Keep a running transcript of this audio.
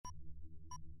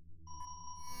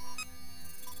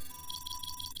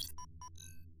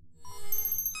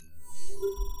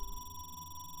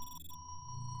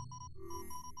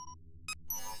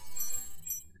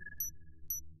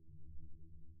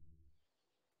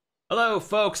Hello,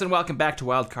 folks, and welcome back to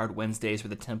Wildcard Wednesdays, where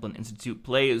the Templin Institute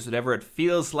plays whatever it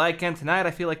feels like. And tonight,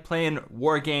 I feel like playing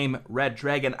Wargame Red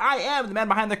Dragon. I am the man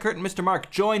behind the curtain, Mr. Marc,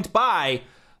 joined by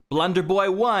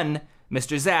Blunderboy1,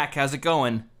 Mr. Zach. How's it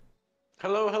going?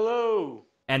 Hello, hello.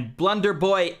 And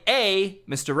Blunderboy A,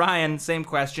 Mr. Ryan. Same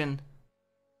question.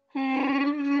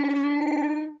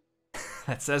 That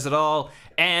says it all.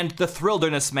 And the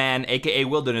Thrilderness Man, aka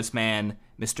Wilderness Man,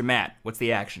 Mr. Matt. What's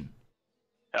the action?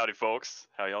 Howdy, folks.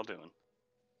 How y'all doing?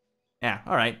 Yeah,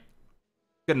 all right.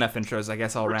 Good enough intros, I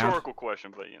guess, all around. Rhetorical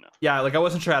question, but you know. Yeah, like I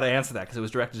wasn't sure how to answer that because it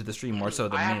was directed to the stream more so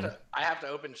than me. I have to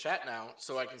open chat now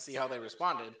so I can see how they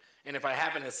responded, and if I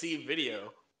happen to see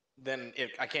video, then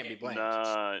I can't be blamed.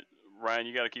 Nah, Ryan,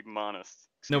 you got to keep them honest.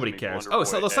 Nobody cares. Oh,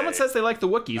 so someone says they like the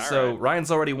Wookiees, so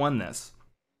Ryan's already won this.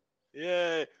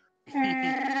 Yay!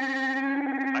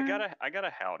 I got a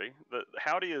howdy. The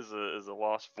howdy is a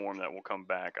lost form that will come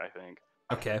back, I think.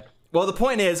 Okay. Well, the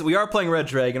point is, we are playing Red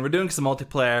Dragon. We're doing some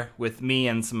multiplayer with me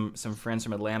and some friends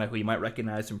from Atlanta who you might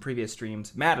recognize from previous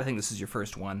streams. Matt, I think this is your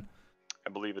first one. I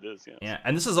believe it is, yes. Yeah,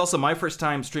 and this is also my first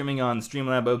time streaming on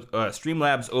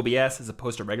Streamlabs OBS as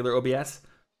opposed to regular OBS.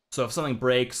 So if something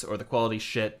breaks or the quality's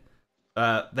shit,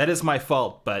 that is my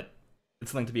fault, but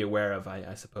it's something to be aware of,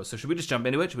 I suppose. So should we just jump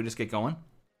into it? Should we just get going?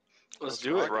 Let's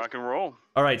do it. Rock and roll.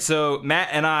 All right, so Matt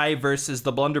and I versus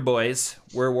the Blunder Boys.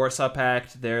 We're Warsaw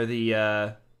Pact. They're the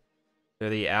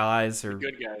allies or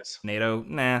good guys. NATO.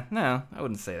 Nah, no, I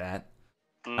wouldn't say that.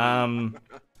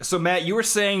 So Matt, you were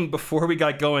saying before we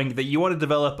got going that you want to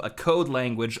develop a code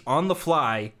language on the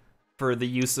fly for the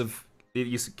use of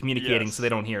communicating, so they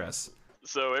don't hear us.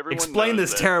 So everyone explain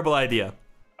this terrible idea.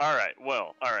 All right.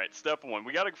 Well, all right. Step one,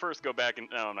 we got to first go back and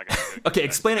no, I'm not gonna. Okay,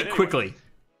 explain it quickly.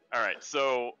 All right.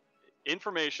 So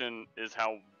information is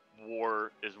how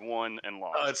war is won and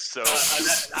lost.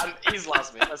 He's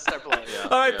lost me. Let's start playing.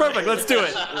 All right, perfect. Let's do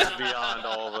it. This is beyond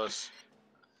all of us.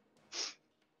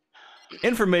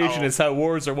 Information is how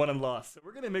wars are won and lost. So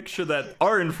we're gonna make sure that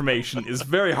our information is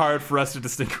very hard for us to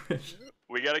distinguish.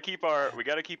 We gotta keep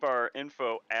our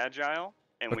info agile,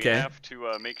 and we have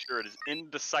to make sure it is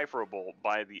indecipherable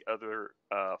by the other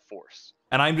force.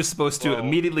 And I'm just supposed to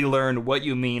immediately learn what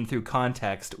you mean through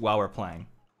context while we're playing.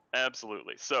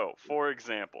 Absolutely. So, for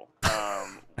example,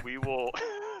 we will.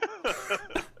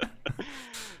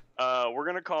 We're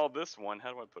gonna call this one.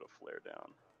 How do I put a flare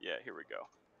down? Yeah, here we go.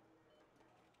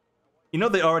 You know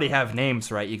they already have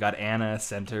names, right? You got Anna,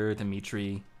 Center,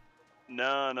 Dimitri.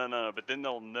 No. But then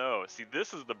they'll know. See,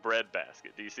 this is the bread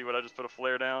basket. Do you see what I just put a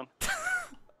flare down?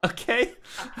 Okay.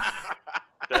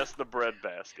 That's the bread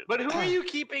basket. But who are you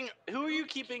keeping? Who are you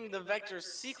keeping the vector's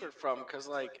secret from? Because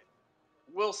like.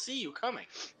 We'll see you coming.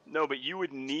 No, but you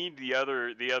would need the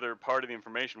other part of the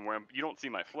information where you don't see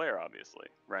my flare, obviously,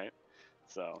 right?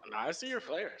 So. No, I see your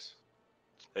flares.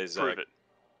 Hey, Zach. Prove it.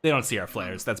 They don't see our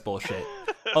flares. That's bullshit.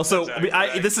 Also,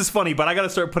 this is funny, but I gotta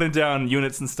start putting down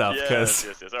units and stuff. Yes.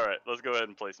 All right, let's go ahead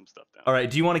and play some stuff down. All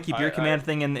right, do you want to keep your command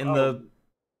thing in the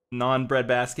non-bread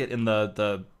basket, in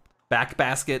the back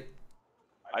basket?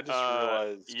 I just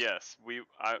realized. Yes,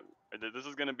 this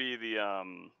is gonna be the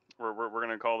We're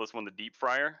gonna call this one the deep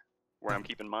fryer, where I'm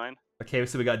keeping mine. Okay,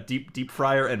 so we got deep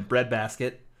fryer and bread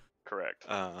basket. Correct.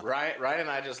 Ryan and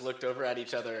I just looked over at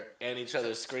each other and each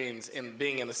other's screens and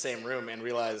being in the same room and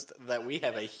realized that we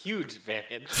have a huge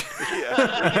advantage.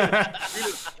 Yeah. You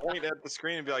just point at the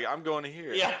screen and be like, "I'm going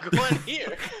here." Yeah, going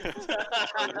here.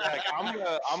 Like,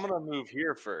 I'm gonna move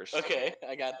here first. Okay,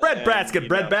 I got that. Bread basket,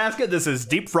 bread basket. This is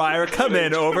deep fryer. Come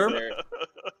in over.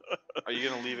 Are you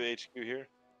gonna leave HQ here?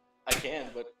 I can,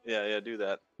 but yeah, do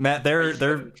that. Matt, their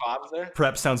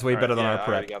prep sounds way better than our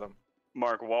prep. Got him.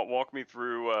 Mark, walk me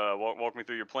through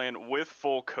your plan with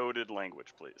full coded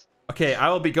language, please. Okay, I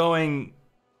will be going.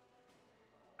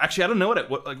 Actually, I don't know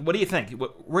what do you think?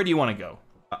 Where do you want to go?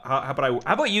 How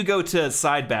about you go to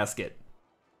side basket?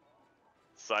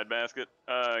 Side basket.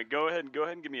 Go ahead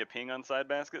and give me a ping on side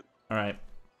basket. All right.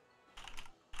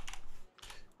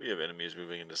 We have enemies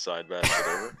moving into side basket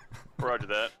over. Roger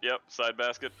that. Yep, side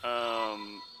basket.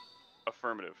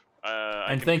 Affirmative.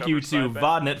 And thank you to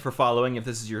Vodnet for following. If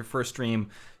this is your first stream,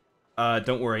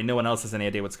 don't worry, no one else has any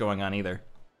idea what's going on either.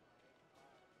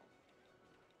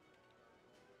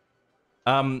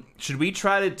 Should we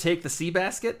try to take the sea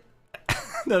basket?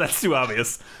 No, that's too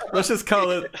obvious. Let's just call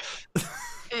it.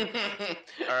 All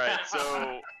right,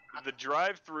 so the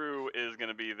drive-through is going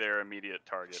to be their immediate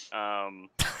target.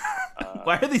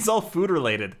 Why are these all food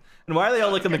related? And why are they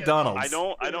all like a McDonald's? I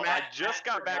don't. I just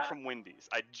got back from Wendy's.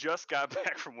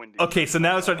 Okay, so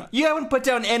now it's starting. You haven't put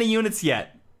down any units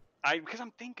yet. Because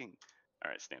I'm thinking.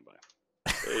 All right, stand by.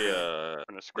 They're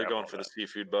going for the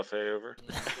seafood buffet over.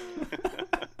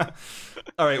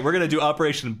 All right, we're gonna do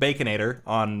Operation Baconator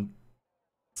on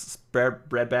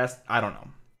breadbasket. I don't know.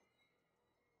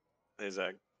 Hey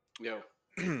Zach. Yo.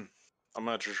 I'm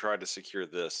gonna try to secure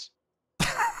this.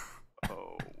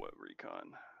 Oh, what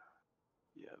recon?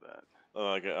 Yeah, that.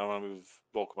 Okay, I'm gonna move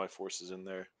bulk of my forces in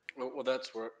there. Well,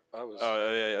 that's where I was.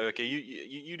 Oh, yeah, okay.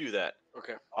 You do that.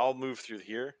 Okay. I'll move through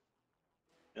here,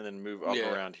 and then move up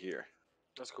Yeah. around here.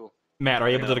 That's cool. Matt, are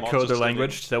you And able to I'm decode also their sending-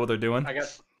 language? Is that what they're doing? I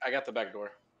got the back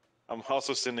door. I'm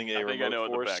also sending a I remote think I know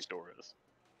what force. the back door is.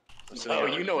 I'm sending Oh,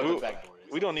 a- you know what the we- back door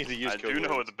is. We don't need to use I code do know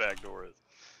what words. the back door is.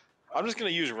 I'm just gonna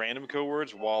use random code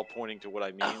words while pointing to what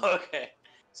I mean. Okay.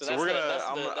 So that's we're the, gonna- that's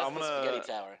I'm the, gonna- that's I'm the gonna- spaghetti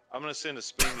tower. I'm gonna send a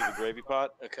spoon to the gravy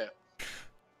pot. Okay.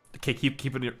 Okay,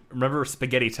 keep it. Remember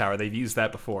Spaghetti Tower? They've used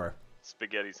that before.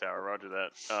 Spaghetti Tower, roger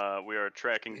that. We are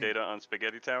tracking data on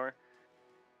Spaghetti Tower.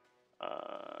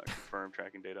 Confirm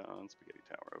tracking data on Spaghetti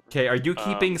Tower. Over. Okay, are you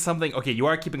keeping something? Okay, you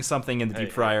are keeping something in the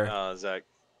deep fryer. Zach,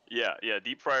 Yeah,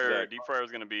 deep fryer. Zach, Deep fryer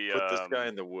is gonna be. put this guy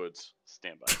in the woods.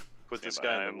 Standby. Put this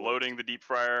Standby. guy in the I'm woods. loading the deep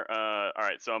fryer. All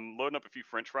right, so I'm loading up a few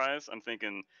French fries. I'm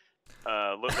thinking.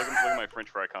 Look at my French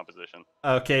fry composition.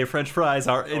 Okay, French fries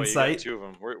are in You got sight. 2 of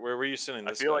them. Where were you sending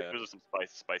I this feel guy like at? those are some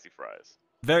spicy fries.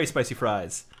 Very spicy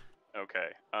fries.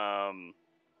 Okay.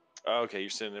 Okay, you're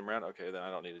sending him around? Okay, then I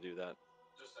don't need to do that.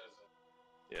 Just as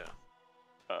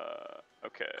Yeah.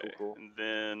 Okay. Cool. And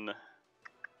then.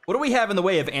 What do we have in the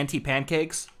way of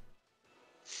anti-pancakes?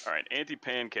 All right,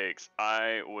 anti-pancakes.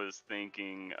 I was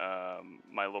thinking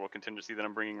my little contingency that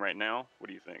I'm bringing right now. What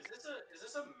do you think?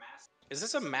 Is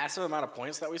this a massive amount of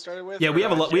points that we started with? Yeah, we or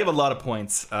have a not? lot. We have a lot of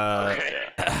points. Okay.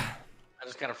 Yeah. I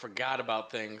just kind of forgot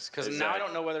about things because now I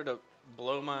don't know whether to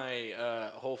blow my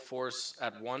whole force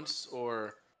at once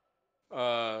or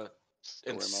Story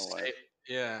and my life.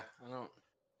 yeah, I don't.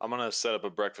 I'm gonna set up a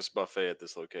breakfast buffet at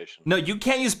this location. No, you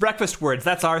can't use breakfast words.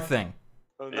 That's our thing.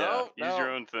 Oh, Yeah, use your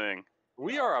own thing.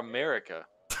 We are America.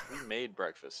 We made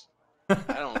breakfast.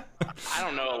 I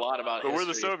don't know a lot about. But we're the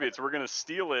history. Soviets. We're gonna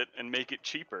steal it and make it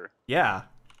cheaper. Yeah.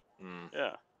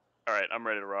 Yeah. All right, I'm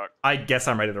ready to rock. I guess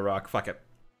I'm ready to rock. Fuck it.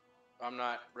 I'm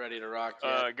not ready to rock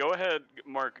yet. Go ahead,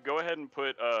 Mark. Go ahead and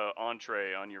put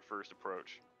entree on your first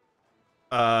approach.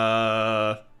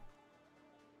 I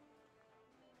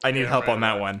need help on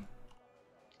that one.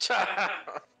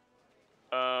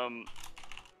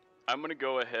 I'm gonna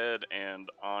go ahead and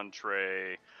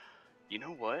entree. You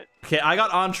know what? Okay, I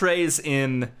got entrees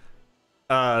in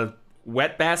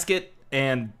wet basket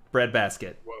and bread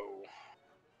basket. Whoa.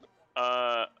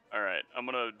 All right. I'm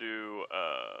gonna do.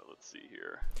 Let's see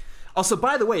here. Also,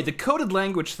 by the way, the coded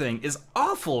language thing is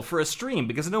awful for a stream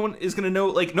because no one is going to know.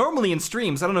 Like, normally in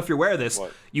streams, I don't know if you're aware of this,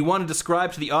 What? you want to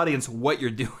describe to the audience what you're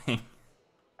doing.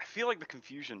 I feel like the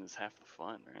confusion is half the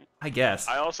fun, right? I guess.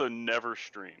 I also never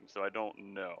stream, so I don't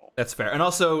know. That's fair. And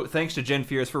also, thanks to Jen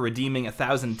Fears for redeeming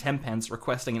 1,000 Tempence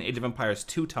requesting an Age of Empires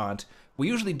 2 taunt. We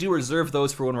usually do reserve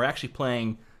those for when we're actually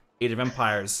playing Age of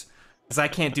Empires, because I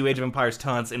can't do Age of Empires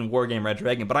taunts in Wargame Red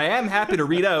Dragon. But I am happy to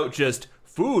read out just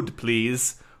food,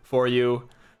 please, for you,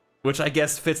 which I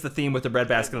guess fits the theme with the bread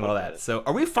basket and all that. So,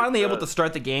 are we finally able to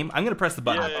start the game? I'm going to press the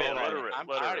button. Yeah, let her rip. I'm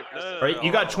Let her already rip. pressed it. All right,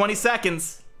 you got 20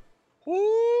 seconds. Woo!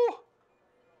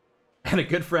 And a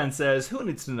good friend says, who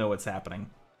needs to know what's happening?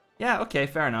 Yeah, okay,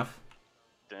 fair enough.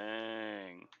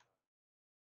 Dang.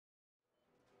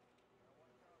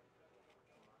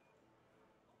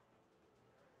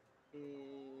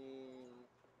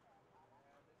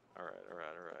 All right.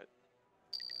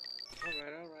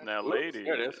 Now, Oops, ladies.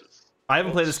 there it is. I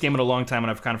haven't played this game in a long time,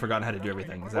 and I've kind of forgotten how to do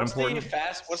everything. Is that important?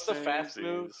 What's the fast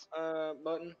move Samesies.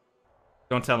 button?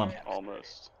 Don't tell them.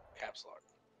 Almost. Caps lock.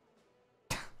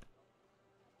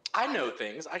 I know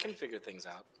things. I can figure things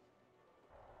out.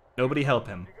 Nobody help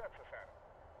him.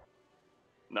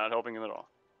 Not helping him at all.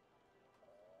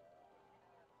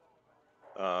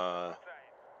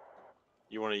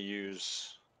 You want to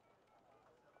use?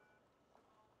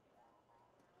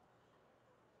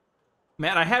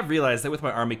 Matt, I have realized that with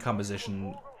my army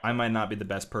composition, I might not be the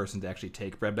best person to actually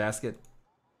take breadbasket.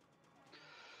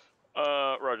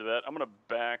 Roger that. I'm gonna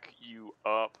back you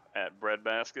up at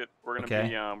breadbasket. We're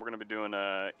gonna be doing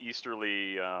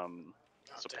easterly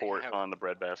support on the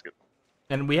breadbasket.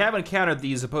 And we have encountered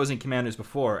these opposing commanders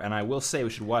before, and I will say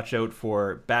we should watch out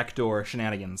for backdoor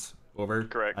shenanigans. Over.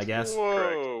 Correct. I guess. Whoa,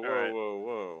 Correct. whoa, All right.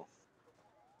 whoa.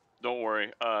 Don't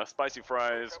worry. Spicy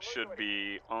fries should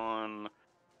be on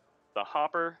the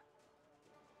hopper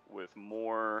with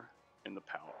more in the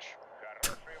pouch.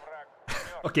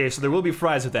 Okay, so there will be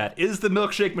fries with that. Is the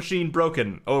milkshake machine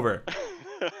broken? Over.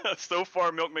 So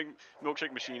far,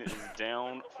 milkshake machine is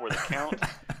down for the count.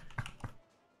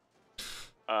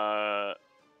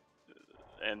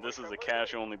 And this is a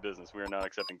cash-only business. We are not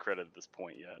accepting credit at this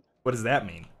point yet. What does that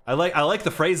mean? I like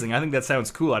the phrasing. I think that sounds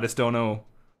cool. I just don't know.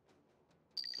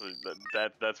 So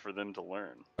that's for them to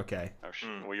learn. Okay. Oh,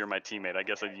 well, you're my teammate. I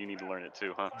guess you need to learn it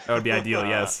too, huh? That would be ideal,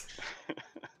 yes.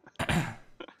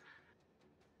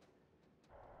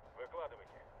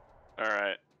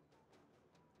 Alright.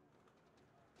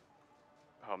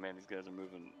 Oh man, these guys are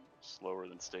moving slower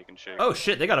than Steak and Shake. Oh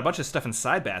shit, they got a bunch of stuff in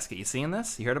side basket. You seeing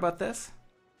this? You heard about this?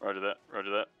 Roger that,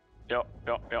 roger that. Yep.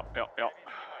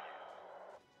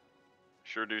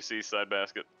 Sure do see side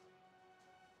basket.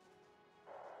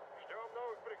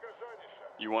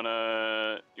 You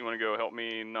wanna go help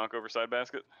me knock over side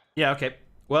basket? Yeah, okay.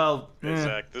 Well,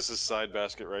 Zach, this is side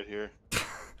basket right here.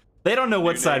 They don't know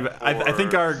what side. I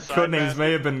think our code names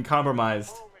may have been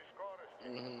compromised.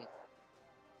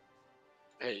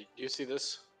 Hey, do you see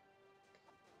this?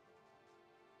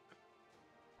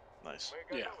 Nice.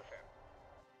 Yeah.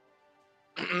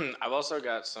 I've also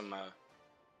got some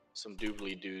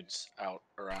doobly dudes out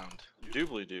around.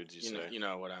 Doobly dudes, you say? You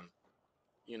know what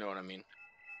I mean.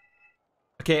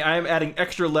 Okay, I am adding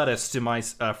extra lettuce to my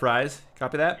fries.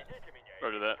 Copy that?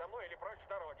 Roger that.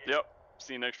 Yep.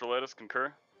 Seen extra lettuce.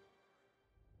 Concur.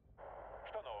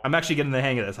 I'm actually getting the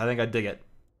hang of this. I think I dig it,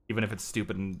 even if it's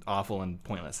stupid and awful and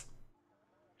pointless.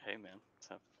 Hey man, let's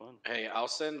have fun. Hey, I'll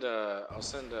send a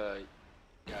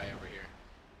guy over here.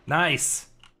 Nice.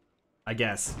 I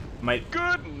guess. Might.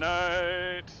 Good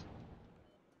night.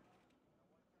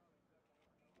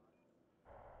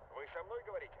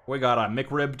 We got a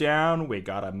McRib down. We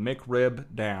got a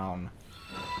McRib down.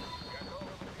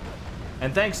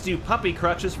 And thanks to Puppy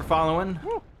Crutches for following.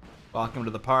 Woo. Welcome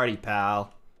to the party,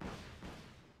 pal.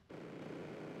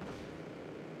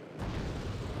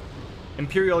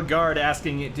 Imperial Guard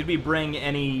asking, did we bring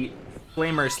any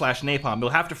flamer / napalm?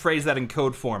 We'll have to phrase that in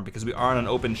code form because we are on an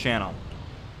open channel.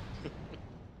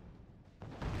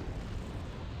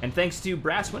 And thanks to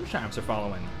Brass Wind Chimes for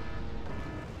following.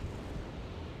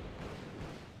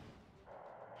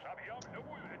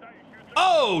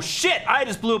 Oh shit! I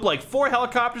just blew up like 4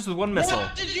 helicopters with 1 missile.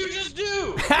 What did you just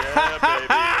do? Yeah, baby.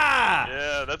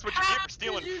 Yeah, that's what you get for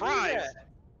stealing fries.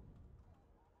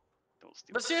 Don't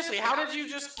steal. But seriously, how did you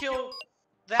just kill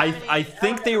that many I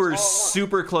think they were all at once?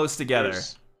 super close together.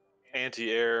 There's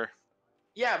anti-air.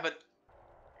 Yeah, but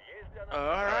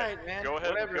all right, man. Go ahead.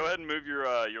 Whatever. Go ahead and move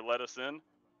your lettuce in,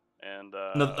 and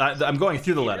No, I'm going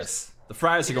through the lettuce. The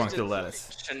fries are going through the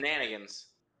lettuce. Shenanigans.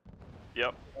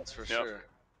 Yep. That's for Yep. sure.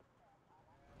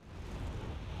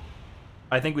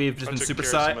 I think we've just I been took super care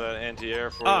of side. some of that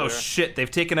anti-air for Oh you there. shit! They've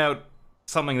taken out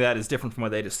something that is different from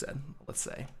what they just said. Let's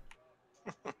say.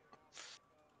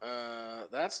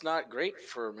 That's not great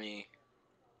for me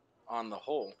on the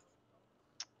whole.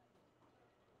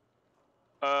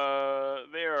 They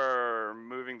are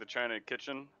moving the China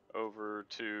kitchen over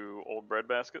to Old Bread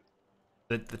Basket.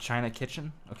 The China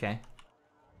kitchen. Okay.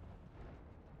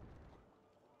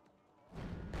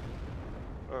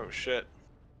 Oh shit.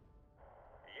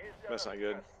 That's not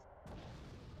good.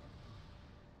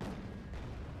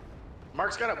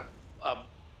 Mark's got a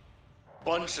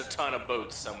ton of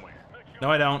boats somewhere. No,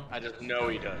 I don't. I just know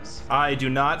he does. I do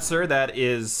not, sir. That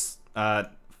is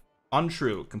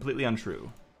untrue. Completely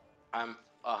untrue. I'm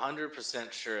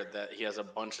 100% sure that he has a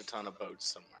ton of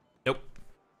boats somewhere. Nope.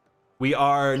 We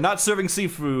are not serving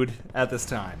seafood at this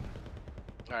time.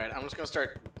 All right, I'm just gonna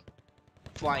start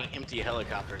flying empty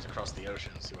helicopters across the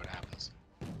ocean and see what happens.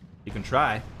 You can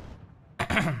try.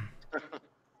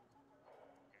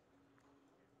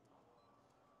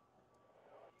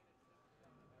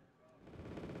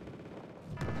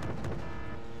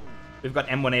 We've got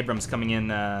M1 Abrams coming in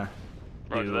Roger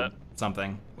do that.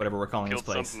 something, whatever we're calling Killed this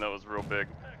place. something that was real big.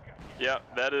 Yeah,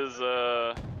 that is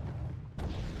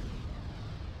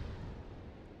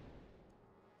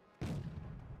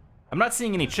I'm not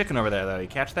seeing any chicken over there though. You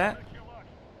catch that?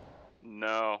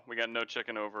 No, we got no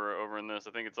chicken over in this.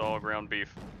 I think it's all ground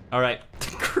beef. All right,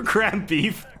 ground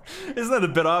beef. Isn't that a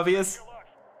bit obvious?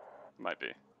 Might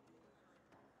be.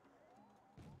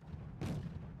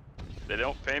 They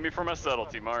don't pay me for my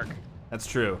subtlety, Mark. That's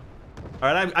true.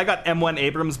 All right, I got M1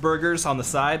 Abrams burgers on the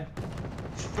side.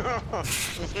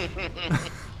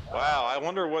 Wow, I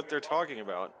wonder what they're talking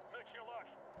about.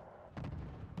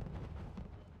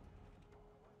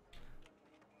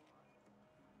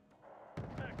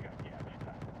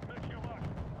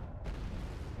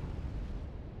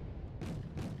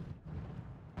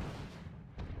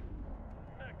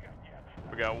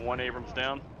 We got 1 Abrams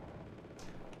down.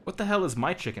 What the hell is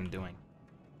my chicken doing?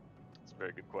 That's a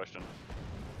very good question.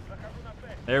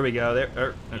 There we go.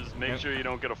 There. Just make sure you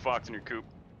don't get a fox in your coop.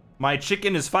 My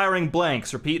chicken is firing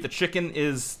blanks. Repeat, the chicken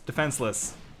is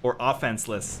defenseless. Or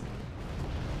offenseless.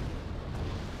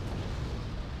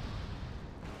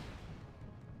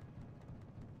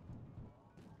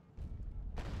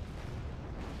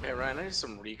 Hey Ryan, I need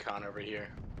some recon over here.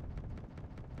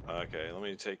 Okay, let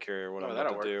me take care of what I'm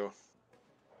about to do.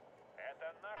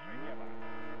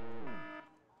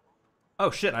 Oh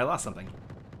shit! I lost something.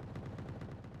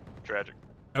 Tragic.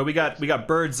 Oh, we got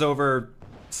birds over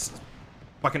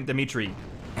fucking Dimitri.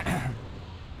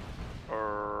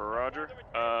 Roger.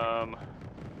 I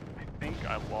think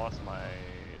I lost my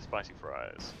spicy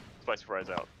fries. Spicy fries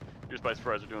out. Your spicy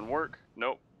fries are doing work.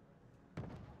 Nope.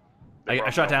 I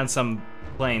shot down some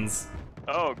planes.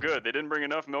 Oh, good. They didn't bring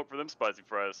enough milk for them spicy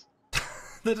fries.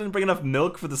 They didn't bring enough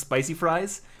milk for the spicy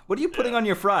fries? What are you putting on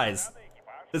your fries?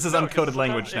 This is uncoded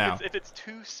language now. If it's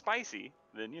too spicy,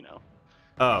 then, you know,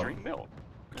 drink milk.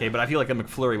 Okay, but I feel like a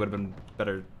McFlurry would have been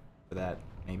better for that,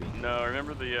 maybe. No,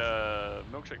 remember the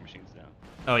milkshake machine's down.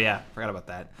 Oh yeah, forgot about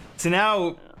that. So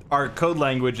now our code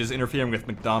language is interfering with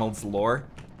McDonald's lore.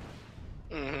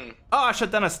 Mm-hmm. Oh, I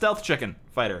shut down a stealth chicken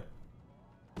fighter.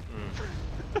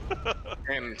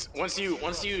 And once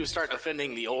you start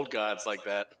offending the old gods like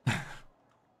that.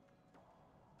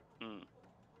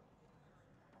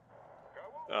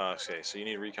 Okay, so you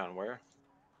need recon where?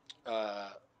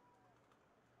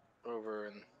 Over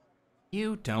in...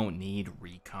 You don't need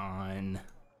recon.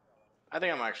 I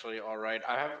think I'm actually all right.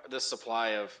 I have this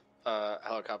supply of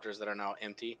helicopters that are now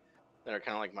empty. That are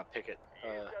kind of like my picket.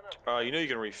 You know you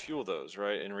can refuel those,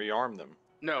 right, and rearm them.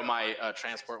 No, my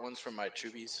transport ones from my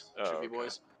Chubbies,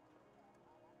 boys.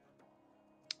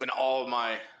 And all of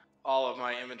my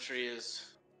inventory is.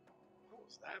 What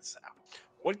was that sound?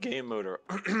 What game mode are?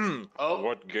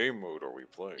 What game mode are we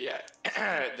playing? Yeah,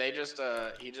 they just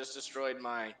he just destroyed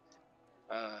my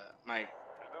my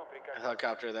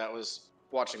helicopter that was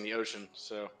watching the ocean.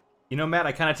 So. You know, Matt,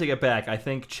 I kind of take it back. I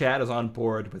think Chad is on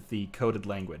board with the coded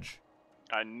language.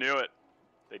 I knew it.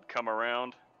 They'd come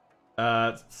around.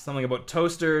 Something about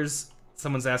toasters.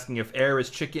 Someone's asking if air is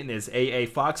chicken is AA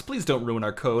Fox. Please don't ruin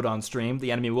our code on stream.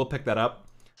 The enemy will pick that up.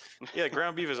 Yeah,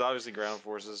 ground beef is obviously ground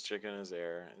forces. Chicken is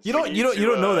air. You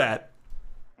don't know that.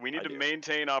 We need to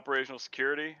maintain operational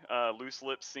security. Loose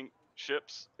lips sink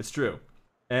ships. It's true.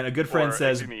 And a good friend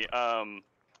says. Excuse me.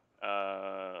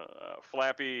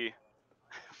 Flappy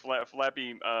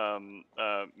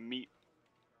meat.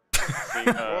 You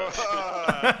know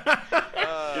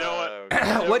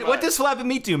what? What does flappy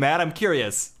meat do, Matt? I'm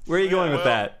curious. Where are you going with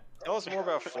that? Tell us more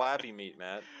about flappy meat,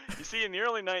 Matt. You see, in the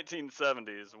early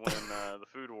 1970s, when the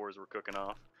food wars were cooking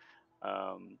off,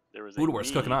 there was food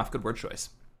wars cooking off. Good word choice.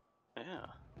 Yeah.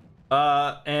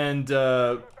 And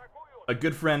a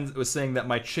good friend was saying that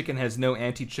my chicken has no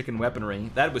anti-chicken weaponry.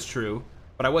 That was true,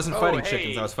 but I wasn't fighting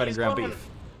chickens. I was fighting ground beef.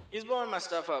 He's blowing my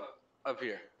stuff up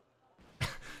here.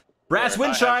 Brass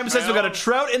Windchime says we got a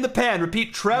trout in the pan.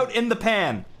 Repeat, trout in the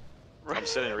pan. I'm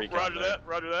sitting recon. Roger that.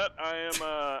 Roger that.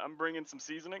 I'm bringing some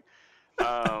seasoning. Here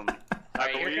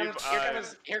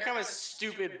come his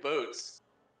stupid boats.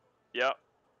 Yep.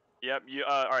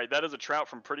 All right. That is a trout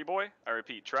from Pretty Boy. I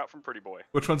repeat, trout from Pretty Boy.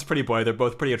 Which one's Pretty Boy? They're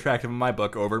both pretty attractive in my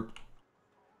book. Over.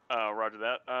 Roger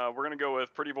that. We're gonna go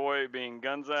with Pretty Boy being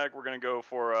Gunzag. We're gonna go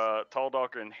for Tall,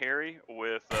 Dark, and Harry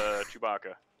with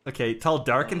Chewbacca. Okay, Tall,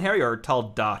 Dark, and Harry, or Tall,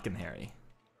 Doc, and Harry?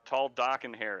 Tall, Doc,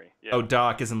 and Harry. Yeah. Oh,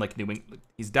 Doc isn't like New England.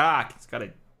 He's Doc. He's gotta.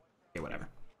 Okay, whatever.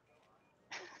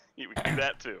 We can do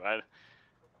that too.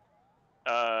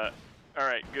 All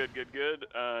right. Good.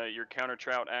 Your counter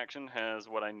trout action has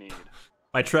what I need.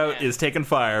 My trout is taking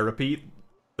fire. Repeat.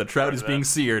 The trout is being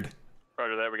seared.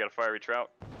 Roger that. We got a fiery trout.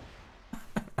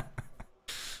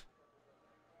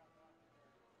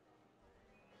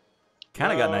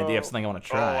 Kind of got an idea of something I want to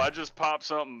try. Oh, I just popped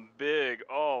something big.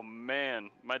 Oh man,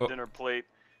 my dinner plate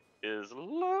is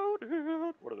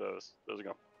loaded. What are those? Those are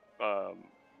gonna,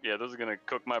 yeah, those are gonna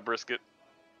cook my brisket.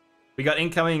 We got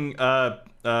incoming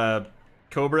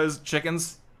Cobras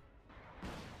chickens.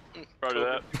 Roger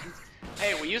that.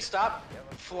 Hey, will you stop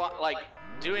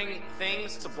doing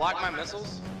things to block my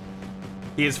missiles?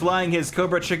 He is flying his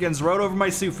Cobra chickens right over my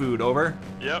seafood. Over.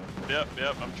 Yep.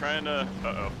 I'm trying to.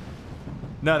 Uh-oh.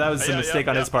 No, that was a mistake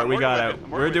on his part. We got out.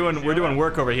 We're doing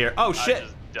work over here. Oh shit! I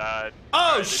just died.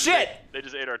 Oh shit! They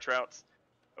just ate our trouts.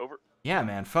 Over. Yeah,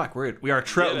 man. Fuck. We are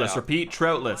troutless. Repeat,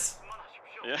 troutless.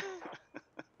 Yeah.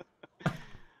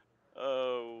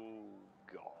 Oh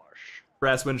gosh.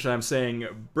 Brass Windchime saying,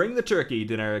 "Bring the turkey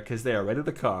dinner, because they are ready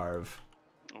to carve."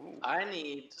 Ooh. I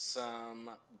need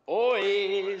some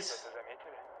boys.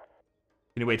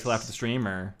 Can you wait till after the stream,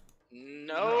 or?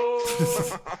 No.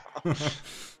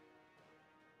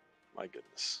 My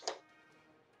goodness.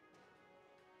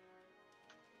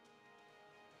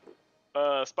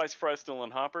 Spicy fries still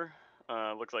in hopper.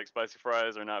 Looks like spicy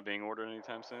fries are not being ordered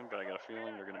anytime soon, but I got a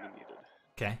feeling they're gonna be needed.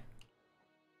 Okay.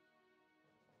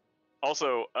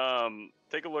 Also,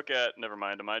 take a look at. Never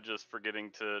mind. Am I just forgetting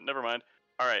to? Never mind.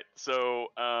 All right. So,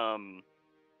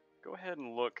 go ahead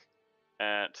and look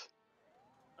at.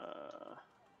 All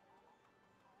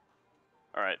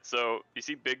right. So you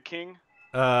see Big King?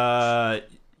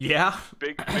 Yeah.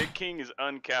 Big King is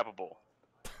uncappable.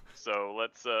 So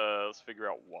let's figure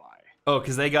out why. Oh,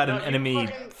 because they got an enemy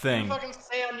thing. You fucking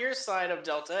stay on your side of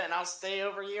Delta, and I'll stay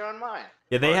over here on mine.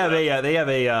 Yeah, they have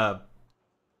a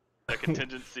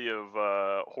contingency of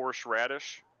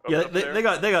horseradish. Yeah, they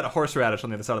got a horseradish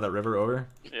on the other side of that river. Over.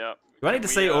 Yeah. Do I need to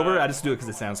say over? I just do it because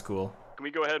it sounds cool. Can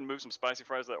we go ahead and move some spicy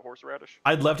fries to that horseradish?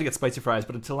 I'd love to get spicy fries,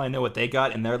 but until I know what they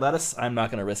got in their lettuce, I'm not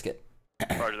gonna risk it.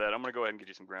 Roger that. I'm gonna go ahead and get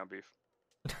you some ground beef.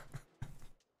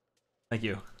 Thank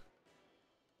you.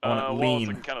 Well, it's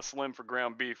looking kind of slim for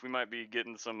ground beef. We might be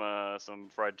getting some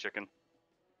fried chicken.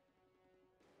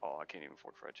 Oh, I can't even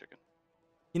afford fried chicken.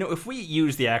 You know, if we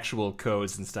use the actual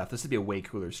codes and stuff, this would be a way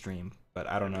cooler stream. But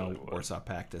I don't know Warsaw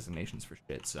Pact designations for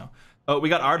shit. So, oh, we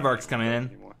got aardvarks coming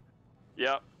in.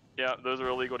 Yeah, those are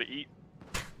illegal to eat.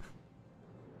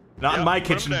 Not in my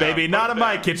kitchen, baby. Not in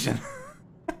my kitchen.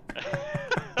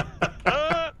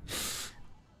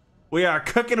 We are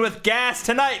cooking with gas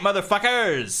tonight,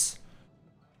 motherfuckers.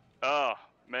 Oh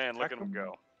man, look at them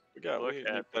go. We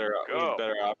need better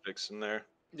optics in there.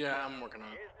 Yeah, I'm working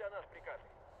on it.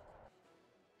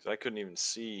 Cause I couldn't even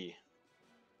see.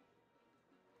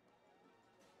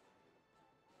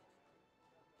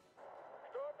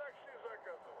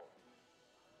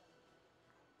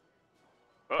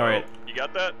 All right, you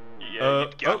got that? Yeah,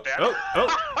 you got that.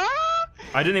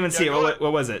 I didn't even see it. What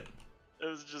was it? It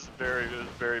was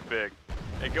very big.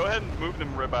 Hey, go ahead and move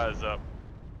them ribeyes up.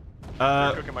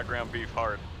 They're cooking my ground beef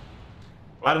hard.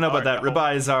 Well, I don't know about that.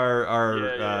 Ribeyes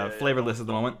are flavorless at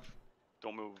the moment.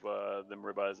 Don't move them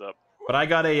ribeyes up. But I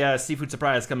got a seafood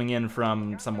surprise coming in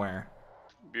from somewhere.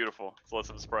 Beautiful. It's less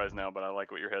of a surprise now, but I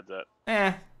like what your head's at.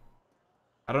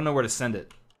 I don't know where to send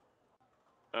it.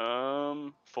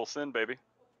 Full send, baby.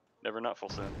 Never not full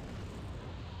send.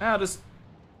 I'll just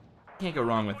can't go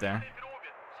wrong with there.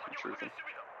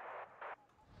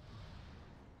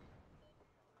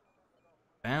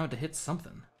 Bound to hit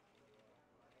something.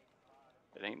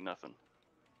 It ain't nothing.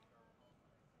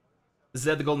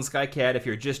 Zed the Golden Sky Cat, if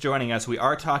you're just joining us, we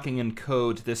are talking in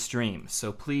code this stream.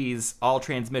 So please, all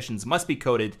transmissions must be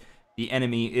coded. The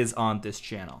enemy is on this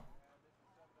channel.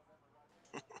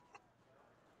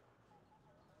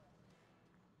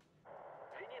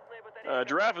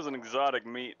 Giraffe is an exotic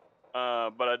meat,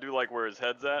 but I do like where his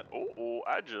head's at. Oh,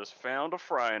 I just found a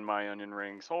fry in my onion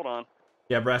rings. Hold on.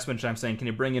 Yeah, Brasswinch, I'm saying, can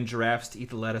you bring in giraffes to eat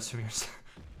the lettuce from your...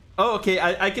 Oh, okay,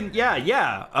 I can...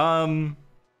 Yeah.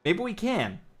 Maybe we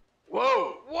can.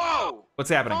 Whoa! What's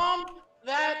happening? Calm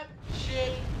that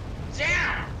shit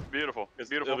down! Beautiful. It's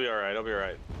beautiful. It'll be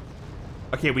alright.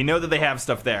 Okay, we know that they have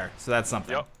stuff there, so that's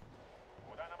something. Yep.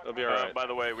 It'll be alright. By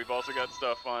the way, we've also got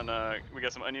stuff on, we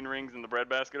got some onion rings in the bread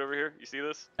basket over here. You see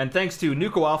this? And thanks to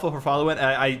Nuka Waffle for following.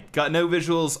 I got no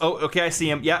visuals. Oh, okay, I see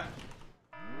him. Yeah.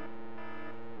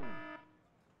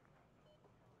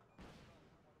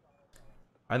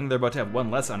 I think they're about to have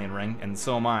one less onion ring, and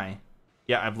so am I.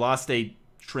 Yeah, I've lost a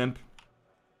shrimp.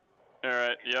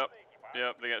 Alright, yep.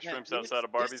 They got shrimps outside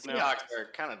of Barbie's now. These Seahawks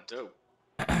are kind of dope.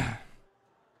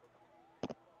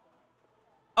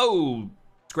 Oh!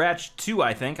 Scratch 2,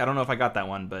 I think. I don't know if I got that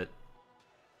one, but...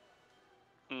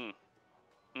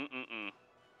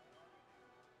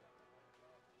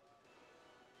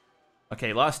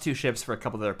 Okay, lost 2 ships for a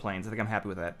couple of other planes. I think I'm happy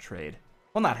with that trade.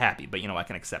 Well, not happy, but, you know, I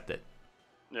can accept it.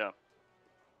 Yeah.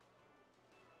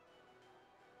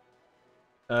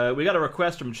 We got a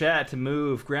request from chat to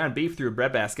move ground beef through a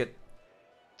breadbasket.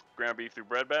 Ground beef through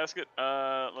breadbasket?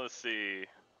 Let's see.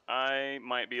 I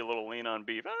might be a little lean on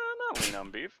beef. Not lean on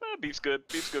beef. Beef's good.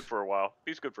 Beef's good for a while.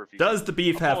 Beef's good for a few Does the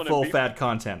beef have full fat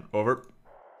content? Over.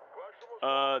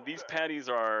 These patties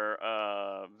are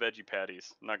veggie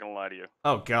patties. I'm not gonna lie to you.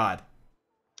 Oh God.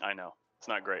 I know. It's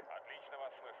not great.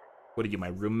 What are you, my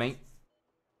roommate?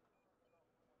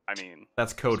 I mean,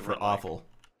 that's code for awful.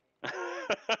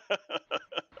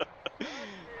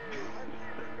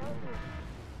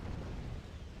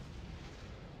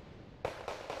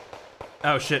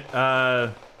 Oh shit,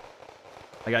 I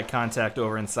got contact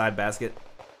over in side basket.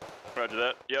 Roger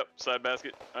that. Yep, side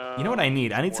basket. You know what I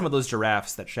need? I need some of those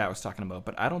giraffes that Chat was talking about,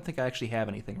 but I don't think I actually have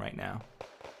anything right now.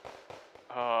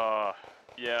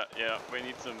 Yeah, we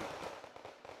need some...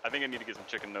 I think I need to get some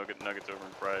chicken nuggets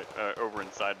over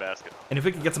in side basket. And if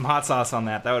we could get some hot sauce on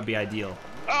that, that would be ideal.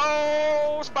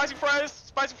 Oh, spicy fries!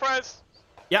 Spicy fries!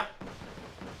 Yeah.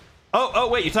 Oh,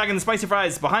 wait, you're talking the spicy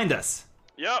fries behind us.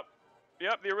 Yep,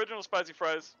 the original spicy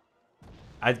fries.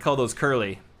 I'd call those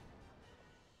curly.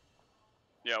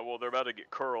 Yeah, well, they're about to get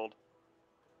curled.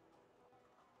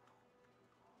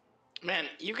 Man,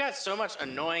 you got so much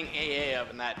annoying AA up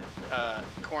in that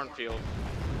cornfield.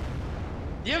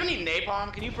 Do you have any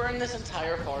napalm? Can you burn this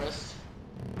entire forest?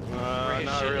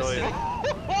 Not really.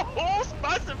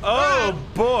 Spicy fries! Oh,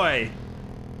 boy.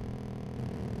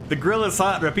 The grill is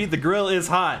hot. Repeat, the grill is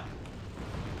hot.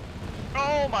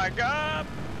 Oh, my God.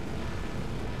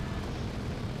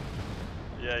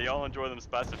 Yeah, y'all enjoy them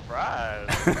spicy fries.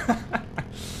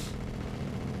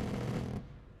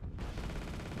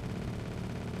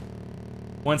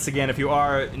 Once again, if you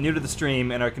are new to the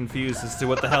stream and are confused as to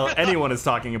what the hell anyone is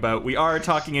talking about, we are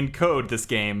talking in code this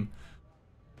game.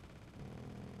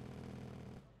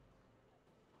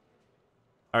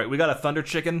 All right, we got a thunder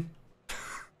chicken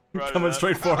coming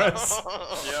straight for us.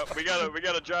 Yep, we got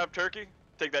a jive turkey.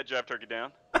 Take that jive turkey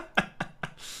down.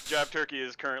 Jive turkey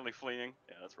is currently fleeing.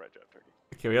 Yeah, that's right, jive turkey.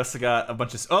 Okay, we also got a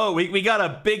bunch of... Oh, we got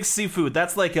a big seafood.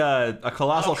 That's like a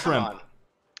colossal shrimp. On.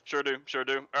 Sure do.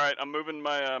 All right, I'm moving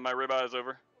my my ribeyes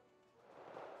over.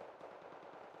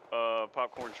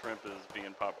 Popcorn shrimp is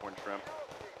being popcorn shrimp. I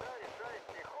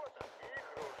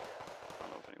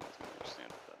don't know if anyone's gonna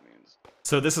understand what that means.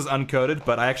 So this is uncoded,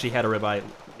 but I actually had a ribeye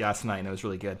last night and it was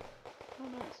really good. Oh,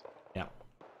 nice. Yeah.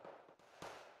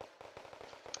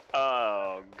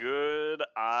 Good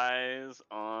eyes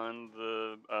on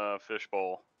the fish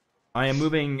bowl. I am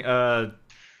moving. I'm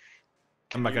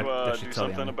not Can gonna you do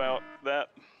something about that?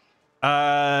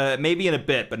 Maybe in a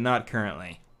bit, but not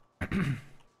currently.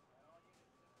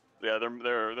 Yeah, they're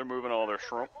moving all their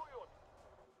shrimp.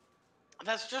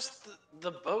 That's just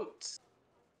the boats.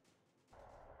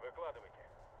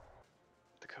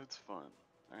 The code's fun.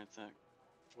 All right, Zach.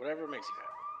 Whatever makes you happy.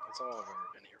 That's all I've ever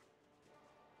been here.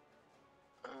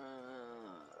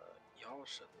 Y'all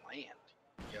should land.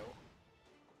 Yo.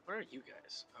 Where are you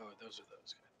guys? Oh, those are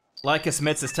those guys. Leica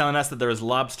Smits is telling us that there is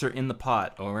lobster in the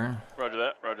pot. Over. Roger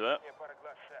that. Roger that.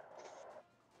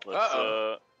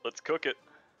 Let's cook it.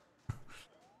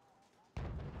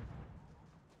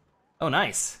 Oh,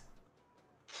 nice.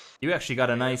 You actually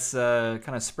got a nice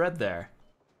kind of spread there.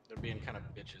 They're being kind of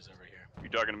bitches over here. You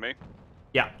talking to me?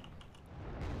 Yeah.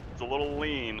 It's a little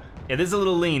lean. It is a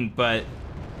little lean, but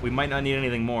we might not need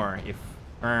anything more. If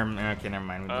okay, never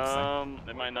mind.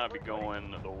 It might not be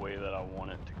going the way that I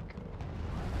want it to go.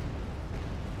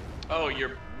 Oh,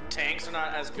 your tanks are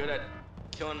not as good at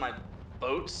killing my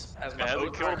boats as my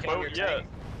boats are killing your tank.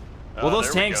 Well,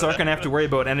 those tanks aren't gonna have to worry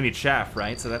about enemy chaff,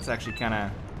 right? So that's actually kind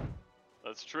of.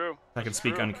 That's true. I can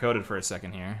speak uncoded for a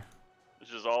second here. It's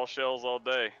just all shells all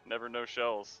day. Never no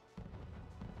shells.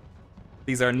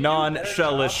 These are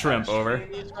non-shellless shrimp. Over.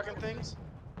 These fucking things?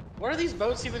 What are these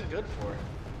boats even good for?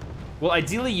 Well,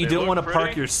 ideally, you don't want to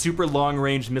park your super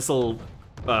long-range missile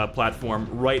platform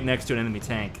right next to an enemy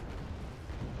tank.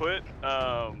 Put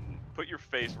your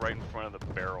face right in front of the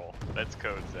barrel. That's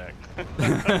code, Zach.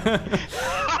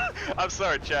 I'm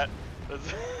sorry, chat.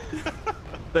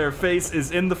 Their face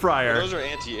is in the fryer. Well, those are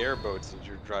anti-air boats that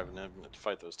you're driving in to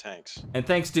fight those tanks. And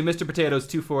thanks to Mr. Potatoes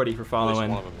 240 for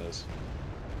following. At least one of them is.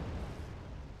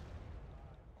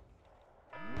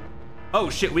 Oh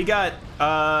shit, we got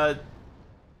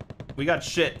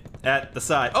shit at the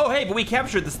side. Oh hey, but we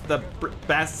captured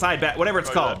the side bat, whatever it's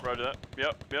called. Roger that.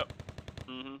 Yep.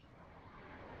 Mm-hmm.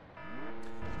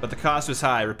 But the cost was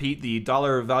high. Repeat, the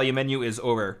dollar value menu is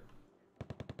over.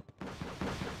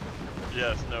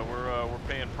 Yes, no, we're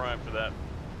paying Prime for that.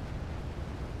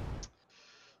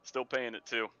 Still paying it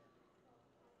too.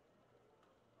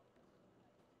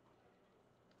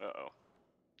 Uh-oh.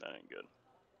 That ain't good.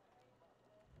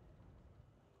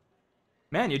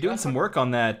 Man, you're doing some work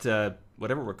on that,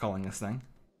 whatever we're calling this thing.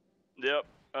 Yep.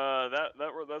 That's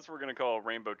what we're gonna call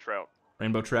rainbow trout.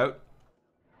 Rainbow trout.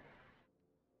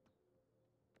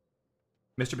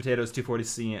 Mr. Potatoes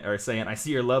 240 saying, I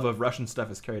see your love of Russian stuff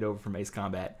is carried over from Ace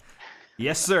Combat.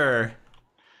 Yes, sir.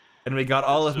 And we got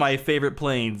all of my favorite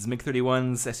planes: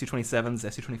 MiG-31s,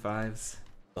 Su-27s, Su-25s.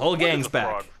 The whole gang's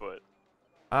back.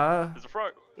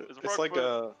 Frogfoot? It's like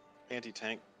a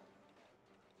anti-tank.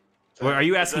 Well, are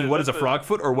you asking what is a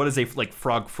frogfoot or what is a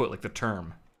frogfoot, like the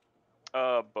term?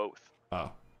 Both.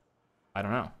 Oh, I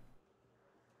don't know.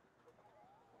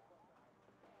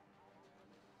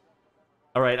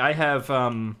 All right, I have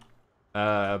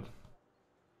I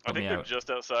think they're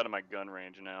just outside of my gun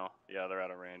range now. Yeah, they're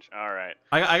out of range. All right.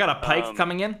 I got a pike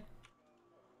coming in.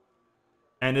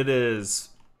 And it is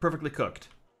perfectly cooked.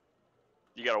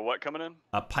 You got a what coming in?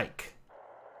 A pike.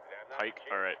 Pike.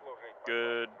 All right.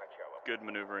 Good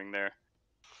maneuvering there.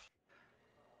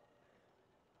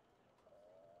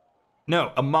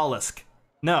 No, a mollusk.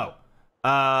 No.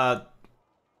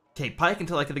 Okay, pike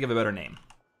until I can think of a better name.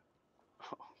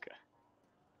 Okay.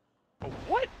 Oh,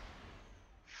 what?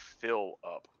 Fill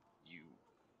up, you.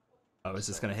 Oh, is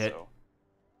this gonna hit? So.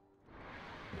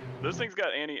 Those things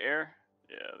got anti-air?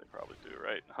 Yeah, they probably do,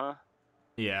 right? Huh?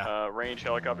 Yeah. Range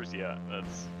helicopters? Yeah,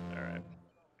 that's alright.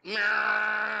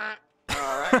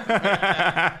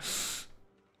 Alright.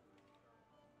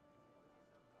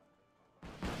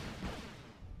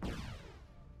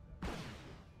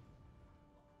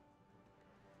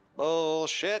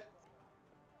 Bullshit.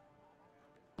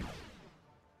 I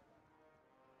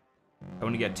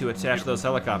want to get too attached to those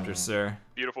helicopters, sir.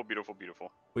 Beautiful, beautiful,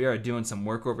 beautiful. We are doing some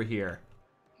work over here.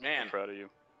 Man, I'm proud of you.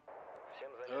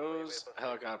 those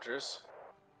helicopters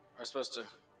are supposed to...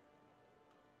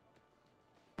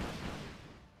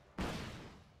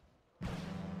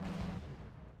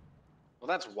 Well,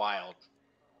 that's wild.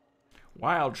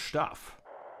 Wild stuff.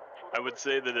 I would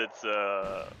say that it's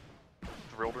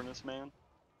Thrilderness Man.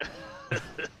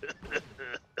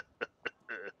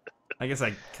 I guess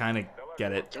I kind of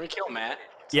get it. Can we kill Matt?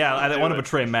 Yeah, I want to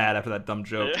betray Matt after that dumb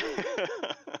joke. Yeah.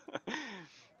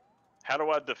 How do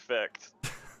I defect?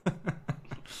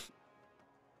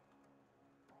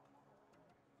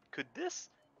 Could this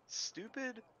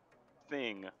stupid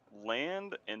thing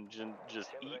land and just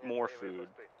eat more food?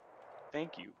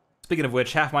 Thank you. Speaking of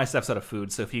which, half my stuff's out of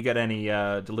food, so if you get any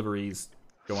deliveries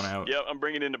going out... Yep, I'm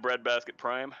bringing in the Breadbasket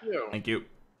Prime. Yo, Thank you.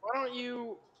 why don't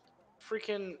you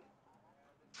freaking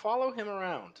follow him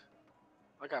around?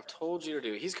 Like I've told you to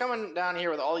do. He's coming down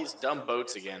here with all these dumb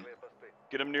boats again.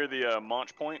 Get him near the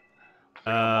launch point.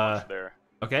 Uh, There.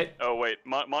 okay. Oh, wait.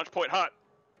 Launch point hot.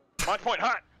 Launch point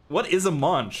hot. What is a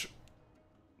munch?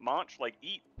 Munch, like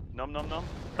eat. Num num num.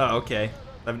 Oh, okay.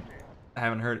 I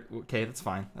haven't heard... Okay, that's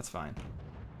fine. That's fine.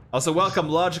 Also, welcome,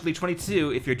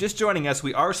 Logically22. If you're just joining us,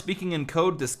 we are speaking in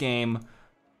code this game,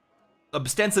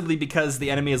 ostensibly because the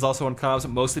enemy is also in comms,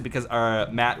 but mostly because our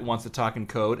Matt wants to talk in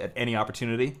code at any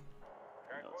opportunity.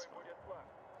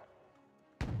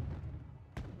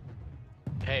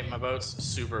 Hey, my boat's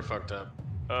super fucked up.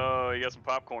 Oh, you got some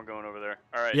popcorn going over there.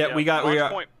 All right. Yeah, we got...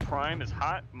 Launch point Prime is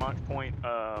hot. Launch point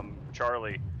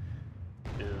Charlie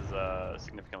is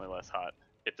significantly less hot.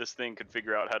 If this thing could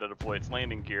figure out how to deploy its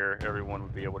landing gear, everyone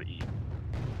would be able to eat.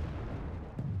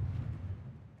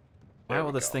 Why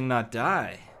will this thing not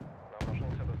die?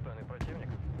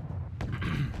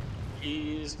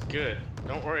 He's good.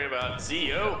 Don't worry about it.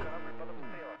 Zio.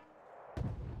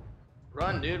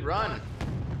 Run, dude, run.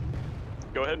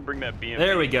 Go ahead and bring that BMP.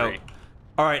 There we go.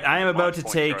 All right, I am about to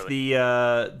Point, take Charlie.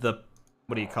 the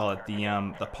what do you call it?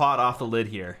 The pot off the lid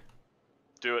here.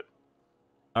 Do it.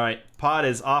 All right, pot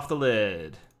is off the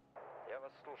lid.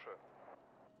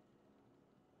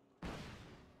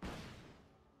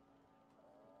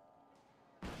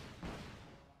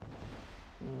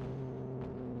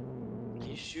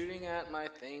 He's shooting at my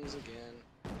things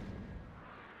again.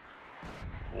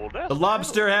 Well, that's The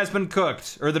lobster has been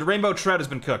cooked, or the rainbow trout has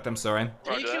been cooked. I'm sorry.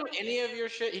 Did he kill any of your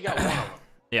shit? He got one of them.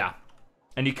 Yeah,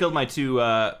 and you killed my two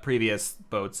previous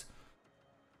boats.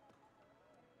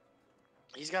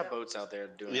 He's got boats out there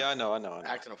doing. Yeah, I know.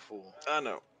 Acting a fool. I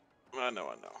know.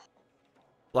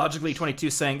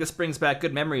 Logically22 saying, this brings back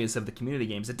good memories of the community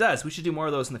games. It does. We should do more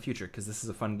of those in the future, because this is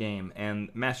a fun game. And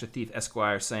Master Thief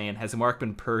Esquire saying, has Marc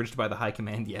been purged by the High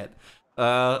Command yet?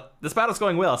 This battle's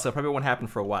going well, so it probably won't happen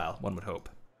for a while, one would hope.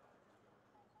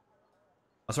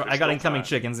 Oh, sorry, I got incoming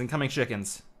chickens.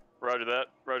 Roger that.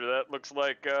 Looks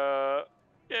like, yeah.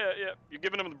 You're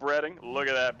giving them the breading. Look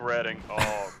at that breading.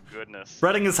 Oh, goodness.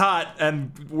 Breading is hot,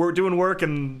 and we're doing work,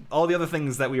 and all the other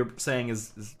things that we were saying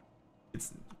it's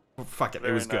fuck it,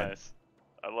 Very it was good. Nice.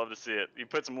 I love to see it. You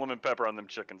put some lemon pepper on them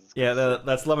chickens. It's Yeah, good.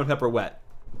 that's lemon pepper wet.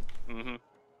 Mm-hmm.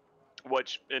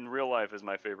 Which, in real life, is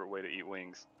my favorite way to eat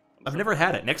wings. I've never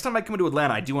had it. Next time I come to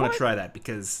Atlanta, I do want to try that,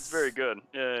 because... It's very good.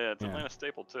 Yeah, it's Atlanta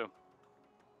staple, too.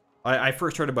 I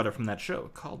first heard about it from that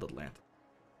show called Atlanta.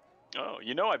 Oh,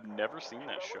 you know I've never seen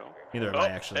that show. Neither have I,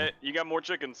 actually. Hey, you got more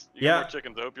chickens. Yeah.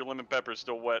 I hope your lemon pepper is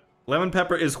still wet. Lemon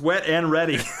pepper is wet and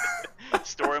ready.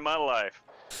 Story of my life.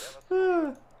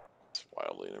 It's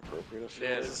wildly inappropriate. I feel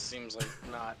Yeah, like. this seems like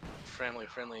not friendly,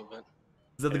 but.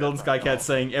 Is that the Golden Sky Cat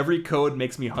saying, every code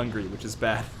makes me hungry, which is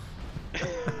bad.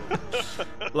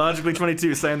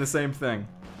 Logically22 saying the same thing.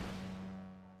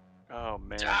 Oh,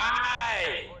 man.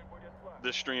 Die!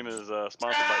 This stream is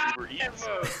sponsored by Uber Eats.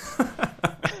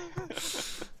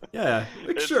 Yeah,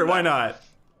 It's sure, why not?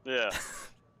 Yeah.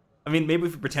 I mean, maybe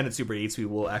if we pretend it's Super Eats, we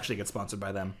will actually get sponsored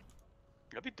by them.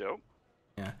 That'd be dope.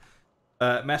 Yeah.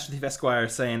 Master Thief Esquire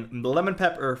saying, lemon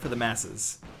pepper for the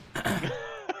masses.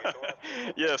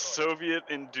 Yes,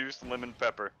 Soviet-induced lemon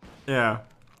pepper. Yeah.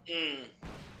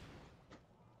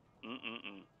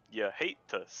 You hate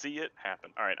to see it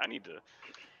happen. All right, I need to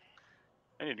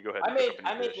go ahead.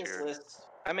 I made this list.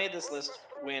 I made this list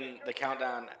when the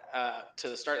countdown to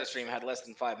the start of the stream had less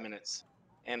than 5 minutes,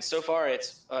 and so far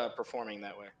it's performing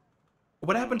that way.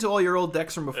 What happened to all your old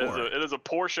decks from before? It is a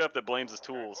poor chef that blames his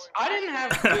tools. I didn't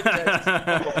have good decks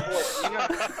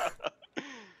before.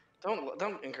 You know,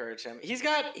 don't encourage him. He's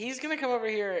gonna come over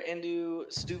here and do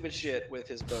stupid shit with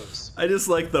his boats. I just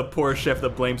like the poor chef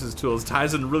that blames his tools.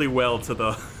 Ties in really well to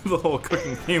the whole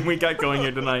cooking theme we got going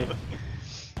here tonight.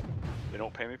 They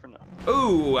don't pay me for nothing.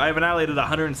 Ooh, I have annihilated a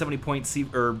 170-point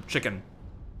chicken.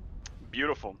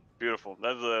 Beautiful, beautiful.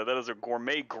 That is a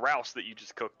gourmet grouse that you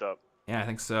just cooked up. Yeah, I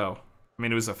think so. I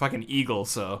mean, it was a fucking eagle,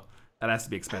 so that has to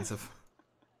be expensive.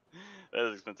 That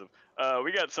is expensive.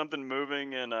 We got something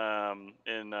moving in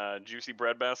Juicy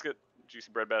Bread Basket.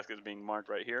 Juicy Bread Basket is being marked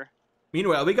right here.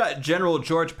 Meanwhile, we got General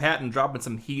George Patton dropping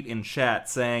some heat in chat,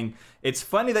 saying, "It's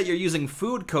funny that you're using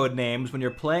food code names when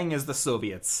you're playing as the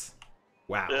Soviets."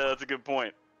 Wow. Yeah, that's a good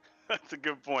point. That's a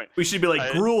good point. We should be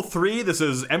like, Gruel 3, this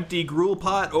is empty gruel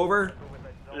pot, over.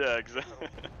 Yeah, exactly.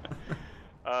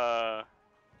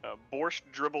 Borscht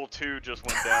Dribble 2 just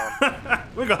went down.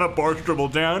 We got a Borscht Dribble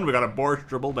down, we got a Borscht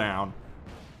Dribble down.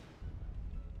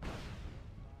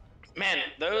 Man,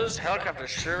 those helicopters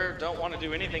sure don't want to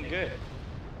do anything good.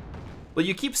 Well,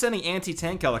 you keep sending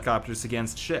anti-tank helicopters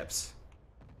against ships.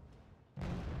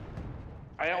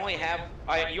 I only have...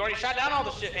 you already shot down all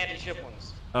the anti-ship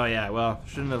ones. Oh yeah, well,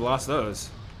 shouldn't have lost those.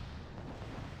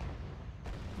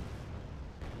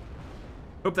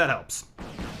 Hope that helps.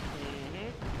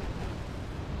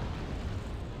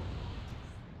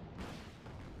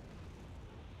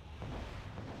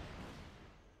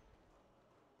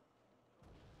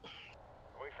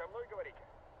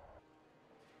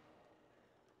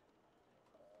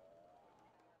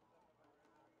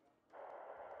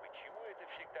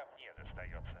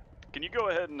 Can you go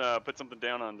ahead and put something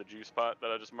down on the juice pot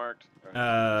that I just marked?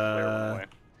 I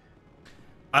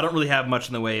don't really have much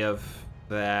in the way of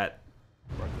that.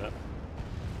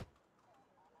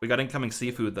 We got incoming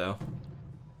seafood, though.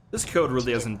 This code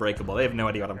really isn't breakable. They have no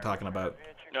idea what I'm talking about.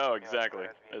 No, exactly.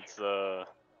 It's a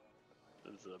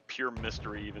pure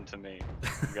mystery even to me.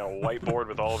 We got a whiteboard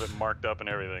with all of it marked up and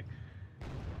everything.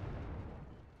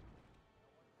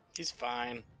 He's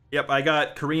fine. Yep, I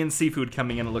got Korean seafood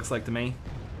coming in, it looks like to me.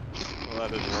 Well,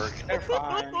 that didn't work. They're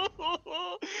fine.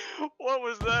 What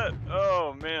was that?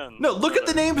 Oh, man. No, look at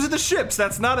the names of the ships.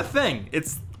 That's not a thing.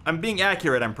 I'm being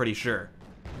accurate, I'm pretty sure.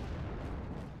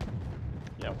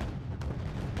 Yep.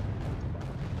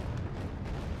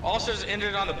 Officers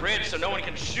injured on the bridge, so no one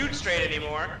can shoot straight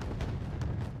anymore.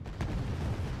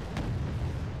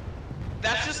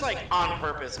 That's just like on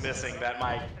purpose missing that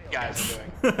my guys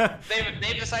are doing.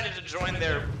 They've decided to join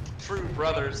their true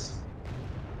brothers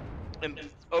and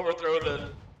overthrow the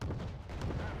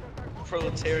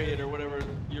proletariat or whatever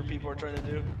your people are trying to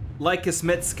do. Leica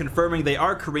Smits confirming they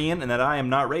are Korean and that I am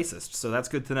not racist, so that's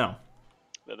good to know.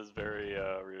 That is very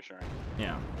reassuring.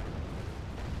 Yeah.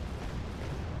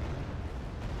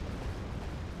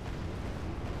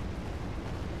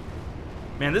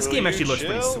 Man, this game actually looks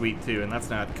pretty sweet too, and that's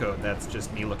not code, that's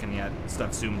just me looking at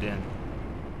stuff zoomed in.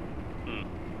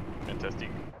 Fantastic.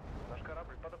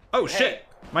 Oh shit!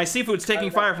 My seafood's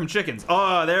taking fire from chickens.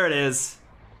 Oh, there it is.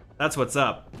 That's what's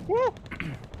up. Woo!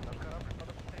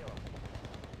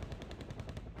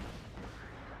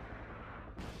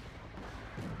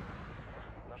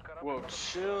 Whoa,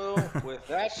 chill with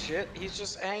that shit. He's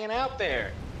just hanging out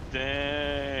there.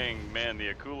 Dang, man,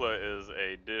 the Akula is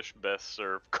a dish best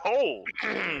served cold.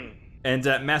 And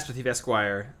Master Thief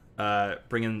Esquire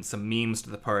bringing some memes to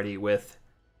the party with,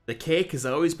 "The cake has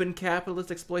always been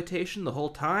capitalist exploitation the whole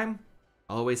time.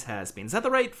 Always has been." Is that the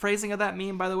right phrasing of that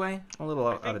meme, by the way? I'm a little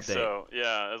out of date. So,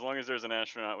 yeah, as long as there's an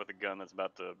astronaut with a gun that's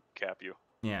about to cap you.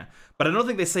 Yeah, but I don't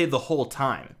think they say the whole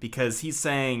time, because he's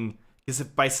saying,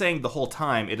 by saying the whole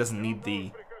time, it doesn't need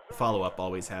the follow-up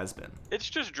always has been. It's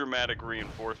just dramatic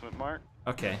reinforcement, Mark.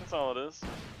 Okay. That's all it is.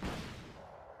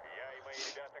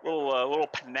 Little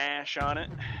panache on it.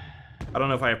 I don't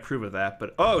know if I approve of that,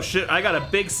 but oh shit, I got a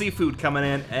big seafood coming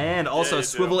in, and also yeah,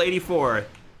 Swivel 84.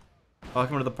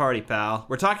 Welcome to the party, pal.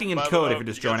 We're talking in code if you're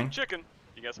just joining. Chicken.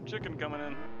 You got some chicken coming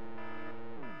in.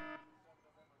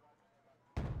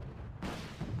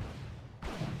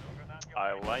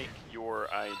 I like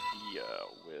your idea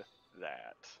with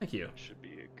that. Thank you. That should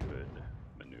be a good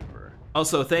maneuver. sure.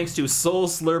 Also, thanks to Soul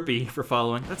Slurpee for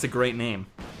following. That's a great name.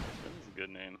 That is a good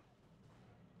name.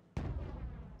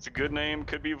 It's a good name.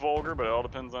 Could be vulgar, but it all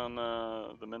depends on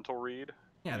the mental read.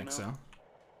 Yeah, I think so.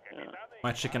 Yeah.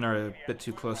 My chicken are a bit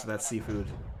too close to that seafood.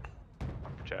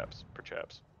 Perhaps.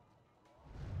 Perhaps.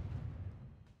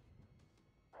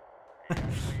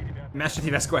 Master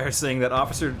Thief Esquire saying that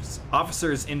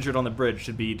officers injured on the bridge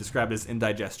should be described as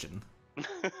indigestion. I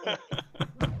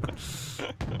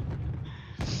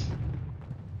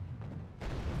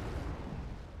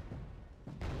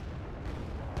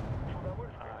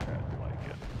like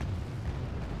it.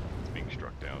 It's being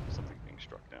struck down. Something's being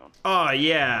struck down. Oh,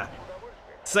 yeah.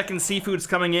 Second seafood's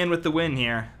coming in with the win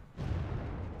here.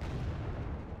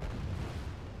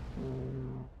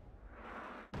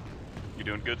 You're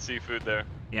doing good seafood there.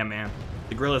 Yeah, man.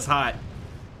 The grill is hot.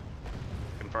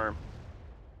 Confirm.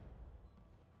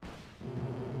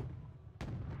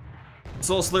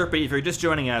 Soul Slurpee, if you're just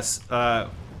joining us,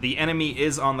 the enemy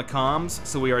is on the comms,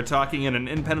 so we are talking in an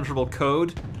impenetrable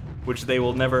code, which they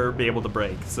will never be able to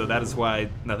break. So that is why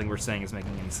nothing we're saying is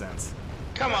making any sense.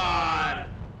 Come on!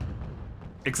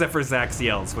 Except for Zach's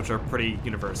yells, which are pretty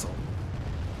universal.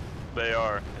 They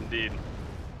are, indeed.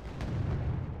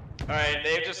 Alright,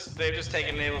 they've just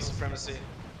taken naval supremacy.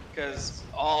 Because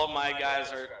all of my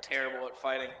guys are terrible at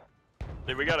fighting.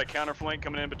 Hey, we got a counterflank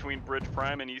coming in between Bridge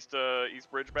Prime and East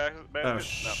Bridge Basket. Oh, Not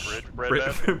Bridge, Bread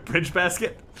Basket. Bridge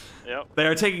Basket? Yep. They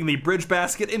are taking the Bridge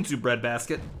Basket into Bread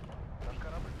Basket.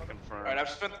 Confirmed. Alright,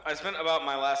 I spent about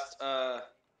my last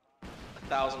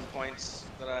 1,000 points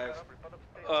that I've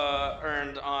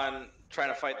earned on trying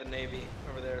to fight the Navy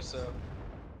over there, so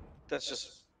that's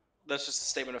just a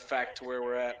statement of fact to where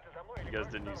we're at. You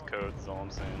guys didn't use codes, is all I'm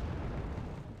saying.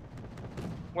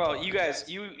 Well, you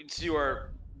two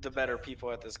are the better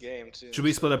people at this game too. Should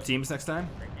we split up teams next time?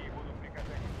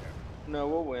 No,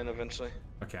 we'll win eventually.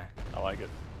 Okay. I like it.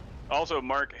 Also,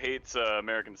 Marc hates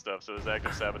American stuff, so his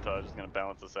active sabotage is going to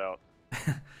balance us out.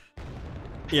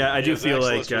 Yeah, I do feel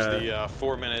like Zach's list was the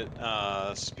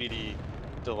 4-minute speedy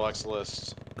deluxe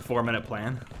list. the 4-minute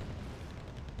plan.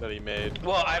 That he made.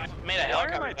 Well, I've made a Why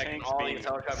are helicopter. my Like, tanks all being these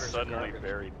helicopters are suddenly garbage.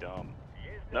 very dumb?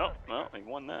 No, he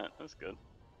won that. That's good.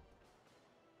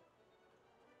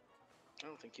 I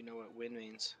don't think you know what win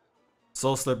means.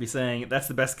 Soul Slurpee saying, that's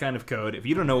the best kind of code. If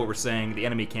you don't know what we're saying, the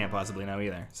enemy can't possibly know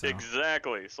either. So.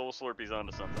 Exactly. Soul Slurpee's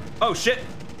onto something. Oh shit!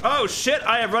 Oh shit!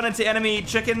 I have run into enemy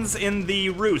chickens in the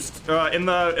roost, in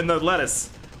the lettuce.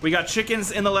 We got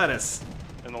chickens in the lettuce.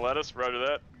 In the lettuce, roger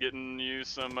that. Getting you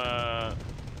some,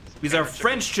 These are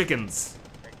French chickens.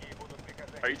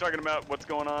 Are you talking about what's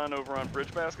going on over on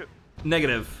Bridge Basket?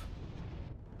 Negative.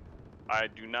 I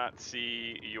do not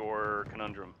see your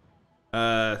conundrum.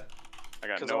 Uh, I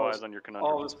got no eyes on your conundrum.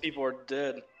 All those people are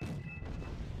dead.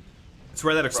 it's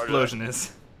where that explosion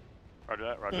is. Roger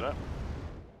that, roger that.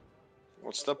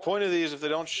 What's the point of these if they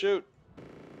don't shoot?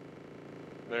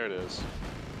 There it is.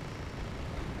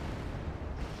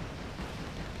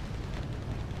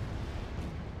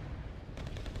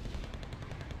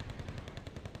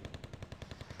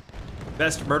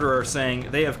 Best Murderer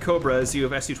saying, they have Cobras, you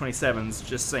have Su-27s.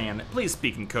 Just saying, please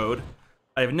speak in code.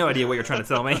 I have no idea what you're trying to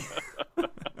tell me.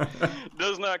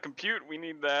 Does not compute. We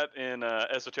need that in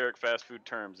esoteric fast food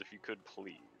terms, if you could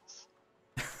please.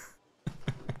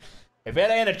 If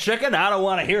it ain't a chicken, I don't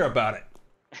want to hear about it.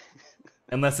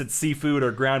 Unless it's seafood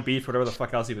or ground beef, whatever the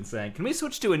fuck else you've been saying. Can we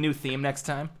switch to a new theme next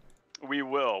time? We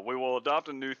will. We will adopt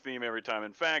a new theme every time.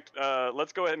 In fact,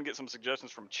 let's go ahead and get some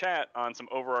suggestions from chat on some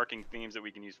overarching themes that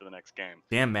we can use for the next game.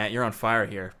 Damn, Matt, you're on fire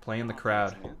here. Playing the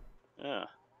crowd. Yeah.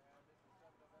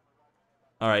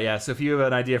 Alright, yeah, so if you have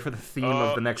an idea for the theme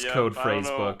of the next code phrase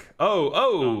book.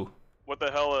 Oh! What the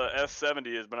hell a S70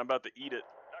 is, but I'm about to eat it.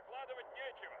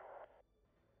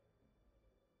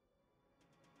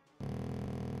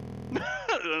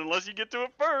 Unless you get to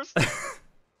it first.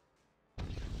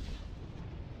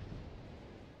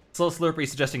 Soul Slurpee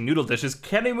suggesting noodle dishes.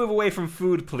 Can we move away from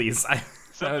food, please?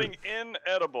 Something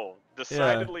inedible.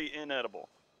 Decidedly inedible.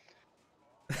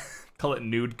 Call it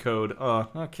nude code. Oh,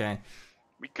 okay.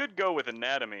 We could go with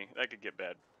anatomy. That could get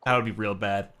bad. That would be real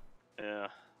bad. Yeah.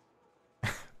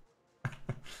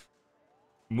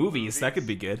 Movies, that could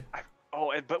be good.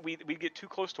 But we get too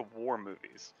close to war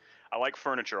movies. I like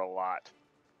furniture a lot.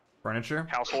 Furniture?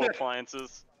 Household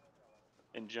appliances.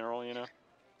 In general, you know.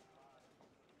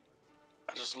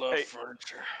 I just love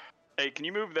furniture. Hey, can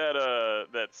you move that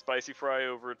that spicy fry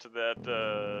over to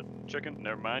that chicken?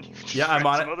 Never mind. You just Yeah, I'm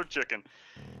on some it. Other chicken.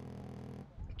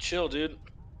 Chill, dude.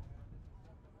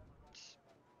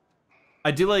 I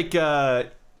do like,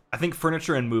 I think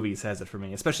furniture in movies has it for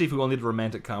me, especially if we only did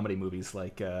romantic comedy movies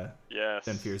like Yes.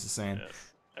 Ben Fears is saying.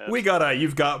 Yes. We got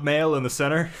You've Got Mail in the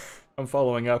center. I'm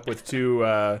following up with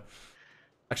 2,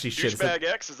 actually shit. Douchebag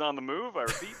X is on the move. I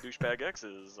repeat, Douchebag X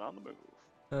is on the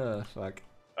move. Fuck.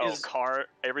 Oh, car.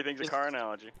 Everything's a car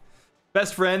analogy.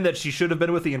 Best friend that she should have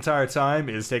been with the entire time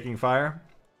is taking fire.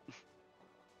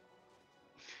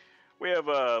 We have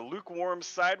a lukewarm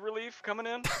side relief coming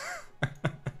in.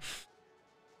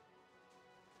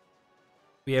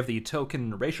 We have the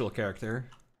token racial character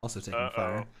also taking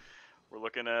fire. We're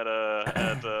looking at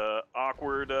a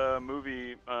awkward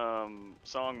movie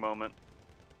song moment.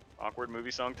 Awkward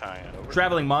movie song tie-in.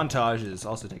 Traveling montage is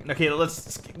also taken. Okay,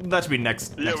 that should be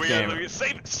next game. Yeah,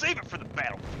 save it for the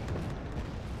battlefield.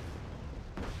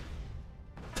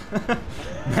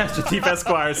 Master Chief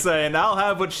Esquire saying, "I'll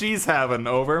have what she's having."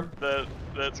 Over.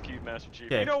 That's cute, Master Chief.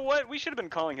 Okay. You know what? We should have been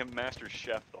calling him Master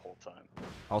Chef the whole time.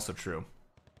 Also true.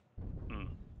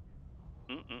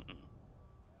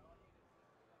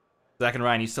 Zach and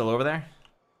Ryan, you still over there?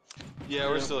 Yeah,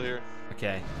 we're still here.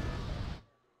 Okay.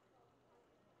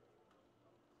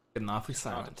 Getting awfully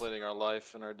silent. Contemplating our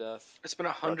life and our death. It's been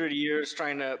 100 years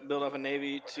trying to build up a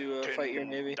navy to fight your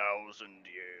navy. 10,000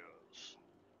 years.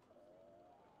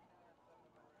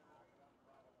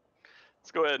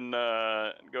 Let's go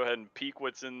ahead and peek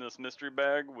what's in this mystery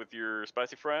bag with your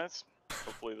spicy fries.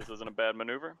 Hopefully this isn't a bad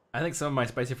maneuver. I think some of my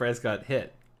spicy fries got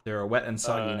hit. They're wet and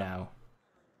soggy now.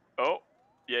 Oh,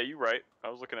 yeah, you're right. I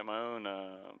was looking at my own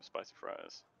spicy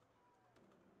fries.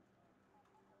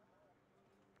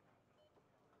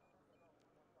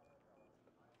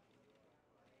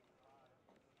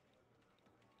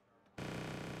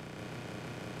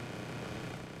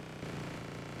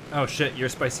 Oh shit, your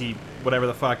spicy whatever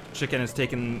the fuck chicken is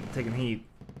taking heat.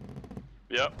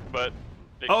 Yep, but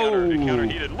it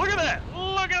counterheated. Look at that!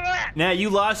 Look at that! Now you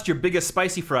lost your biggest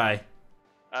spicy fry.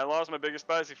 I lost my biggest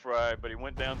spicy fry, but he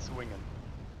went down swinging.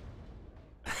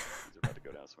 He's about to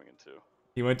go down swinging too.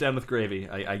 He went down with gravy,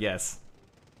 I guess.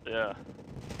 Yeah.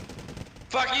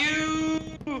 Fuck you!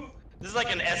 This is like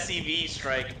an SCV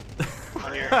strike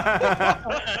on here.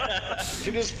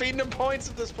 You're just feeding him points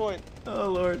at this point. Oh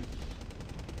lord.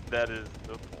 That is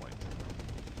the point.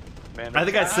 Man, I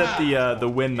think I set the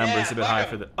win numbers a bit high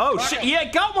for the. Oh shit! He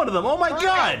got one of them. Oh my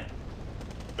god!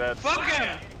 That's Fuck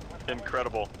him!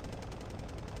 incredible.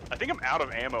 I think I'm out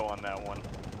of ammo on that one.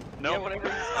 No. Nope.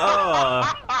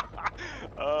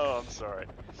 Oh, I'm sorry.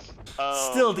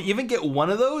 Still, to even get one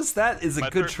of those, that is a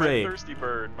good trade. My thirsty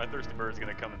bird's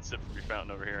gonna come and sit from your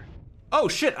fountain over here. Oh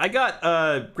shit! I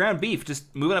got ground beef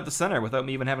just moving up the center without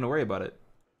me even having to worry about it.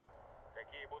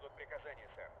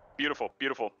 Beautiful,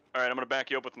 beautiful. All right, I'm gonna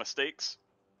back you up with my steaks.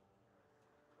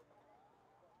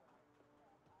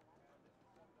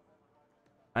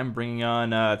 I'm bringing on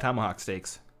tomahawk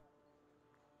steaks.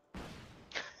 It's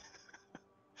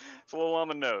a little on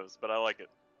the nose, but I like it.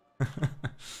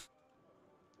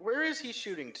 Where is he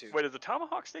shooting to? Wait, is a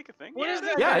tomahawk steak a thing? What is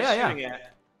that Yeah, guy yeah. shooting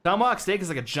at? Tomahawk steak is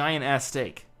like a giant ass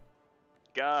steak.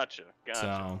 Gotcha.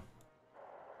 So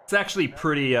it's actually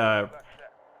pretty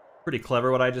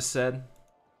clever what I just said.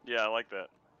 Yeah, I like that.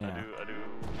 Yeah. I do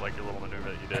like your little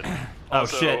maneuver that you did. Oh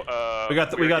also, shit! We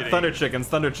got thunder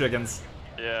chickens.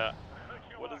 Yeah.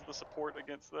 What is the support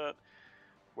against that?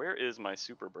 Where is my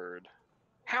super bird?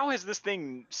 How has this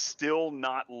thing still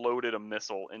not loaded a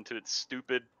missile into its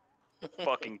stupid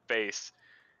fucking face?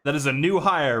 That is a new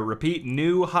hire. Repeat,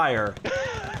 new hire.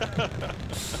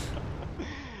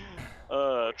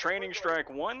 Training strike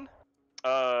 1.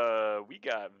 We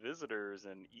got visitors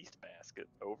in East Basket.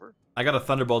 Over. I got a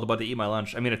thunderbolt about to eat my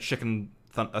lunch. I mean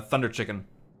a thunder chicken.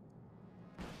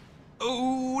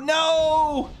 Oh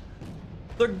no!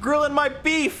 They're grilling my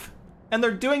beef, and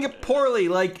they're doing it poorly.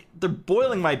 Like they're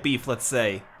boiling my beef, let's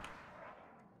say.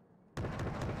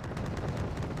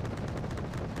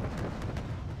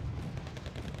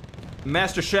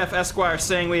 Master Chef Esquire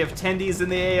saying we have tendies in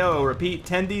the AO. Repeat,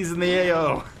 tendies in the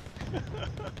AO.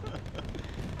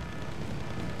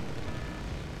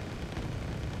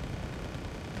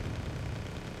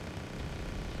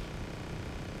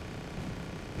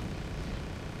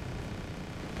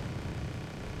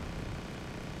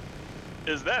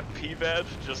 Is that P-Veg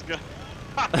just gonna...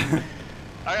 I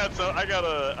got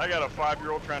a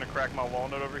 5-year-old trying to crack my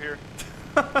walnut over here.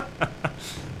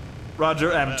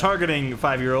 Roger, I'm targeting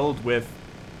 5-year-old with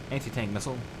anti-tank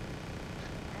missile.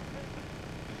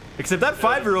 Except that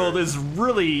 5-year-old is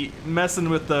really messing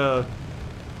with the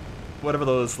whatever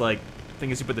those like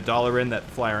things you put the dollar in that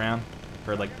fly around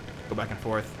or like go back and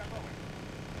forth.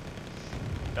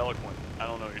 Eloquent. I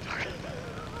don't know what you're talking about.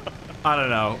 I don't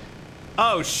know.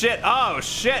 Oh shit! Oh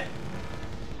shit!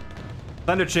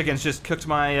 Thunder chickens just cooked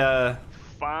my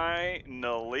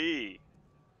Finally.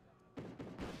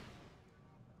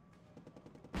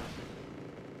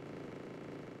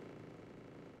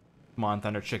 Come on,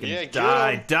 Thunder Chicken. Yeah,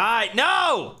 die, die!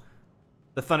 No!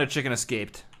 The Thunder Chicken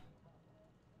escaped.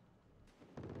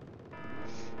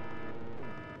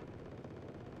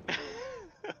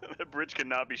 That bridge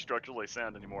cannot be structurally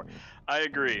sound anymore. I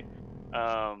agree.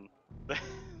 That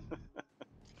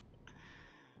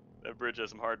bridge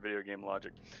has some hard video game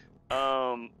logic.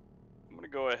 I'm gonna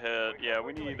go ahead. Yeah,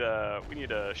 we need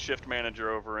a shift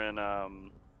manager over in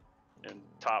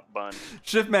Top Bun.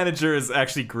 Shift manager is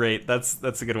actually great. That's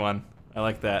a good one. I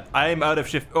like that. I'm out of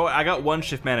shift. Oh, I got one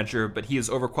shift manager, but he is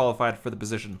overqualified for the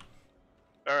position.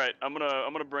 All right, I'm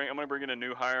gonna bring in a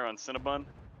new hire on Cinnabon.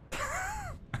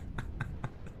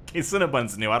 Okay,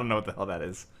 Cinnabon's new. I don't know what the hell that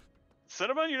is.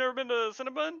 Cinnabon? You never been to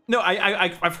Cinnabon? No,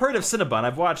 I've heard of Cinnabon.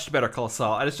 I've watched Better Call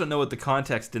Saul. I just don't know what the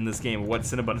context in this game of what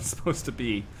Cinnabon is supposed to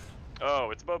be. Oh,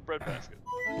 it's above breadbasket.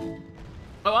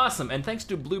 Oh, awesome! And thanks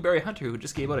to Blueberry Hunter, who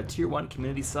just gave out a tier 1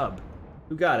 community sub.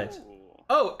 Who got it? Ooh.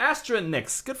 Oh,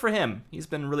 Astronix. Good for him. He's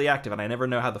been really active, and I never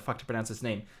know how the fuck to pronounce his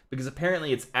name because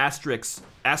apparently it's Asterix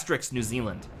New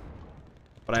Zealand.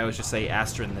 But I always just say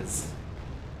Astron is.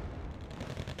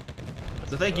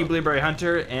 So thank you, Blueberry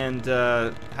Hunter, and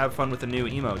have fun with the new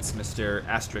emotes, Mr.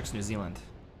 Asterix New Zealand.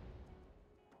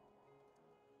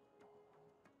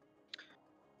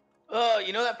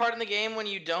 You know that part in the game when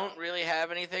you don't really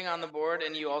have anything on the board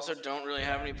and you also don't really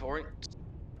have any points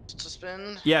to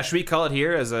spend? Yeah, should we call it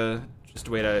here as just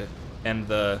a way to end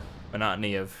the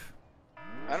monotony of...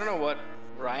 I don't know what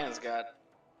Ryan's got.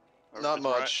 Not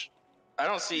much. I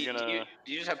don't see... Do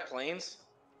you just have planes?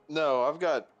 No,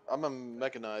 I'm a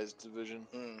mechanized division.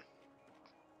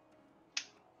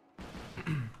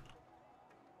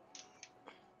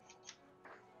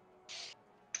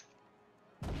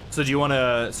 So do you want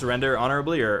to surrender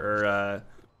honorably, or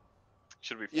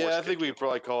should we? Yeah, I think we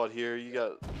probably call it here. You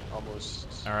got almost.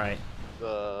 All right.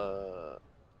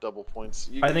 Double points.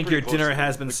 I think your dinner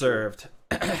has been served.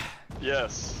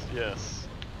 Yes, yes.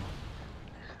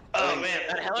 Oh man,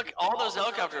 all those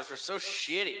helicopters were so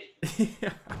shitty.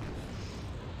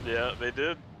 Yeah, they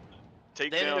did. They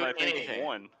down, I think, anything.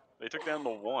 one. They took down the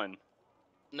one.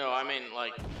 No, I mean,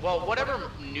 like, well, whatever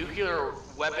nuclear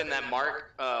weapon that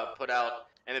Marc put out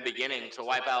in the beginning to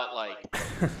wipe out, like,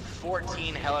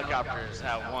 14 helicopters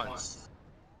at once.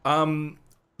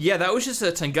 Yeah, that was just a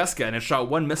Tunguska, and it shot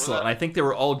one missile, and I think they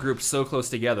were all grouped so close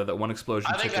together that one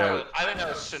explosion took out. I think that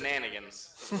was shenanigans.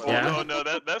 Yeah? No,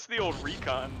 that's the old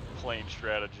recon plane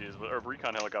strategies, or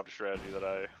recon helicopter strategy that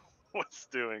I was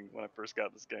doing when I first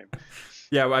got this game.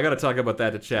 Yeah, well, I gotta talk about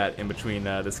that to chat in between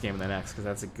this game and the next, because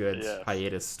that's a good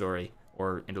hiatus story,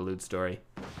 or interlude story.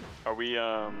 Are we,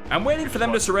 I'm waiting for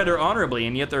them to surrender honorably,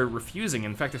 and yet they're refusing.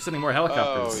 In fact, they're sending more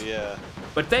helicopters. Oh, yeah.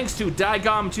 But thanks to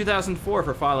Digom2004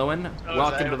 for following.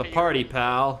 Welcome to the party,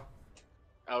 pal.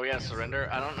 Oh, yeah, surrender?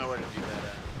 I don't know where to do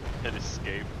that at. hit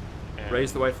escape. And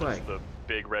raise the white flag. The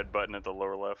big red button at the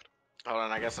lower left. Hold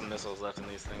on, I got some missiles left in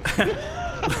these things.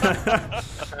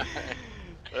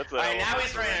 That's Alright, now we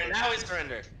surrender. Now we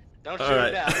surrender. Don't shoot right.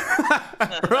 it down.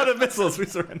 We're out of missiles. We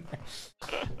surrender.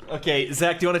 Okay,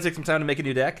 Zach, do you want to take some time to make a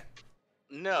new deck?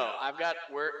 No, I've got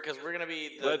work because we're gonna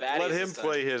be the baddies. Let him this time.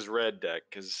 play his red deck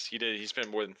because he spent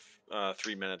more than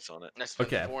 3 minutes on it. I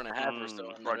spent Okay. 4.5 or so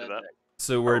on the Roger red that. deck.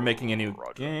 So we're making a new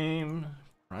Roger. game,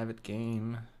 private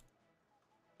game,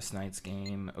 this night's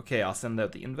game. Okay, I'll send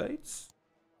out the invites.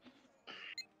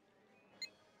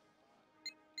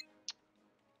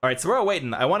 All right, so we're all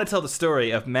waiting. I want to tell the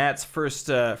story of Matt's first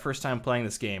time playing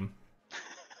this game.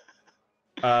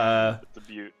 It's a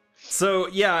beaut. So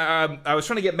yeah, I was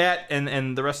trying to get Matt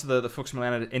and the rest of the folks from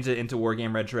Atlanta into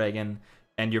Wargame Red Dragon,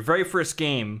 and your very first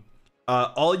game,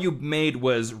 all you made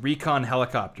was recon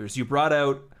helicopters. You brought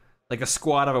out like a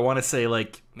squad of, I want to say,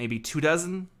 like maybe 24. Does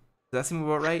that seem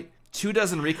about right?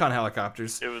 24 recon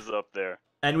helicopters. It was up there.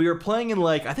 And we were playing in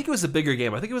like, I think it was a bigger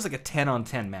game. I think it was like a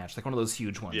 10-on-10 match, like one of those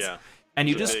huge ones. Yeah. And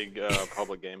you It's just a big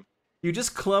public game. you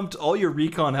just clumped all your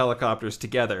recon helicopters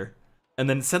together and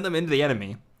then sent them into the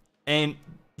enemy. And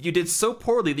you did so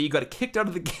poorly that you got kicked out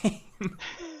of the game.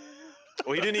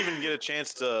 Well, he didn't even get a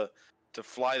chance to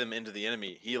fly them into the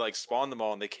enemy. He like spawned them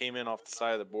all, and they came in off the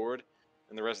side of the board,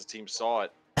 and the rest of the team saw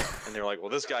it, and they were like, "Well,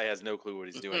 this guy has no clue what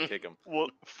he's doing. Kick him." Well,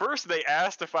 first they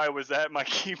asked if I was at my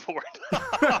keyboard,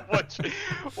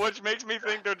 which makes me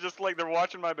think they're just like they're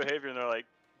watching my behavior, and they're like,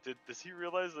 "Does he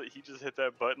realize that he just hit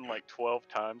that button like 12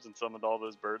 times and summoned all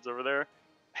those birds over there?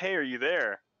 Hey, are you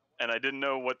there?" And I didn't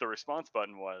know what the response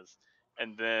button was.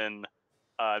 And then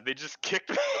they just kicked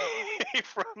me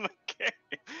from the game.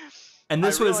 And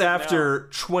this was after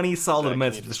 20 solid Zach,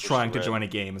 minutes you of need just to trying to switch join a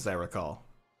game, as I recall.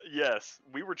 Yes,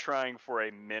 we were trying for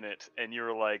a minute, and you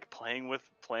were like, playing with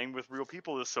real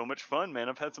people is so much fun, man.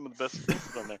 I've had some of the best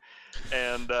experiences on there,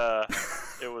 and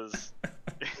it was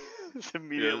it's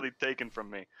immediately taken from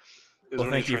me. Well,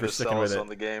 thank you for sticking with it on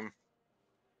the game.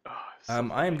 Oh, so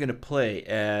I am gonna play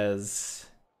as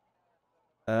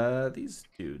these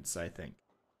dudes, I think.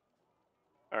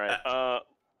 All right,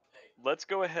 let's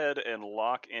go ahead and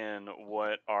lock in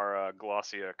what our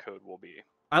Glossia code will be.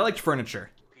 I liked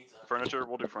furniture. Furniture,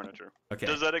 we'll do furniture. Okay.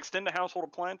 Does that extend to household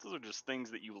appliances or just things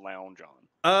that you lounge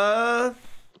on?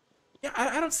 Yeah,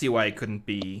 I don't see why it couldn't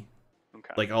be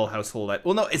Okay. like all household.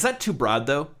 Well, no, is that too broad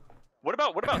though? What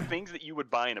about things that you would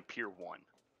buy in a Pier 1?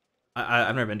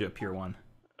 I've never been to a Pier 1.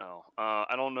 Oh,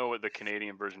 I don't know what the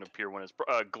Canadian version of Pier 1 is.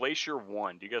 Glacier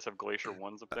 1. Do you guys have Glacier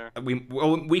 1s up there?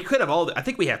 We could have all. I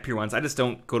think we have Pier 1s. I just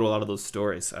don't go to a lot of those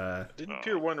stores. Didn't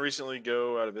Pier 1 recently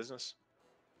go out of business?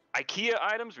 IKEA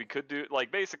items we could do,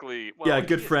 like, basically. Well, yeah, IKEA's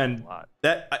good friend. a lot.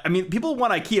 I mean, people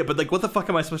want IKEA, but like, what the fuck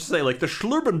am I supposed to say? Like, the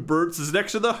Schlurbenberts is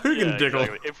next to the Hugendickel.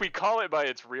 Exactly. If we call it by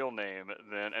its real name,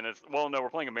 then no, we're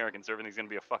playing American, so everything's gonna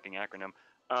be a fucking acronym.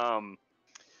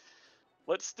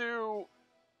 Let's do.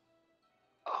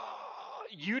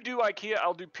 You do IKEA,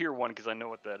 I'll do Pier 1 because I know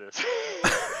what that is.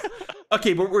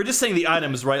 Okay, but we're just saying the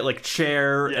items, right? Like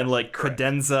chair Yes, and like correct.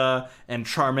 credenza and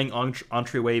charming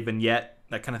entryway vignette,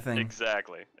 that kind of thing.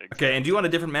 Exactly. Okay, and do you want a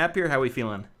different map here? How are we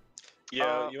feeling?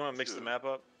 Yeah, you want to mix the map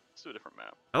up? Let's do a different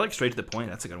map. I like straight to the point.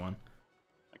 That's a good one.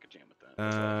 I could jam with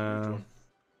that.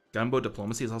 Gunboat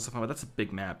diplomacy is also fun, but that's a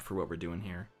big map for what we're doing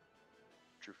here.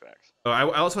 True facts. Oh, I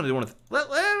also want to do one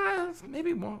with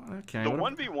maybe more. Okay. The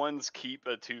 1v1s keep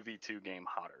a 2v2 game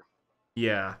hotter.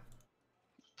 Yeah.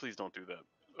 Please don't do that,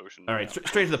 Ocean. All right,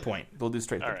 straight to the point. We'll do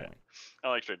straight to the All right. point. I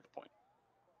like straight to the point.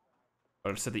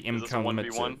 Or set the Is this a income limit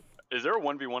 1v1? Is there a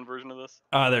 1v1 version of this?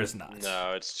 There's not.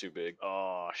 No, it's too big.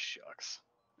 Oh, shucks.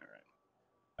 All right.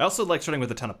 I also like starting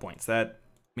with a ton of points. That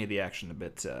made the action a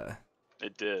bit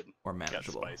It did. more Got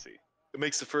manageable. spicy. It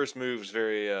makes the first moves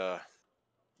very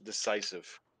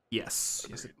decisive. Yes,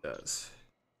 it does.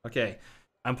 Okay,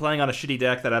 I'm playing on a shitty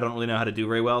deck that I don't really know how to do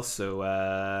very well, so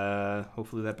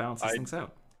hopefully that balances things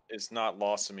out. It's not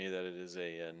lost to me that it is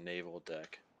a naval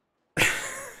deck.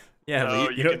 Yeah, Oh,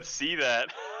 but you can see that.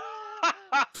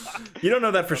 you don't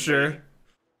know that for sure.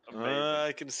 Amazing.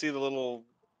 I can see the little.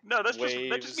 No, that just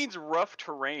waves. means rough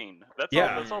terrain. That's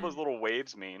Yeah. all. That's all those little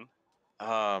waves mean.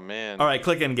 Oh man. All right,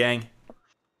 click in, gang.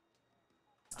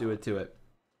 Let's do it to it.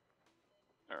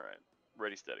 All right,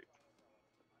 ready, steady.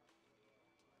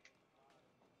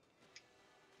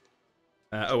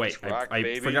 Oh wait, Rock, I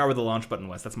baby. forgot where the launch button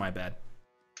was. That's my bad.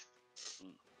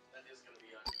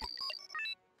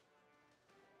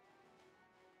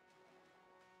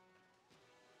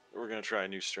 We're gonna try a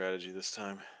new strategy this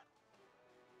time.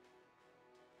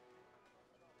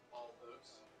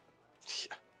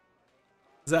 Yeah.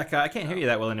 Zach, I can't hear you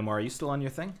that well anymore. Are you still on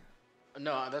your thing?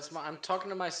 No, I'm talking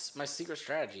to my secret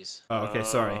strategies. Oh, okay,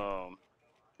 sorry.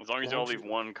 As long as you all leave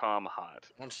one comm hot.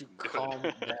 Why don't you calm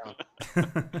down?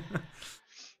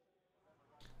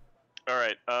 All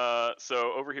right.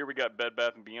 So over here we got Bed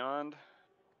Bath and Beyond.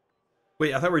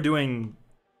 Wait, I thought we were doing.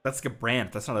 That's like a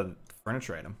brand. That's not a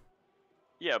furniture item.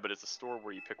 Yeah, but it's a store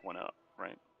where you pick one up,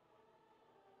 right?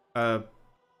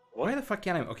 Why the fuck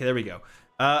can't I? Okay, there we go.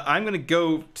 I'm gonna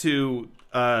go to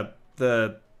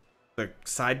the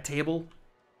side table.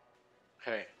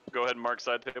 Hey. Go ahead and mark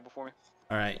side table for me.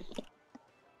 All right.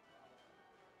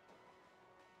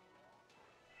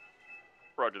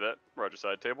 Roger that. Roger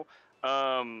side table.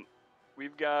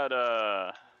 We've got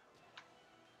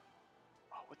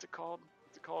what's it called?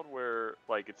 What's it called? Where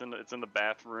like it's in the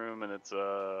bathroom and it's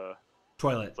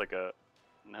Toilet. it's like a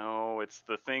no, it's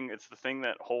the thing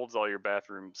that holds all your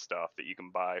bathroom stuff that you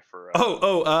can buy for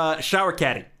shower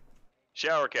caddy.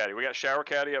 Shower caddy. We got shower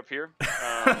caddy up here. You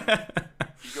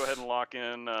go ahead and lock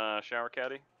in shower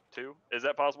caddy too. Is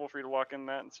that possible for you to lock in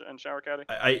that and shower caddy?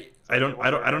 I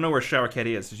don't know where shower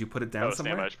caddy is. Did you put it down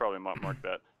somewhere? Damn, I should probably mark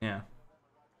that. Yeah.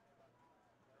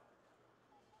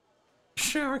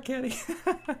 Shower caddy.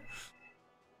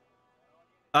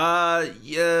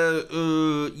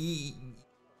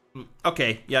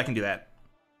 Okay, yeah, I can do that.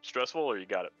 Stressful or you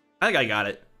got it? I think I got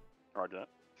it. Roger that.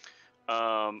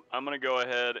 I'm gonna go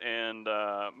ahead and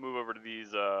move over to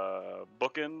these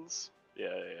bookends. Yeah,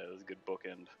 that was a good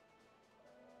bookend.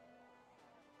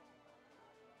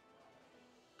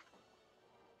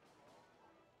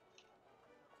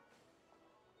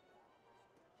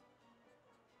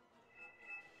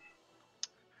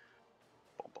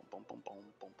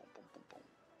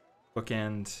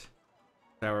 Bookend,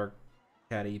 shower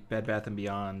caddy, Bed Bath and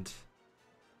Beyond,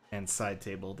 and side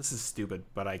table. This is stupid,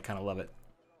 but I kind of love it.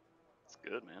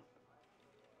 good, man.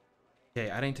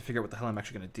 Okay, I need to figure out what the hell I'm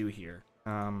actually gonna do here.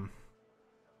 All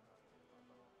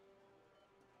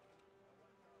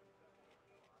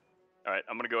right,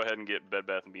 I'm gonna go ahead and get Bed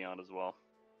Bath & Beyond as well.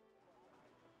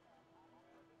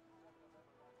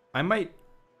 I might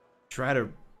try to.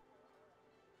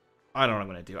 I don't know what I'm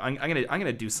gonna do. I'm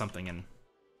gonna do something, and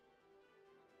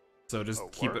so just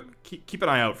keep an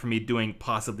eye out for me doing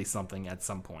possibly something at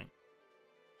some point.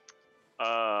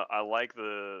 I like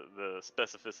the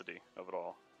specificity of it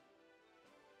all.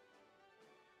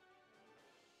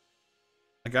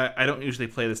 Like I don't usually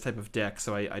play this type of deck,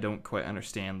 so I don't quite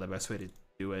understand the best way to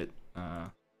do it.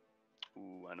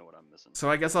 Ooh, I know what I'm missing. So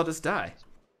I guess I'll just die.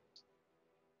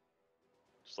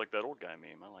 Just like that old guy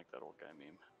meme. I like that old guy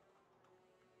meme.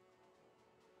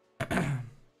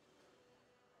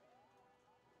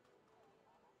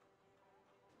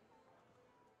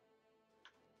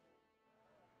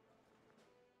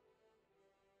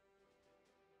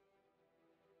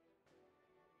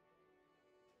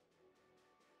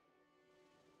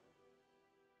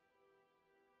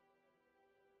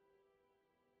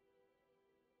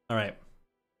 All right.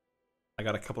 I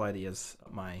got a couple ideas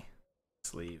up my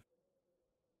sleeve.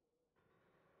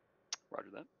 Roger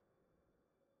that.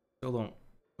 Still don't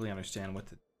really understand what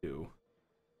to do.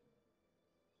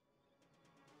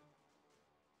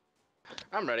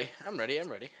 I'm ready. I'm ready. I'm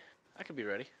ready. I could be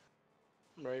ready.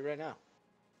 I'm ready right now.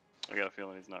 I got a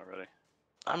feeling he's not ready.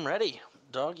 I'm ready.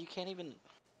 Dog, you can't even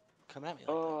come at me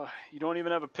like that. You don't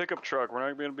even have a pickup truck. We're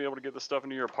not going to be able to get the stuff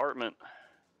into your apartment.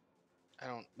 I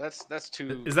don't. That's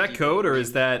too. Is that code or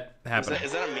is that happening?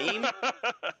 Is that a meme?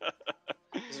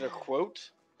 Is it a quote?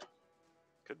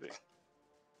 Could be.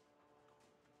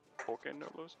 Porque no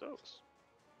los dos.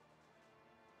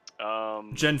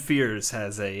 Jen Fears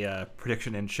has a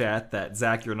prediction in chat that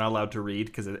Zach, you're not allowed to read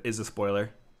because it is a spoiler.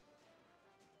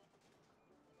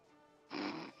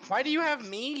 Why do you have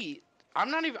me?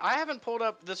 I'm not even. I haven't pulled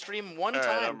up the stream one All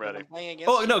time. right, I'm ready. I'm playing against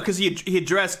Oh no, you. because he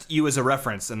addressed you as a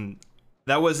reference, and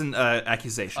that wasn't an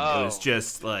accusation. Oh. It was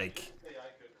just like,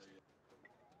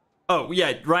 oh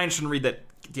yeah, Ryan shouldn't read that.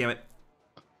 Damn it.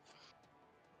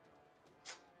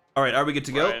 All right, are we good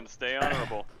to go? Ryan, stay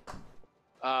honorable.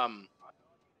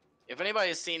 If anybody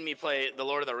has seen me play the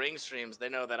Lord of the Rings streams, they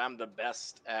know that I'm the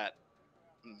best at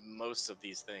most of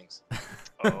these things.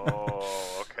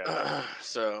 Oh, okay.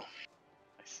 So.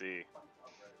 I see.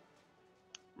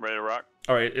 Ready to rock?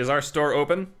 All right, is our store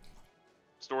open?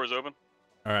 Store is open.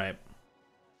 All right.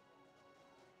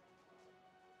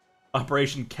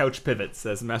 Operation Couch Pivot,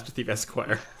 says Master Thief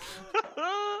Esquire.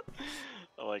 I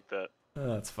like that. Oh,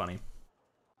 that's funny.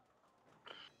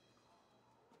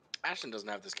 Ashton doesn't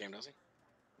have this game, does he?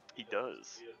 He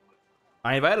does.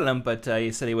 I invited him, but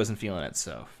he said he wasn't feeling it,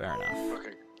 so fair enough.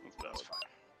 Okay, That's fine.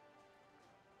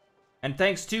 And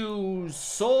thanks to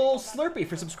Soul Slurpee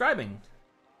for subscribing.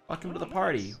 Welcome to the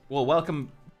party. Well,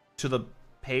 welcome to the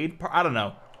paid part. I don't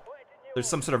know. There's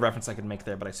some sort of reference I could make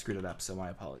there, but I screwed it up, so my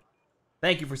apologies.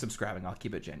 Thank you for subscribing. I'll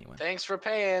keep it genuine. Thanks for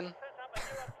paying.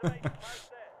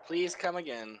 Please come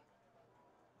again.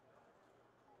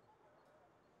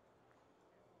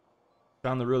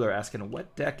 John the Ruler asking,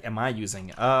 what deck am I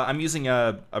using? I'm using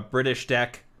a British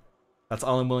deck. That's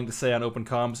all I'm willing to say on open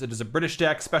comms. It is a British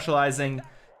deck specializing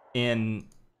in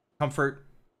comfort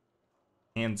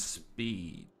and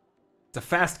speed. It's a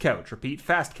fast couch. Repeat,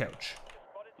 fast couch.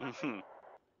 Mm-hmm.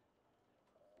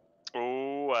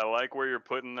 Oh, I like where you're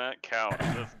putting that couch.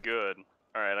 That's good.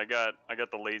 All right, I got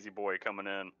the lazy boy coming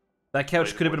in. That couch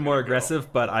Lazy could have boy's been more gonna go.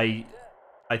 aggressive, but I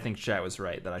think chat was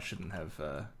right that I shouldn't have.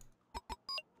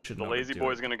 The lazy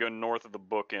boy's gonna go north of the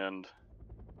bookend.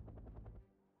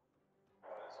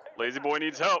 Lazy boy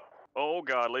needs help. Oh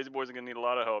god, lazy boys are gonna need a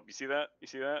lot of help. You see that? You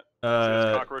see that? See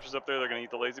those cockroaches up there? They're gonna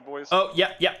eat the lazy boys. Oh,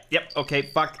 yep. Okay,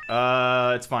 fuck.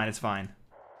 It's fine. It's fine.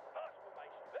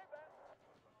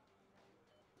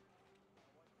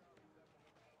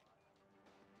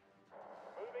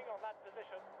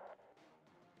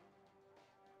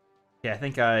 Yeah, I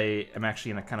think I am actually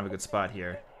in a kind of a good spot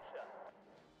here.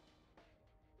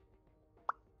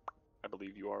 I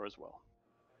believe you are as well.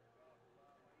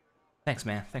 Thanks,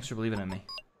 man. Thanks for believing in me.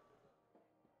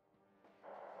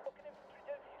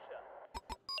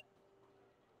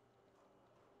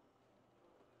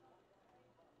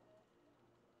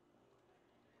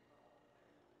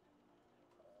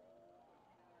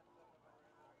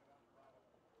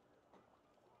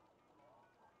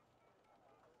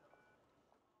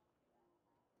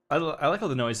 I like all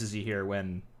the noises you hear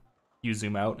when you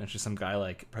zoom out and it's just some guy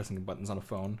like pressing buttons on a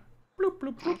phone. Bloop,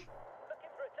 bloop, bloop.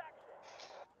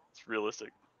 It's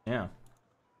realistic. Yeah.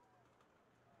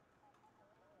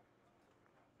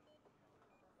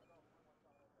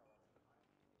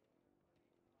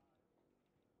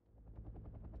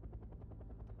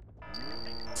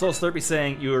 Soul Slurpee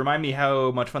saying, you remind me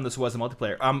how much fun this was in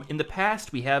multiplayer. In the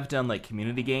past, we have done, like,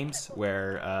 community games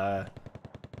where,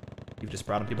 you've just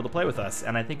brought in people to play with us,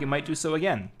 and I think we might do so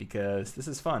again, because this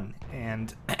is fun,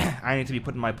 and I need to be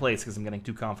put in my place because I'm getting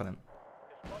too confident.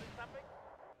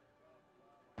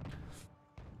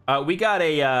 We got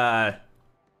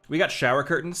shower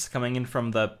curtains coming in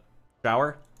from the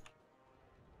shower.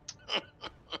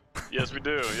 Yes, we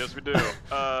do. Yes, we do.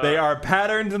 They are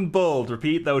patterned and bold.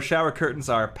 Repeat, those shower curtains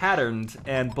are patterned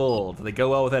and bold. They go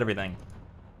well with everything.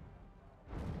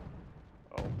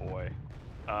 Oh boy.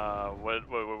 What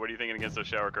are you thinking against those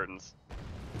shower curtains?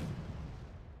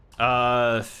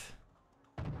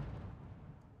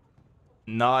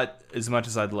 Not as much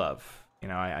as I'd love. You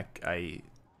know,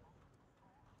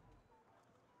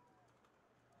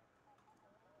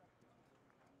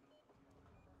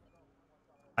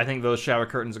 I think those shower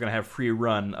curtains are gonna have free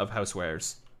run of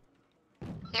housewares.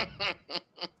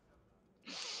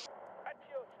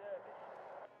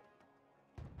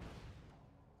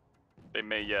 They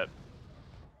may yet.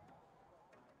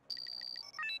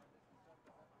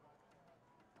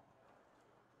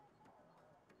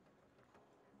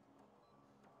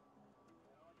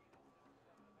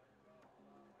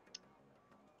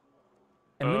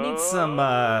 And we need some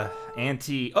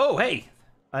anti. Oh, hey!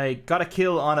 I got a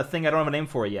kill on a thing I don't have a name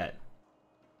for yet.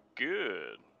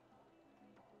 Good.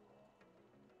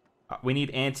 We need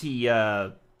anti.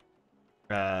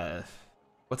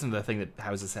 What's another thing that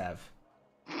houses have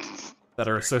that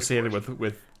are associated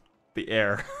with the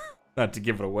air? Not to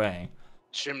give it away.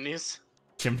 Chimneys.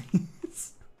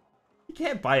 Chimneys. You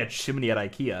can't buy a chimney at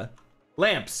IKEA.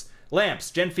 Lamps.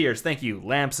 Lamps. Jen Fears. Thank you.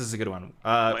 Lamps is a good one.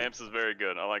 Lamps is very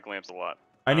good. I like lamps a lot.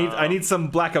 I need some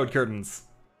blackout curtains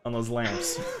on those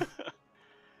lamps.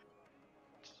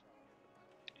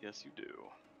 Yes, you do.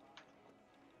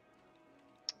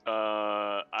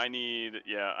 I need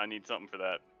something for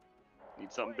that.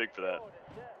 Need something big for that.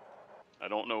 I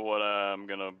don't know what I'm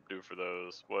gonna do for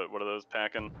those. What are those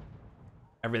packing?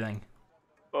 Everything.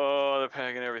 Oh, they're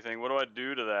packing everything. What do I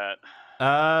do to that?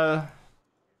 I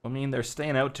mean, they're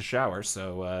staying out to shower,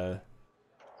 so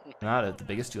not at the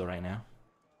biggest deal right now.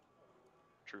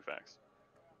 True facts.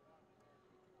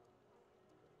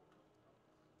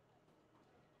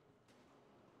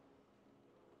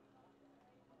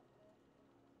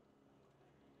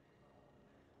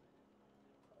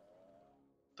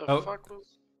 The fuck was?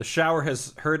 The shower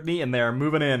has heard me, and they are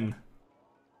moving in.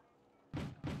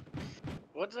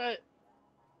 What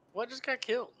just got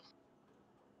killed?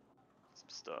 Some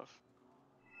stuff.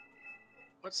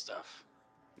 What stuff?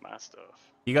 My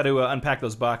stuff. You got to unpack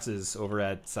those boxes over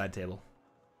at side table.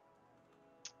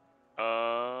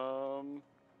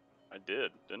 I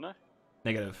did, didn't I?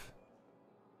 Negative.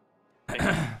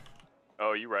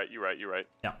 Oh, you're right.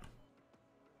 Yeah.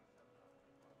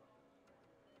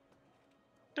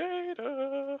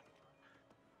 Data.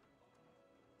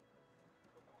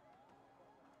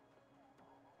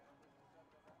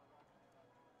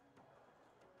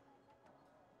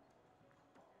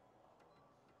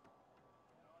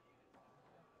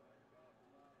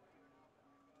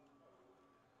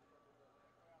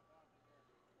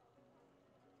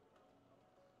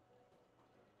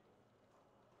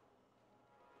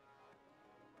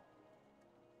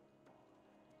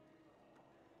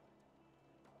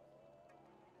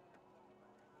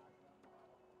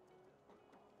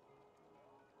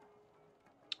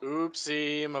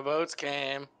 Oopsie, my boats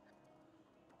came.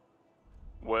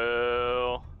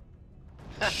 Well.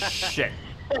 Shit.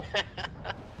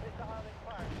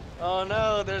 Oh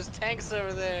no, there's tanks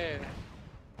over there.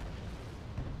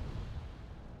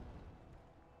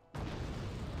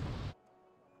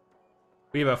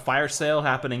 We have a fire sale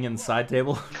happening in side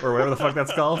table, or whatever the fuck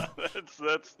that's called.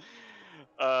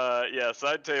 Yeah,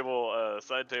 side table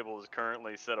is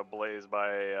currently set ablaze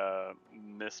by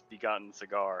misbegotten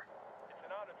cigar.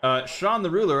 Sean the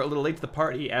Ruler, a little late to the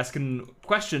party, asking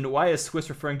question, why is Swiss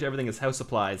referring to everything as house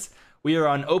supplies? We are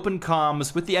on open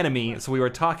comms with the enemy, so we were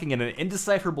talking in an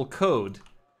indecipherable code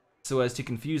so as to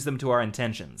confuse them to our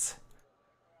intentions.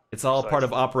 It's all part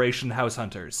of Operation House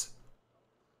Hunters.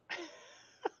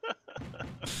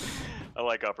 I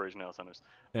like Operation House Hunters.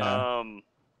 Yeah.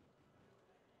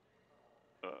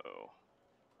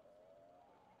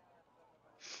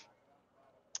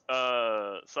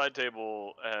 Side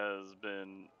table has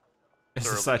been. Is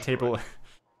the side table?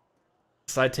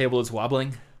 Side table is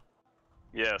wobbling.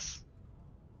 Yes.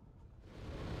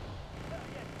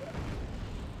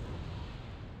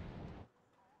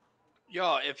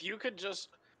 Yo, if you could just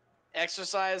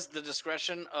exercise the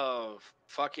discretion of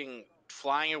fucking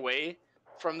flying away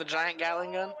from the giant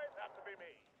Gatling gun.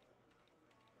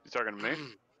 You talking to me?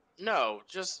 No,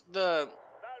 just the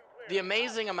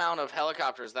amazing amount of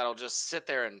helicopters that'll just sit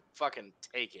there and fucking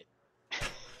take it.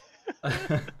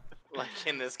 Like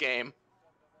in this game.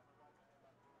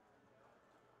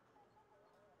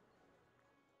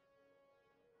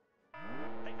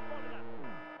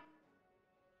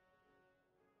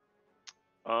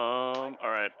 All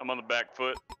right, I'm on the back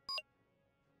foot.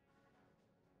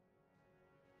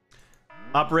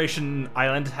 Operation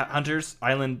House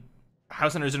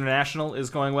Hunters International is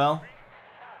going well.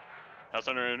 House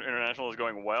Hunter International is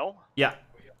going well? Yeah.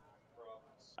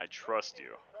 I trust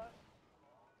you.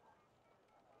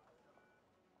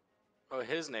 Oh,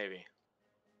 his navy.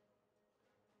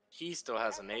 He still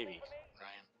has a navy,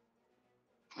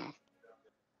 Ryan.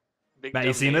 Big Matt,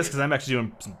 you seen navy. this? Because I'm actually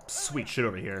doing some sweet shit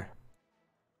over here.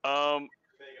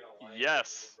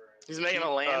 Yes. He's making a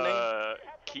landing.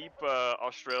 Keep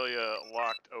Australia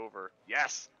locked over.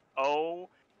 Yes. Oh,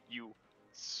 you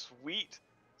sweet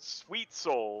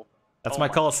soul. That's my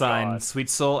call sign. God. Sweet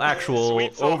soul actual.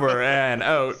 Sweet soul. Over and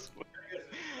out.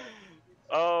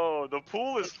 Oh, the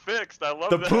pool is fixed. I love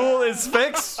The that. pool is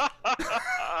fixed?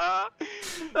 The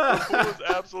pool is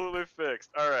absolutely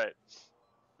fixed. All right.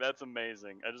 That's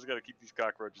amazing. I just got to keep these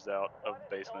cockroaches out of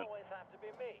the basement.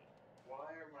 Why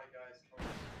are my guys trying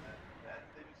that?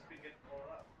 They just be getting blown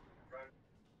up.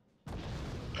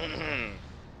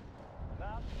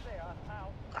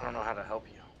 I don't know how to help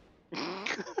you.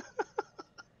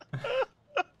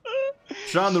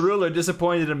 Sean the Ruler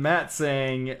disappointed in Matt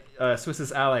saying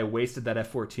Swiss's ally wasted that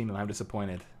F-14 and I'm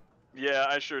disappointed. Yeah,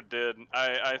 I sure did.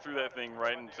 I threw that thing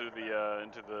right into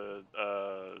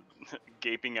the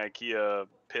gaping IKEA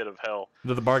pit of hell.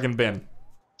 To the bargain bin.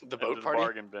 The boat Into party? the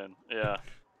bargain bin. Yeah,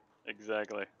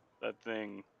 exactly. That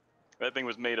thing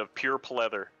was made of pure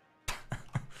pleather.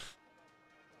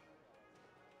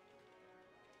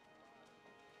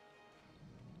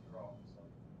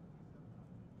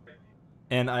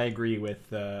 And I agree with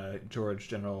General George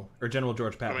Patton.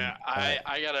 I mean,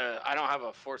 I don't have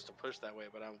a force to push that way,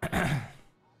 but I'm.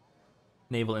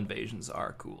 Naval invasions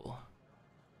are cool.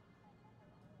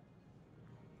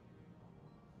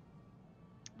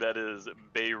 That is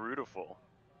Beyroutiful.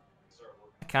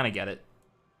 I kind of get it.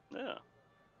 Yeah.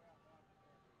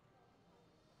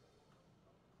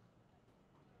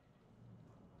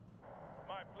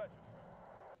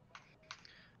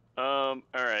 All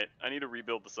right. I need to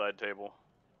rebuild the side table.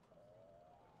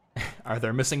 Are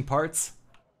there missing parts?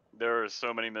 There are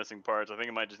so many missing parts. I think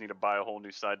I might just need to buy a whole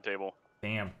new side table.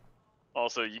 Damn.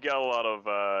 Also, you got a lot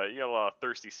of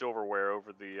thirsty silverware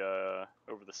over the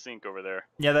sink over there.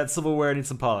 Yeah, that silverware needs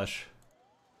some polish.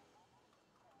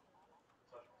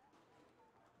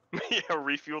 Yeah,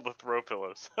 refuel the throw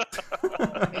pillows.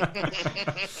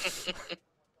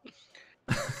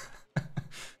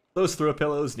 Those throw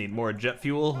pillows need more jet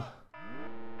fuel.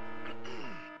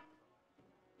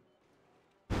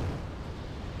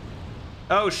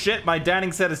 Oh shit, my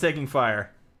dining set is taking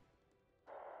fire.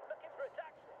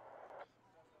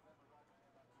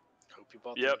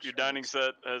 Yep, your dining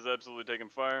set has absolutely taken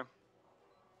fire.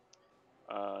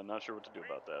 Not sure what to do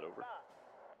about that. Over.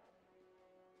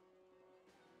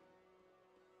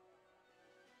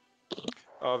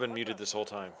 Oh, I've been muted this whole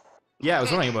time. Yeah, I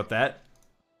was wondering about that.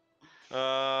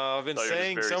 I've been Thought you were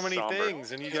saying just so very many somber.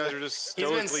 things, and you guys are just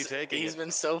stoically taking He's it.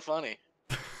 been so funny.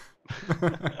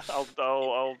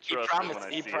 I'll He trust him when I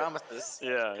see promises. it.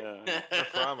 Yeah, yeah. I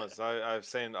promise. I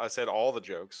said all the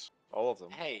jokes, all of them.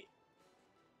 Hey,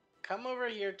 come over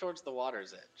here towards the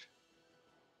water's edge.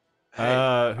 Who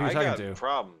are you I talking got to?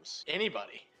 problems.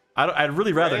 Anybody. I'd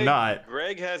really rather not.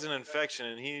 Greg has an infection,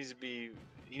 and he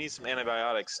needs some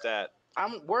antibiotic stat.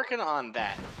 I'm working on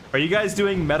that. Are you guys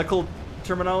doing medical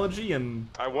terminology and?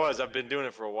 I've been doing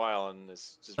it for a while, and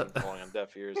it's just been falling on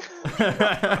deaf ears.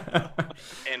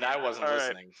 And I wasn't All right.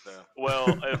 listening, so.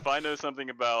 Well, if I know something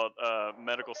about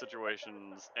medical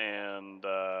situations and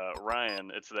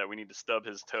Ryan, it's that we need to stub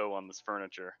his toe on this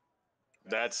furniture.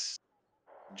 That's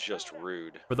just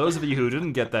rude. For those of you who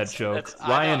didn't get that joke, That's-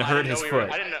 Ryan I hurt didn't his know foot.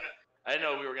 I didn't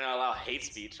know we were gonna allow hate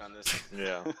speech on this.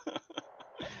 Yeah.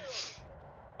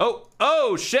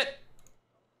 Oh shit!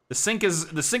 The sink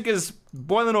is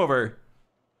boiling over.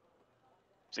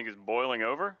 Sink is boiling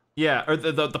over. Yeah, or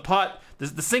the pot.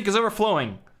 The sink is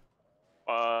overflowing.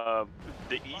 The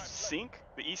east sink.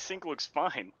 The east sink looks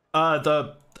fine.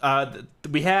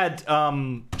 We had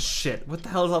shit. What the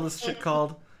hell is all this shit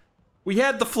called? We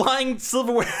had the flying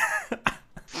silverware.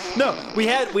 No, we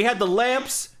had the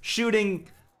lamps shooting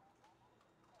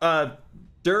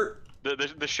dirt.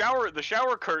 The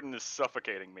shower curtain is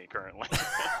suffocating me currently.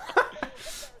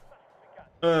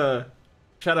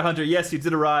 Shadow Hunter, yes, you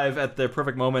did arrive at the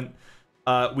perfect moment.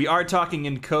 We are talking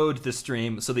in code this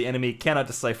stream, so the enemy cannot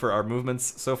decipher our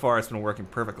movements. So far, it's been working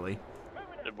perfectly.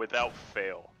 Without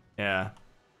fail. Yeah.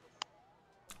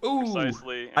 Ooh!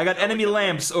 Precisely. I got enemy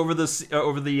lamps over the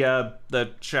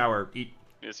shower.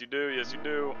 Yes, you do. Yes, you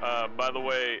do. By the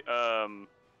way,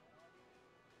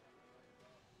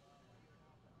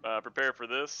 prepare for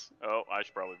this. Oh, I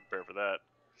should probably prepare for that.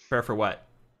 Prepare for what?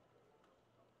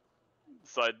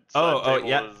 Side table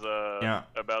yeah. is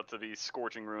about to be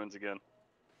scorching ruins again.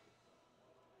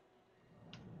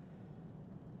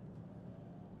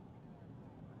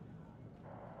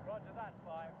 Roger that,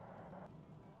 5.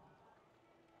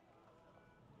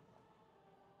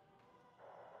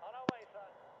 On our way, sir.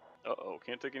 Uh-oh,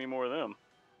 can't take any more of them.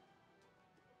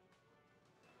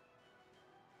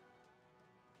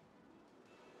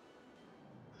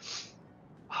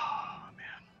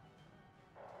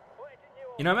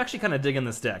 You know, I'm actually kind of digging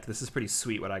this deck. This is pretty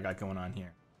sweet what I got going on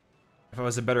here. If I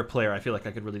was a better player, I feel like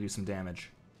I could really do some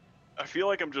damage. I feel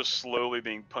like I'm just slowly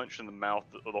being punched in the mouth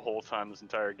the whole time this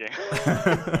entire game.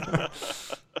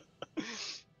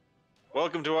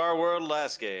 Welcome to our world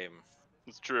last game.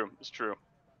 It's true. It's true.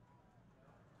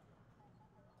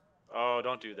 Oh,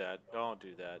 don't do that. Don't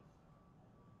do that.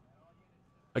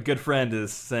 A good friend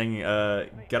is saying,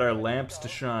 get our lamps to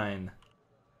shine.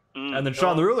 And then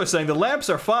Sean the Ruler saying, the lamps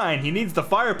are fine, he needs the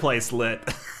fireplace lit.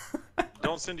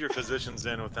 Don't send your physicians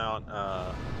in without,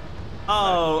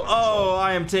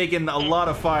 I am taking a lot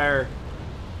of fire.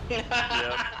 Yep.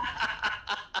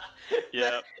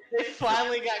 Yep. They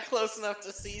finally got close enough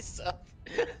to see stuff.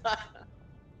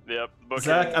 Yep.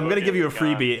 Zach, I'm gonna give you a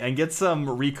freebie and get some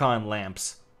recon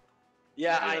lamps.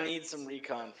 Yeah, I need some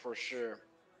recon for sure.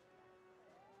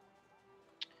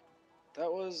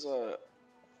 That was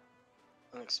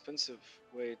an expensive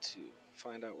way to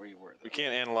find out where you were. we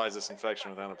can't analyze this infection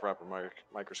without a proper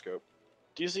microscope.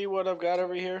 Do you see what I've got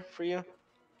over here for you?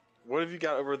 What have you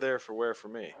got over there for where for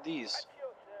me? These.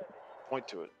 Point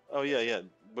to it. Oh yeah.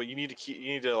 But you need to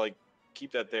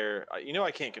keep that there. You know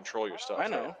I can't control your stuff. I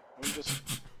know. I'm just.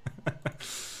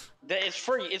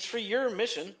 It's for your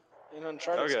mission in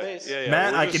Uncharted Space. Yeah.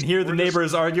 Matt, I can hear the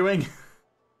neighbors arguing.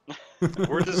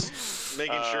 We're just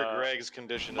making sure Greg's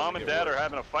condition. Mom and Dad are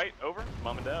having a fight over.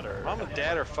 Mom and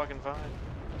Dad are fucking fine.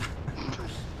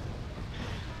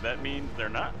 That means they're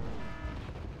not.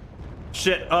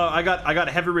 Shit! I got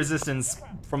heavy resistance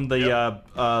from the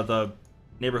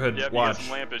neighborhood Yep, watch. you got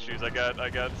some lamp issues. I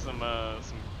got some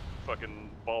fucking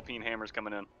ball peen hammers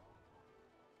coming in.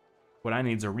 What I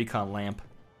need is a recon lamp.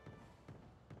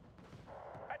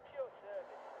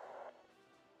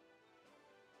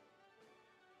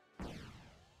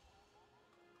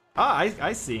 Ah,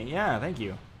 I see. Yeah, thank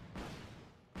you.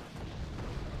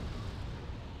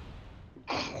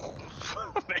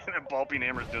 Man, that ball peen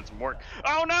hammer's doing some work.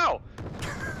 Oh no!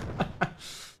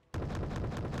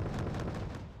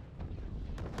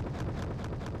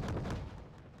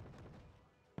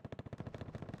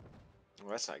 Well,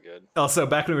 that's not good. Also,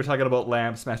 back when we were talking about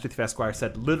lamps, Master Thief Esquire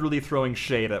said, literally throwing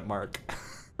shade at Mark.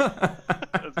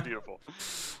 That's beautiful.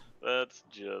 That's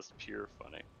just pure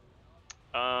funny.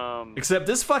 Except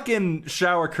this fucking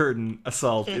shower curtain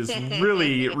assault is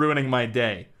really ruining my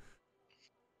day.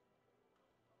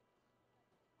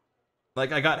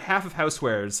 Like, I got half of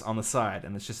housewares on the side,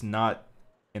 and it's just not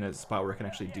in a spot where I can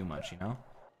actually do much, you know?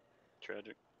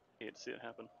 Tragic. Hate to see it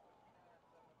happen.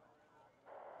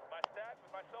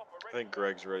 I think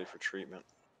Greg's ready for treatment.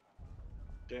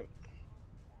 Damn.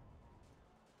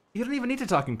 You don't even need to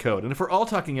talk in code, and if we're all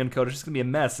talking in code, it's just gonna be a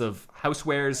mess of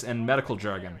housewares and medical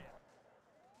jargon.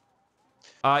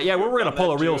 Yeah, we're gonna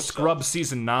pull a real Scrub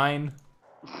Season 9.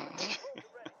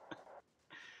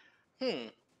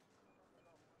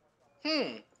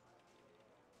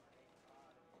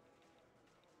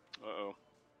 Uh-oh.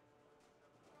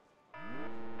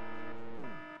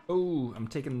 Oh, I'm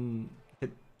taking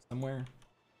hit somewhere.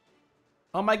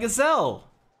 Oh, my gazelle!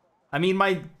 I mean,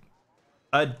 my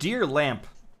deer lamp.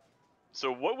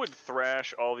 So what would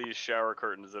thrash all these shower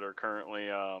curtains that are currently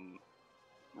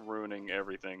ruining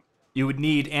everything? You would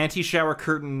need anti-shower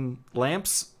curtain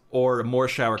lamps or more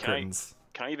shower curtains.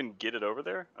 Can I even get it over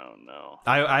there? Oh no.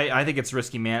 I think it's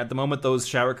risky, man. At the moment, those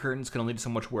shower curtains can only do so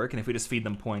much work, and if we just feed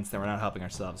them points, then we're not helping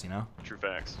ourselves, you know? True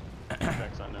facts. True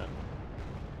facts on that.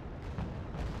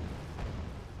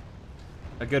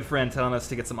 A good friend telling us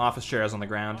to get some office chairs on the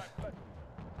ground.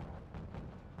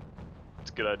 It's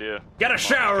a good idea. Get a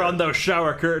shower on those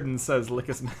shower curtains, says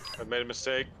Lickus. I made a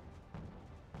mistake.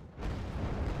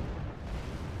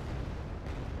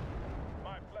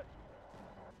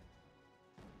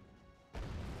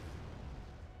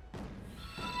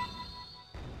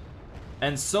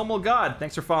 And Somel God,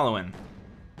 thanks for following.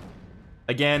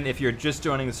 Again, if you're just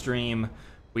joining the stream,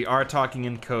 we are talking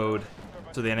in code,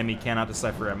 so the enemy cannot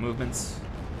decipher our movements.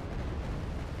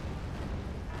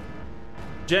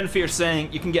 Jen Fear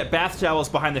saying you can get bath towels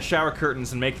behind the shower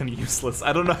curtains and make them useless.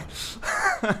 I don't know.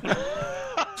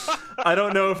 I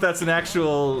don't know if that's an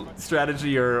actual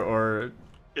strategy or...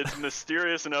 It's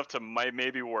mysterious enough to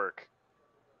maybe work.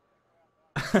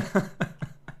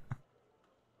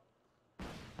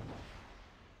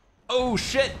 Oh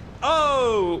shit!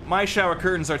 Oh! My shower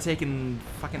curtains are taking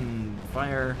fucking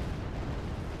fire.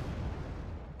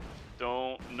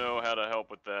 Don't know how to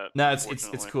help with that. No,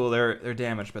 it's cool. They're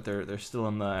damaged, but they're still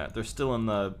in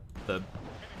the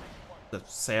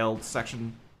sailed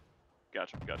section.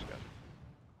 Gotcha.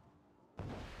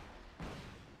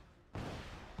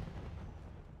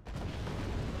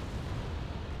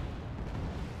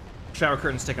 Shower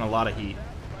curtain's taking a lot of heat.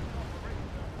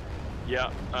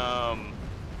 Yeah.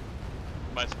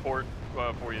 My support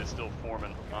for you is still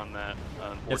forming on that.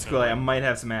 It's cool. I might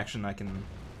have some action I can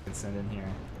send in here.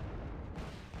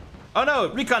 Oh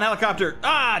no! Recon helicopter!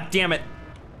 Ah, damn it!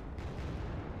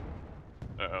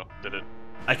 Uh-oh. Did it?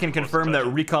 I can confirm that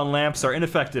recon lamps are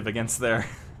ineffective against their...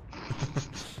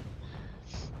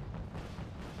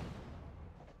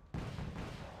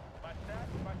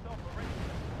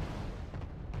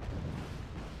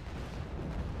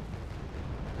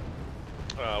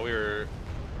 We were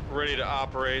ready to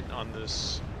operate on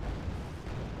this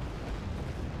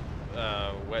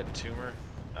wet tumor.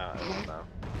 I don't know.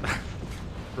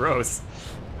 Gross.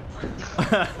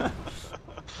 God.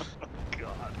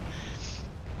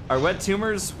 Are wet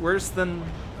tumors worse than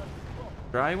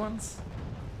dry ones?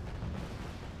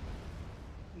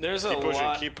 There's a Keep pushing.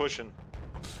 lot. Keep pushing.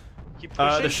 Keep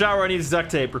pushing. The shower needs duct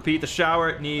tape. Repeat, the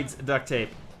shower needs duct tape.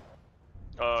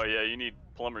 Oh yeah, you need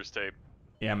plumber's tape.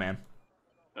 Yeah, man.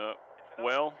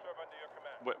 Well,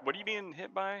 what are you being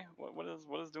hit by? What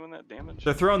is doing that damage?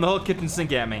 They're throwing the whole kitchen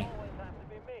sink at me.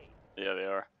 Yeah, they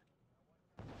are.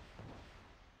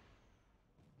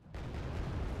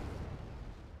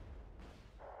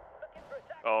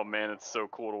 Oh man, it's so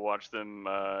cool to watch them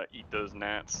eat those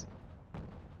gnats.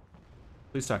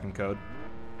 Please talk in code.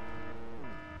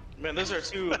 Man, those are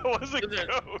two. That wasn't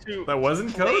code. That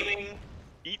wasn't code?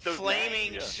 Eat those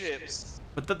flaming gnats, yeah. ships.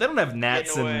 But they don't have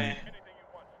gnats Get in... away.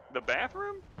 The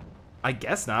bathroom? I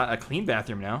guess not. A clean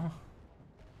bathroom now.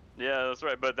 Yeah, that's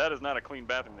right. But that is not a clean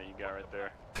bathroom that you got right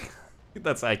there.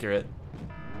 That's accurate.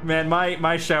 Man,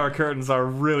 my shower curtains are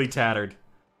really tattered.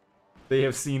 They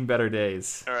have seen better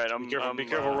days. All right, Be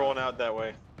careful rolling out that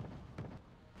way.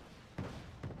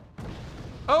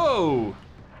 Oh!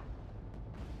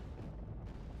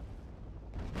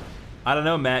 I don't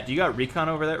know, Matt. Do you got recon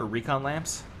over there, or recon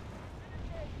lamps?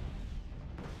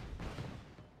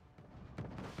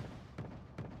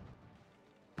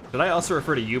 Did I also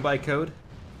refer to you by code?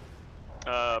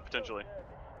 Potentially.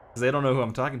 Because they don't know who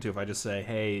I'm talking to if I just say,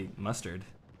 hey, mustard.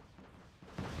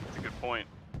 That's a good point.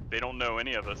 They don't know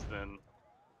any of us, then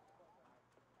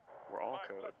we're all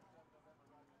code.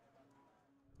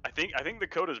 I think the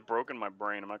code has broken my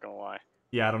brain. I'm not gonna lie.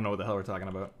 Yeah, I don't know what the hell we're talking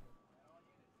about.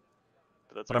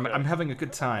 But that's But okay. I'm having a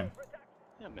good time.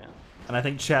 Yeah, man. And I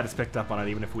think Chad has picked up on it,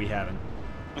 even if we haven't.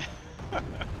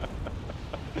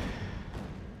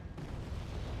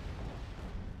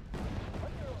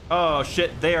 Oh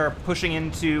shit! They are pushing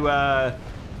into the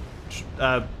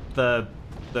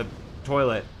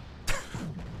toilet.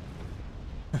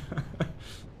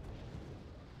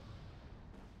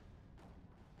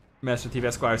 Master Thief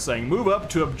Esquire saying, "Move up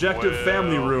to objective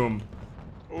family room."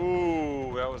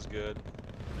 Ooh, that was good.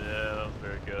 Yeah, that was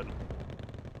very good.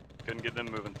 Couldn't get them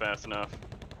moving fast enough.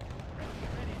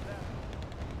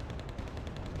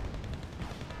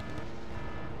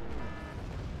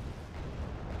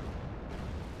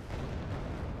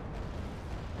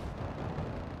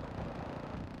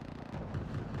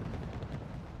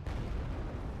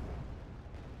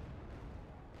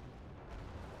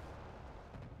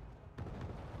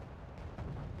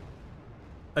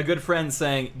 A good friend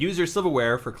saying, "Use your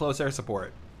silverware for close air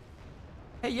support."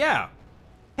 Hey, yeah.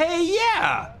 Hey,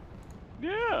 yeah.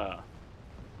 Yeah.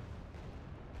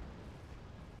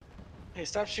 Hey,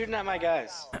 stop shooting at my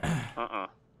guys.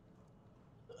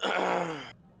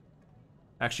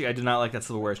 Actually, I did not like that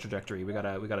silverware's trajectory. We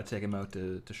gotta take him out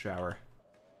to shower.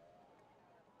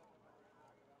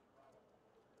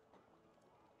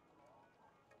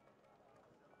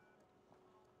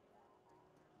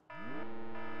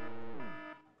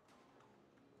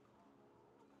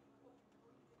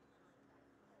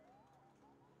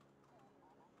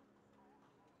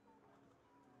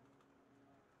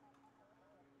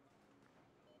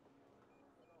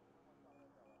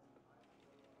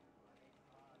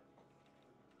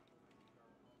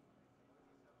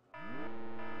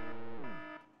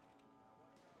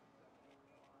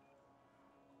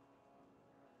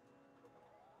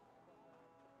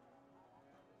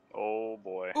 Oh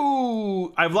boy.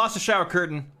 Ooh, I've lost a shower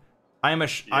curtain. I am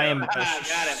Got him.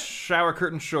 shower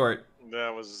curtain short. That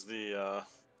was the.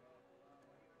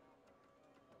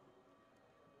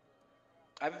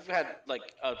 I've had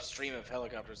like a stream of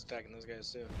helicopters attacking those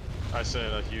guys too. I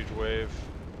sent a huge wave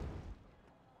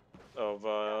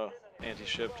of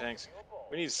anti-ship tanks.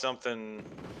 We need something.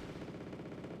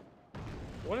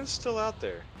 What is still out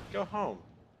there? Go home.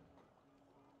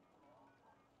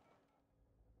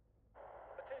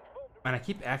 Man, I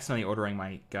keep accidentally ordering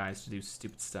my guys to do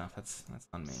stupid stuff. That's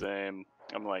on me. Same.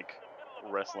 I'm like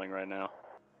wrestling right now.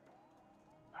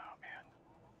 Oh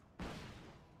man.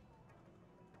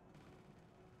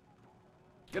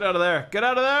 Get out of there! Get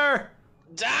out of there!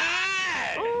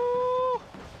 Die! Ooh.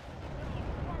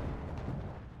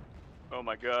 Oh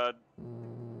my god.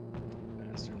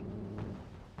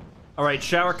 All right,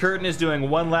 shower curtain is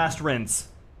doing one last rinse.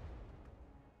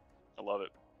 I love it.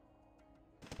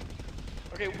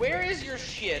 Okay, where is your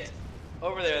shit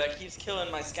over there that keeps killing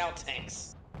my scout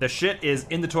tanks? The shit is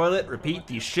in the toilet. Repeat,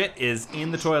 the shit is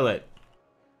in the toilet.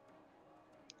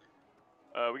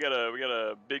 We got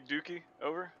a big dookie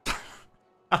over.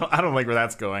 I don't like where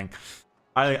that's going.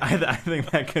 I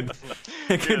think that could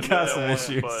cause some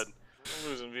issues. But I'm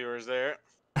losing viewers there.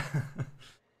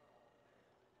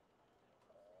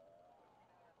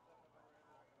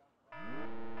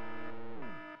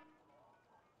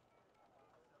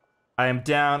 I am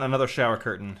down another shower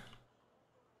curtain.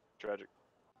 tragic.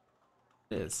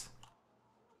 It is.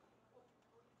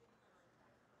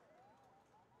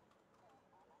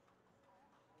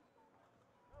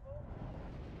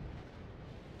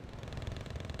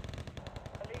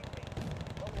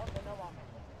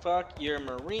 Fuck your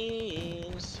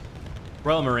Marines.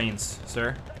 Royal Marines,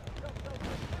 sir.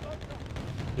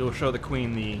 You will show the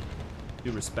Queen the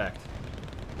due respect.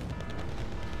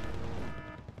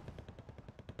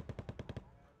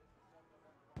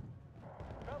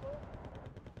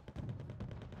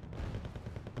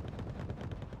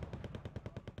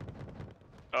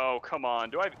 Oh, come on.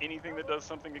 Do I have anything that does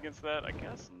something against that? I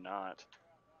guess not.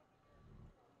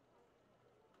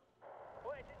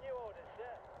 Waiting your orders, sir.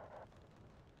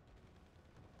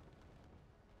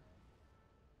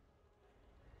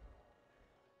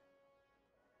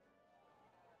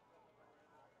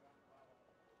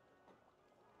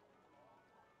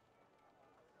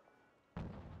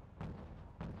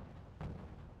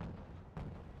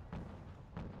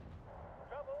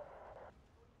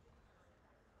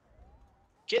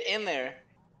 Get in there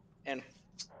and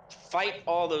fight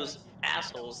all those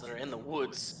assholes that are in the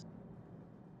woods.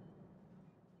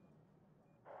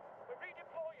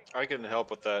 I couldn't help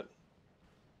with that.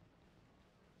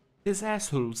 There's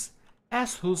assholes.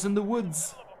 Assholes in the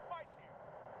woods.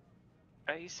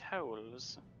 Ice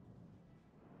holes.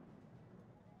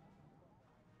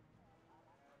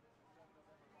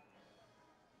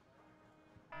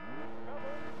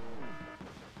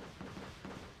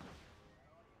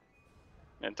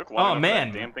 And it took long enough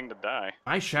for that damn thing to die.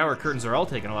 My shower curtains are all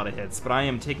taking a lot of hits, but I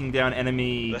am taking down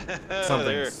enemy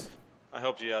somethings. I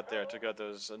helped you out there. I took out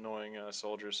those annoying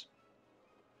soldiers.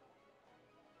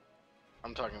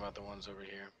 I'm talking about the ones over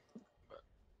here. But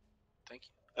thank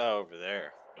you. Oh, over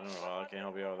there. Oh, well, I can't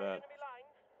help you out with that.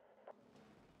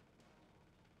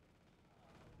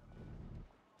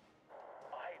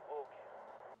 I will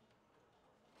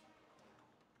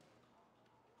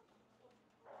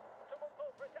Someone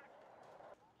call for attack.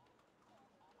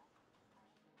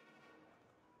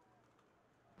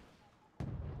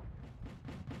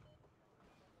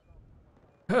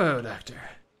 Oh, Doctor.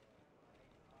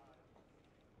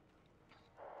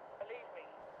 Believe me,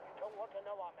 you don't want to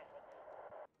know our methods.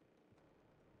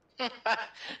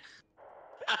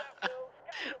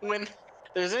 When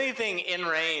there's anything in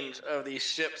range of these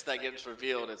ships that gets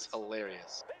revealed, it's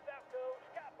hilarious. Leave that girl,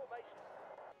 scout formation.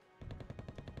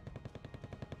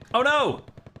 Oh no!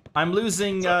 I'm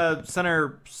losing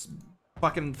center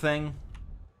fucking thing.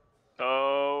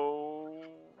 Oh,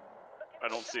 I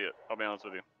don't see it. I'll be honest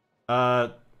with you.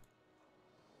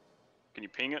 Can you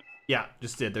ping it? Yeah,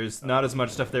 just did. There's not as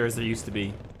much stuff there as there used to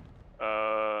be.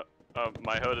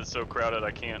 My HUD is so crowded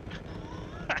I can't.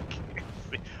 I can't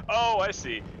see. Oh, I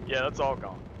see. Yeah, that's all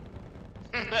gone.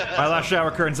 My last shower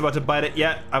curtain's about to bite it.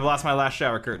 Yeah, I've lost my last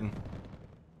shower curtain.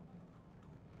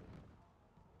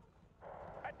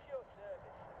 At your service.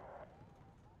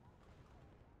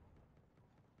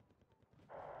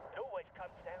 It always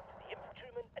comes down to the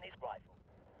infantryman and his rifle.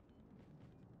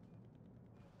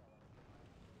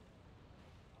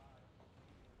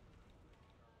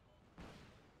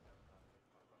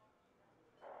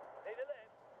 Need a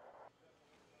lift.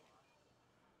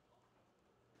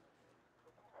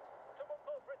 Someone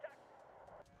call for attack.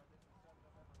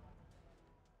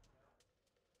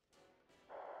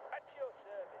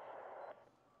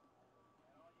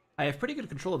 I have pretty good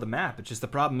control of the map. It's just the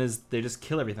problem is they just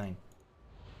kill everything.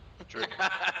 True.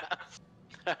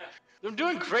 I'm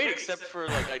doing great, except for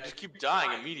like I just keep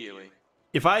dying immediately.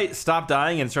 If I stopped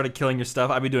dying and started killing your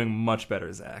stuff, I'd be doing much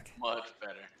better, Zach. Much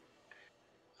better.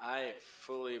 I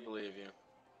fully believe you.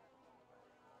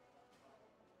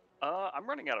 I'm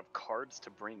running out of cards to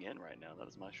bring in right now. That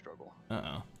is my struggle.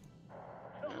 Uh-oh.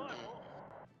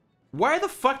 Why the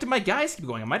fuck did my guys keep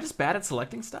going? Am I just bad at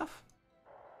selecting stuff?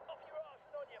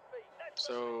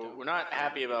 So we're not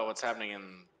happy about what's happening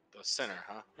in the center,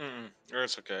 huh?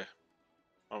 It's okay.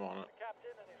 I'm on it.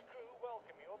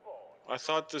 I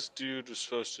thought this dude was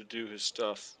supposed to do his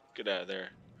stuff. Get out of there.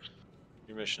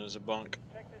 Your mission is a bunk.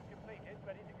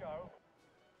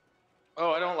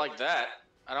 Oh, I don't like that.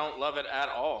 I don't love it at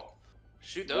all.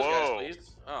 Shoot those guys,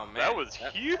 please. Oh man, that was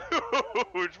huge.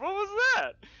 What was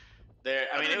that?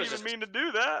 I mean, it was didn't just mean to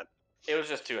do that. It was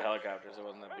just 2 helicopters. It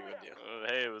wasn't that big of a deal.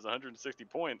 Hey, it was 160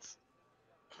 points.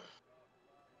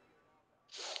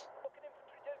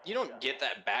 You don't get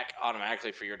that back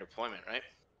automatically for your deployment, right?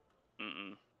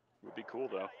 Would be cool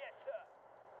though.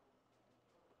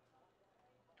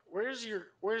 Where's your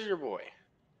boy?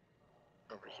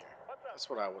 Over here. That's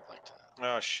what I would like to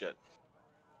know. Oh shit.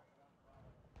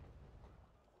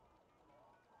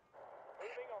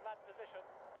 Moving on that position.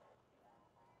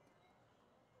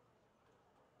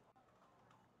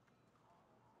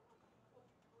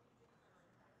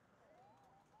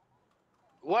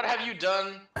 What have you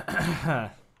done?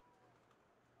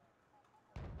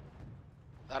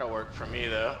 That'll work for me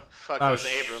though. Fuck those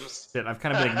Abrams. Shit, I've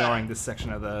kind of been ignoring this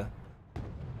section of the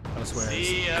swears.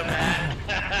 See ya, man.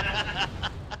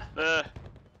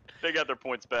 They got their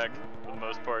points back for the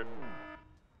most part.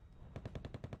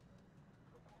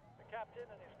 The captain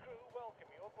and his crew welcome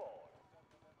you aboard.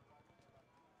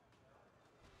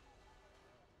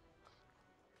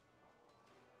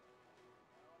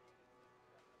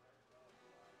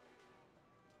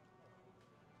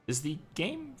 Is the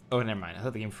game? Oh, never mind. I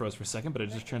thought the game froze for a second, but it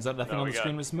just turns out nothing on the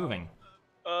screen was moving.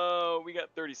 We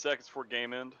got 30 seconds before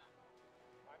game end.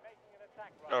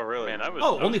 Oh really? Man, I was.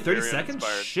 Only 30 seconds?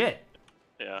 Inspired. Shit.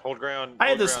 Yeah. Hold ground. I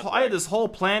had this whole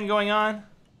plan going on.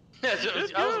 I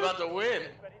was about to win.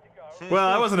 Well,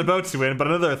 I wasn't about to win, but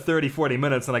another 30, 40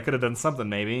 minutes and I could have done something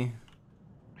maybe.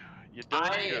 You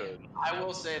done good. I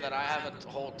will say that I have a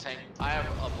whole tank. I have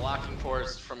a blocking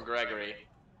force from Gregory.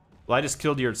 Well, I just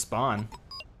killed your spawn.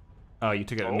 Oh, you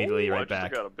took it immediately right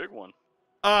back. I got a big one.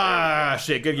 Ah,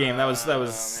 shit, good game. That was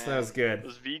good. It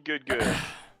was good.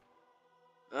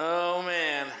 Oh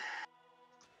man.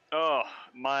 Oh,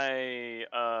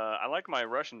 I like my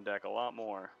Russian deck a lot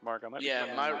more. Mark, I might. Yeah,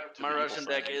 be my Russian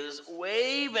deck is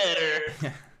way better.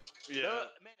 Yeah.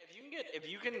 Man, if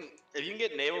you can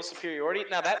get naval superiority.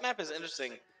 Now that map is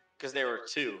interesting because there were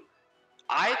 2.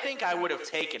 I think I would have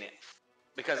taken it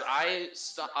because I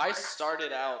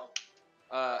started out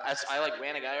as I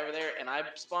ran a guy over there and I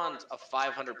spawned a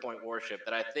 500-point warship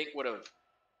that I think would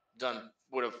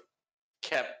have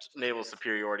kept naval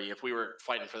superiority if we were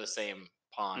fighting for the same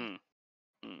pawn.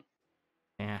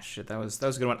 Yeah, shit, that was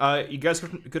a good one. You guys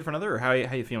good for another, or how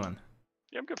you feeling?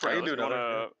 Yeah, I'm good for How you another. doing,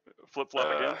 Want to flip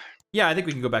flop again? Yeah, I think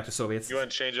we can go back to Soviets. You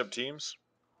want to change up teams?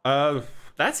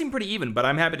 That seemed pretty even, but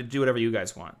I'm happy to do whatever you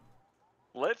guys want.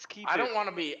 Let's keep. I don't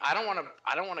want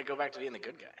to go back to being the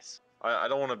good guys. I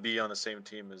don't want to be on the same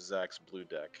team as Zach's blue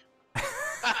deck.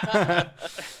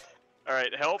 All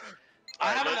right, help.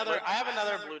 I have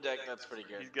another blue deck that's pretty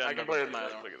good. I can play with my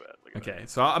other one. Look at that. Okay,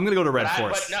 so I'm gonna go to Red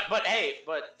Force. But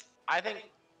I think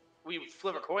we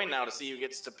flip a coin now to see who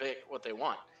gets to pick what they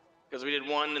want, because we did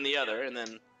one and the other, and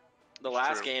then the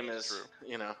last game is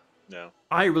No.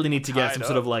 I really need to get some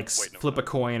sort of Wait, no, flip a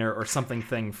coin or something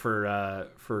thing for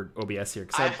OBS here,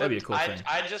 because that'd be a cool thing.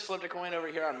 I just flipped a coin over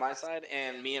here on my side,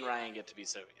 and me and Ryan get to be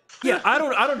Soviet. Yeah, I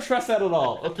don't trust that at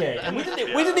all. Okay, and we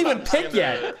didn't even pick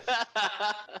yet.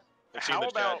 How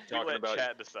about we let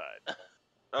chat decide?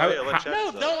 Oh yeah, let chat No,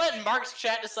 decide. don't let Mark's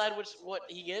chat decide what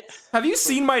he gets. Have you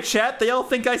seen my chat? They all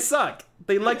think I suck.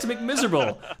 They like to make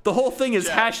miserable. The whole thing is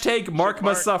hashtag Mark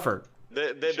must suffer.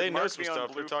 They know Mark some be on stuff.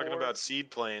 They're blue talking four? about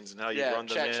seed planes and how you Yeah, run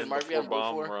them chat, should in Mark be before on blue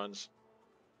bomb four? runs.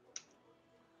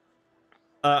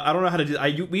 I don't know how to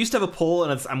do. We used to have a poll,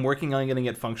 and I'm working on getting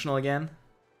it functional again.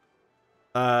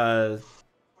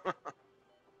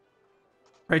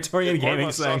 Praetorian If Mark Gaming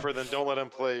must saying, suffer, then don't let him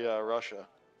play Russia.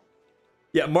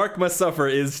 yeah, Mark must suffer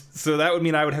is so that would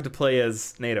mean I would have to play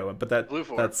as NATO, but Blue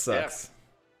four, that sucks.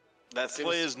 That's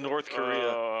Play as North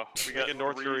Korea. We Make got a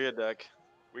North Korea deck.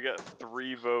 We got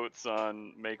 3 votes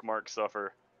on make Mark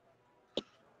suffer.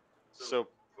 So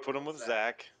put him with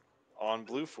Zach on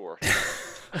blue 4.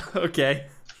 Okay,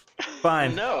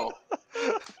 fine. No.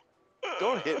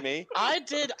 Don't hit me. I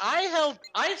did.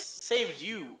 I saved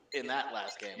you in that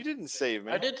last game. You didn't save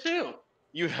me. I did too.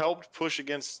 You helped push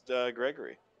against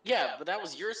Gregory. Yeah, but that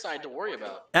was your side to worry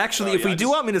about. Actually, Oh, if yeah, we I do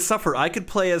just- want me to suffer, I could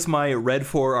play as my Red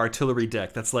 4 artillery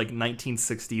deck. That's like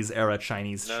 1960s era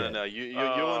Chinese No, shit. no, no.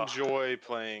 You'll enjoy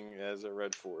playing as a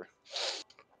red 4.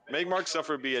 Make Mark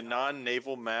Suffer be a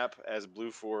non-naval map as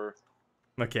blue 4.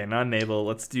 Okay, non-naval.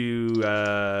 Let's do.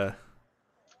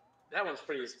 That one's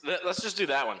pretty. Let's just do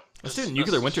that one. Let's do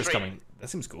Nuclear Winter's straight. coming. That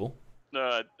seems cool.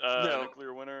 No.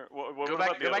 Nuclear Winter. What Go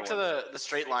about back. Go back to one? the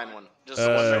straight line one. Just The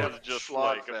one Uh, that was just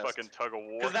like a slogfest. fucking tug of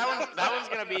war. Because that one's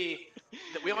gonna be.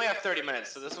 We only have 30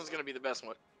 minutes, so this one's gonna be the best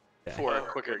one Yeah. for a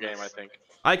quicker game, I think.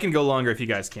 I can go longer if you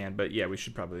guys can, but yeah, we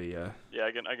should probably. Yeah,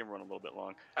 I can run a little bit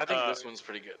long. I think this one's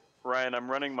pretty good. Ryan, I'm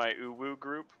running my Uwu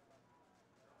group.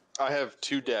 I have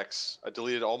 2 decks. I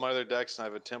deleted all my other decks, and I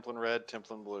have a Templin Red,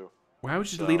 Templin Blue. Why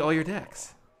would you delete all your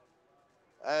decks?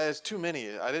 It's too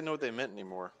many. I didn't know what they meant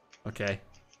anymore. Okay.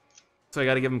 So I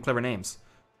got to give them clever names,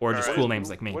 or just Alright. cool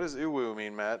names like me. What does Uwu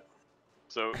mean, Matt?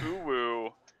 So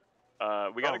Uwu,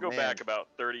 we got to Oh, go man. back about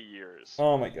 30 years.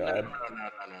 Oh my No.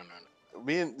 god.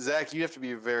 Me and Zach, you have to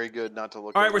be very good not to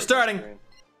look. All right, over we're at the starting. screen.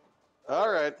 All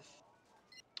right.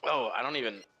 Oh, I don't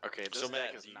even. Okay, this So deck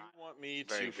Matt, is do you not want me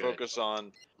very to good. focus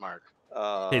on? Mark.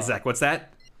 Hey Zach, what's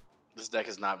that? This deck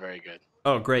is not very good.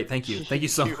 Oh great, thank you, thank you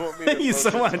so, Do you want me to thank you so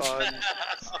focus much.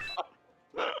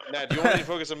 on- Matt, do you want me to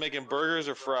focus on making burgers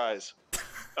or fries?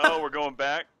 Oh, we're going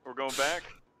back. We're going back.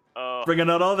 Bringing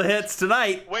out all the hits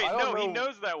tonight. Wait, I no, don't he know.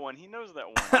 knows that one. He knows that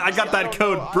one. I got that don't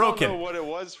code know- I broken. don't know what it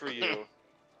was for you.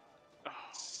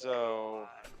 So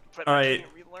But All I right.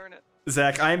 can't relearn it.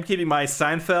 Zach, I am keeping my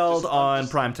Seinfeld Just- on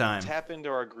just prime time, tap into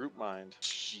our group mind.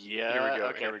 Yeah. Here we go.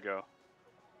 Okay. Here we go.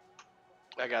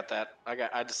 I got that.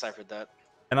 I deciphered that.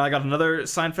 and I got another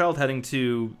Seinfeld heading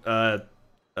to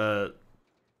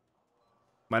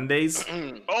Mondays.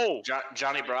 Oh,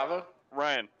 Johnny Bravo.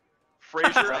 Ryan.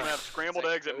 Frazier, I'm gonna have scrambled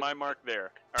eggs at my mark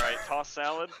there. All right, toss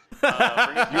salad. Bring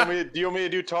it Do you want me to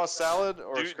do tossed salad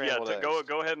or Dude, scrambled eggs?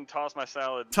 go ahead and toss my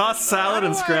salad. Toss and, salad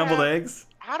and How do I scrambled have- eggs.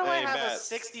 How do I Hey, have a Matt.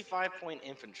 65-point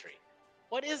infantry?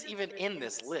 What is even in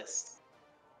this list?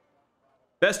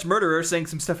 Best Murderer saying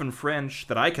some stuff in French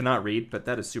that I cannot read, but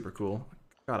that is super cool.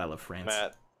 God, I love France.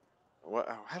 Matt, what?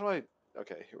 How do I?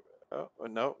 Okay. Oh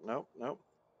no.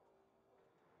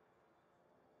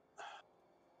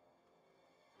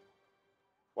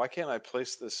 Why can't I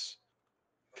place this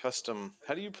custom?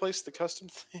 How do you place the custom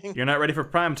thing? You're not ready for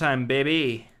prime time,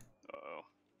 baby. Uh-oh.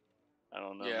 I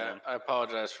don't know. Yeah, Man. I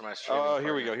apologize for my streaming. Oh,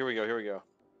 here we partner. go. Here we go.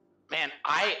 Man,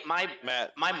 my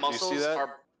Matt, my do you see muscles that?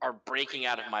 are breaking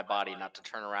out of my body not to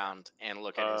turn around and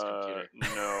look at his computer.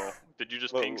 No. Did you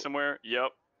just Well, ping somewhere?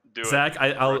 Yep. Do Zach, it.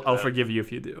 I'll Roger that. forgive you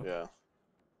if you do. Yeah.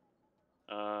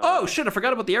 Oh shit, I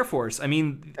forgot about the Air Force. I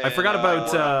mean, I And, forgot about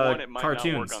work on one, it might not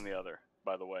cartoons. work on the other,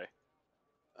 by the way.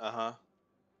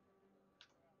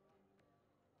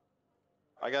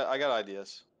 I got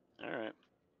ideas. All right.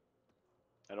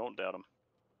 I don't doubt him.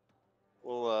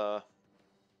 We'll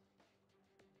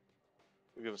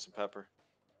give him some pepper.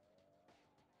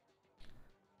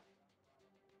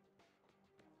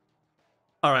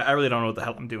 All right, I really don't know what the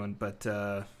hell I'm doing, but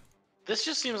This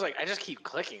just seems like I just keep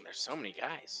clicking. There's so many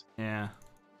guys. yeah.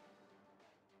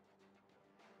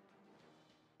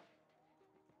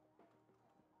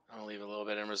 I'll leave a little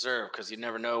bit in reserve because you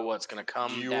never know what's gonna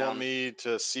come Do you down. want me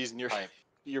to season your pipe.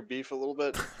 your beef a little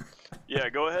bit? Yeah,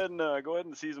 go ahead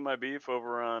and season my beef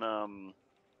over on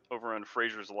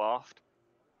Frazier's Loft.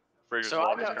 Frazier's So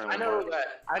Loft is currently marked.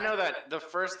 I know that the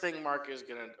first thing Mark is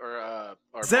gonna or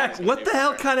Matt Zach, is gonna what do the is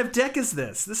hell gonna- kind of deck is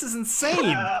this? This is insane.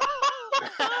 Oh,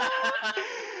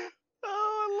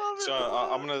 I love it.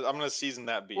 So I'm gonna season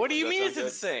that beef. What do you Does that mean it's sound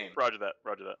good? insane? Roger that.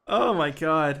 Roger that. Oh my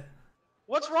god.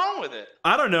 What's wrong with it?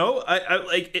 I don't know. I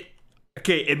like it.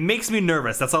 Okay, it makes me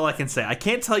nervous. That's all I can say. I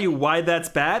can't tell you why that's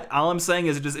bad. All I'm saying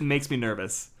is it makes me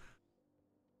nervous.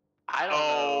 I don't know.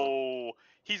 Oh,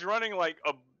 he's running like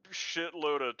a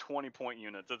shitload of 20-point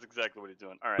units. That's exactly what he's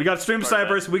doing. All right. We got stream Roger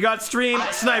snipers. We got stream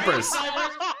snipers.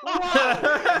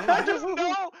 I just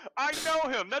know. I know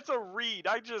him. That's a read.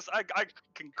 I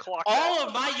can clock. All that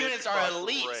of my bitch units across are the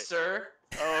elite, array. sir.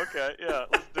 Oh, okay. Yeah,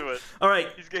 let's do it. All right,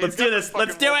 He's let's got do the this.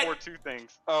 Let's fucking do World it. War II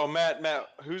things. Oh, Matt,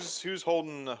 who's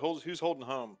holding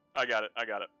home? I got it. All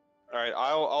right,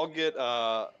 I'll get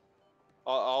I'll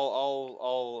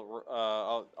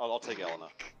take Elena.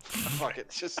 Fuck it,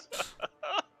 just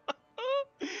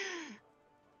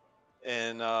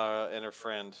and her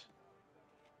friend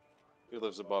who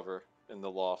lives above her in the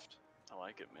loft. I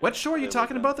like it, man. What show are you They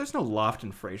talking live about? There's no loft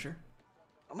in Frasier.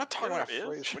 I'm not talking about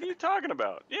Fraser. What are you talking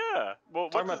about? Yeah. Well,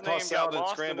 talking what's about his name got tossed salad and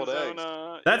lost scrambled in his eggs.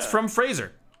 own, That's yeah. from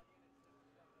Fraser.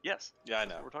 Yes. Yeah, I know.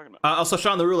 That's what we're talking about. Also,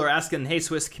 Sean the Ruler asking, hey,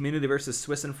 Swiss community versus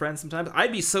Swiss and friends sometimes.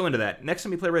 I'd be so into that. Next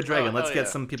time we play Red Dragon, let's get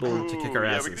some people to kick our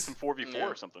asses. Yeah, we could do some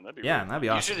 4v4 or something. That'd be that'd be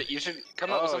awesome. You should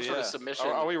come up with some sort of submission.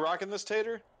 Are we rocking this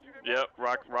tater? Yep,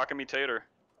 rockin' me tater.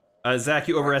 Zach,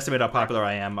 you overestimate how popular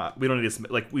I am. We don't need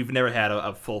to, like, we've never had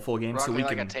a full game, Rock so me we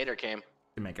like can a tater came.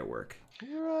 make it work.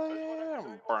 Here I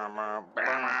am. Rock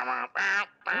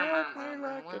me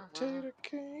like a tater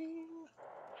cane.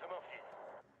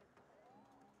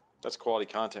 That's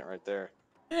quality content right there.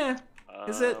 Yeah.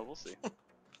 Is it? We'll see.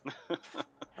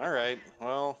 All right.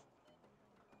 Well,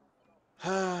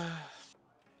 my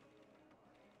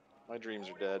dreams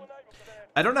are dead.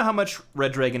 I don't know how much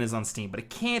Red Dragon is on Steam, but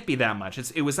it can't be that much.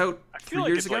 It was out 3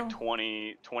 years ago. I feel like it's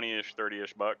like 20-ish,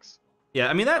 30-ish bucks. Yeah,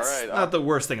 I mean, that's All right, not the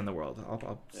worst thing in the world.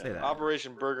 I'll say that.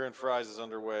 Operation Burger and Fries is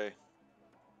underway.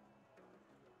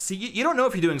 See, you don't know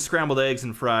if you're doing scrambled eggs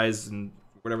and fries and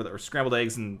whatever, or scrambled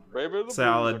eggs and Baby, the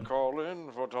salad. Blues are calling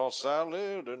for tossed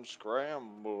salad and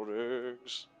scrambled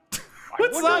eggs.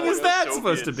 What song is that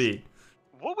supposed to be?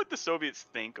 What would the Soviets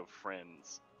think of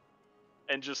Friends?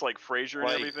 And just like Frasier and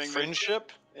Like everything.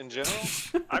 friendship in general.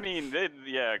 I mean,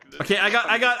 yeah. Okay, I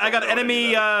got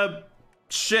enemy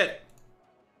shit.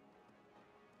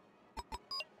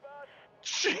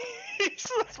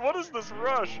 Jesus, what is this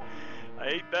rush? I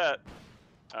hate that.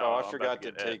 Oh, I I'm forgot about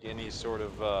to get take any sort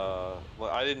of.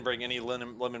 I didn't bring any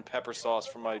lemon pepper sauce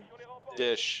for my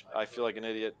dish. I feel like an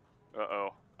idiot.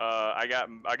 Uh-oh. I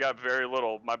got very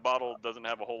little. My bottle doesn't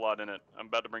have a whole lot in it. I'm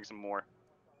about to bring some more.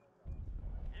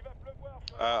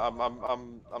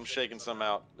 I'm shaking some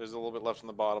out. There's a little bit left in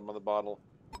the bottom of the bottle.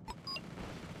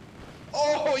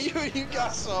 Oh, you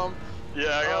got some.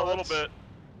 Yeah, I got a little bit.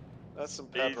 That's some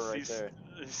pepper right there.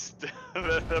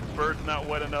 That bird's not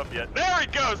wet enough yet. There he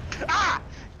goes! Ah!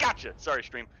 Gotcha! Sorry,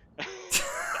 stream.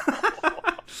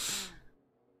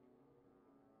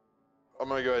 I'm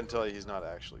gonna go ahead and tell you he's not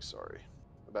actually sorry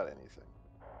about anything.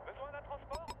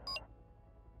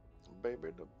 Baby,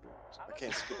 I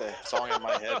can't get that song in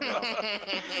my head now.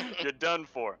 You're done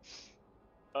for.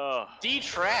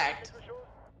 Detract.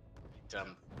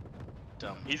 Dumb.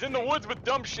 He's in the woods with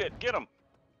dumb shit. Get him.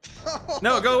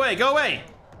 No, go away, go away.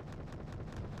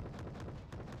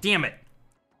 Damn it.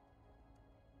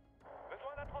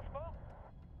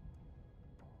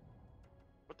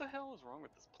 What the hell is wrong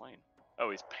with this plane? Oh,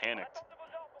 he's panicked.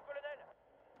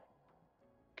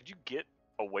 Could you get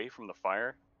away from the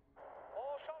fire?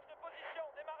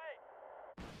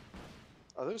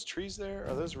 Are those trees there?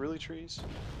 Are those really trees?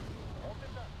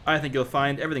 I think you'll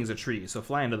find everything's a tree, so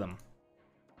fly into them.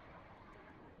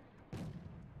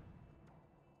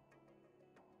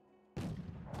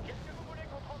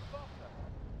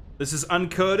 This is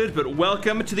uncoded, but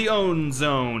welcome to the own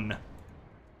zone.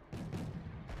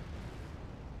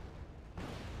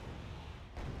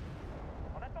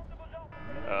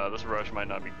 This rush might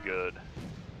not be good.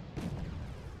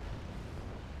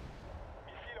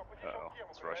 Uh-oh,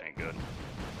 this rush ain't good.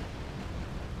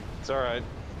 It's alright.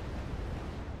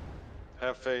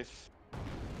 Have faith.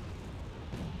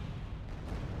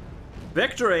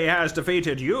 Victory has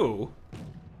defeated you.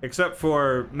 Except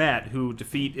for Matt, who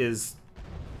defeat is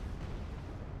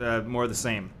more the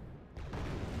same.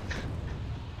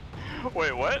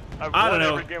 Wait, what? I don't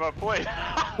know. Every game I've played.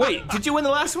 Wait, did you win the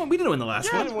last one? We didn't win the last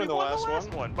Yes, one. didn't win the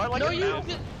last one. By like No, a you minute.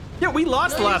 did. Yeah, we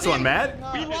lost the last one, Matt.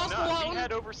 We You did lost the not. one? We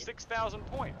had over 6,000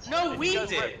 points. No, And we you guys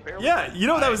did. were barely- Yeah, you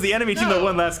know that was the enemy team that No.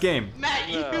 won last game. Matt,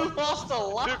 you lost a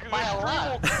lot Dude, by a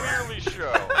lot. the stream will clearly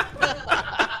show.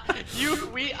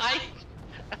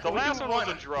 The last one was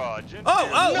a draw.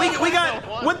 Oh, we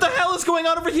got. What the hell is going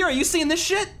on over here? Are you seeing this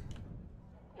shit?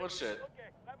 What shit?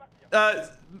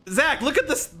 Zach, look at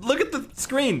this. Look at the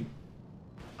screen.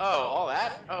 Oh, all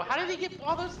that? Oh, how did he get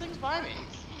all those things by me?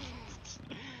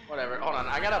 Whatever. Hold on.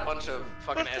 I got a bunch of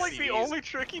fucking That's like the SCVs. only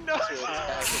trick he knows.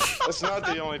 That's not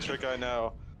the only trick I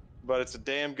know, but it's a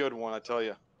damn good one, I tell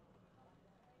you.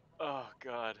 Oh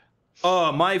god.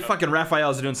 Oh, my fucking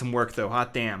Raphaels are doing some work though.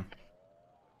 Hot damn.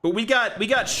 But we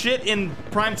got shit in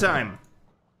prime time.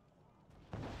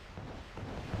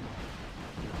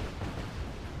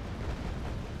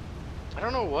 I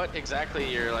don't know what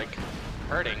exactly you're like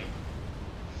hurting.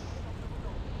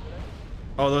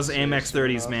 Oh, those Amex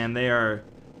 30s, man, they are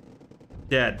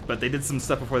dead. But they did some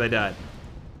stuff before they died,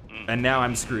 and now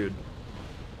I'm screwed.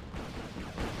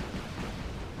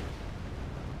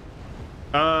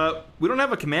 We don't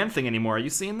have a command thing anymore. Are you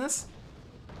seeing this?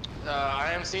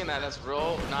 I am seeing that. That's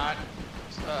real, not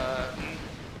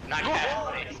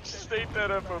casually. State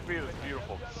that FOB is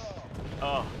beautiful.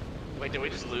 Oh. Wait, did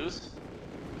we just lose?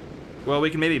 Well,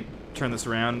 we can maybe turn this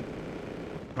around.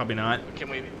 Probably not.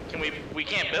 We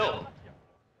can't build.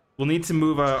 We'll need to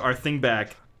move our thing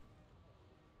back.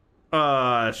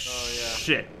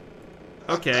 Shit.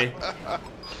 Okay.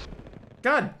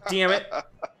 God damn it.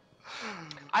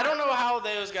 I don't know how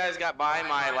those guys got by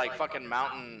my, like, fucking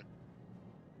mountain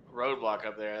roadblock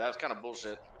up there. That was kind of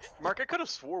bullshit. Mark, I could have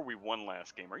swore we won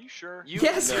last game. Are you sure?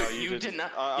 Yes. No, you did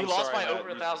not. You lost by over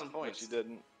 1,000 points. You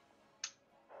didn't.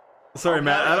 Sorry,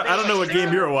 Matt. I don't know what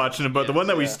game you were watching, but the one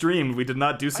that we streamed, we did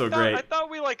not do so great. I thought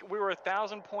we were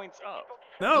 1,000 points up.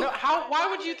 No. Why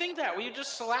would you think that? We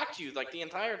just shellacked you like the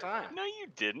entire time. No, you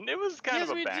didn't. It was kind of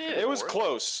a back and forth. It was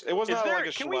close. It was not like a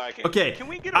shellacking. Okay. Can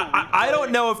we get a I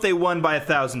don't know if they won by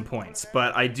 1,000 points,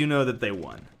 but I do know that they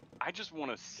won. I just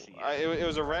want to see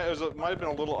It might have been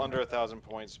a little under 1,000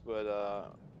 points,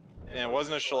 but and it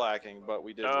wasn't a shellacking, but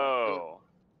we did. Oh.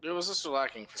 It was a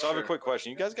shellacking. So I have a quick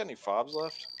question. You guys got any fobs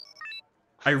left?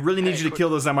 I really need you to kill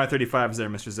those Mi-35s there,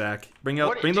 Mr. Zach. Bring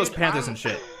those Panthers and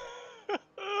shit.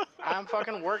 I'm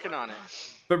fucking working on it.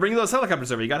 But bring those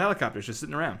helicopters over. You got helicopters just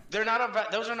sitting around. They're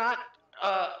not. Those are not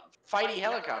fighty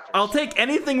helicopters. I'll take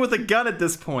anything with a gun at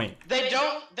this point. They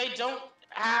don't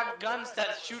have guns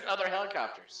that shoot other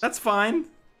helicopters. That's fine.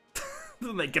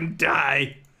 They can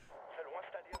die.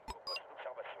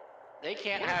 They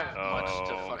can't have much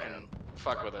to fucking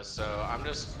fuck with us. So I'm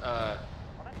just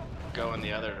going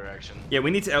the other direction. Yeah,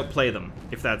 we need to outplay them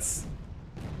if that's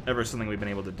ever something we've been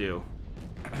able to do.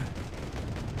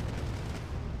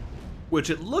 Which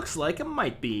it looks like it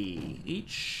might be. Eat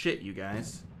shit, you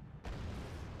guys.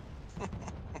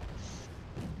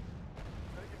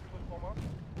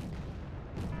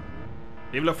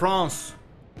 Vive la France!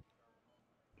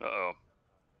 Uh-oh.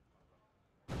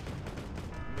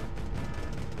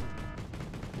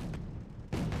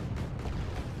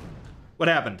 What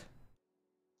happened?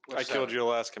 I killed your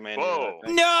last commander. Whoa.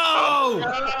 No!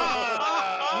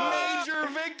 Major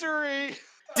victory!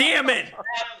 Damn it!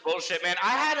 Bullshit, man.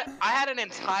 I had an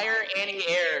entire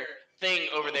anti-air thing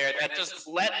over there that just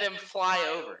let them fly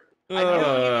over. I knew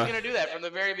he was gonna do that from the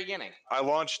very beginning. I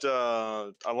launched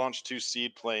 2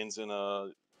 seed planes in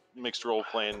a mixed role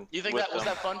plane. You think was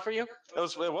that fun for you? It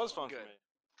was fun for me.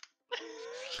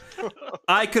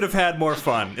 I could have had more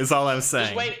fun, is all I'm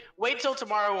saying. Just wait till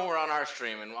tomorrow when we're on our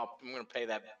stream, and I'm gonna pay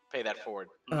that forward.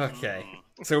 Okay.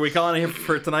 So are we calling it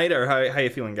for tonight, or how you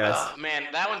feeling, guys? Man,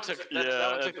 that one took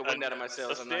the wind out of my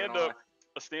sails.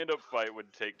 A stand-up fight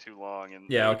would take too long, and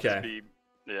yeah, it would okay. just be,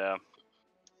 yeah.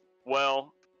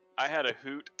 Well, I had a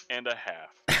hoot and a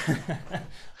half.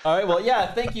 All right. Well,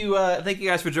 yeah. Thank you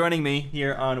guys for joining me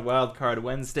here on Wildcard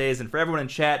Wednesdays, and for everyone in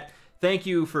chat, thank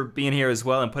you for being here as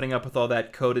well and putting up with all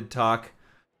that coded talk,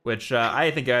 which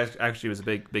I think actually was a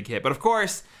big hit. But of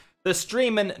course, the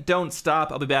streaming don't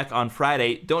stop. I'll be back on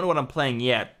Friday. Don't know what I'm playing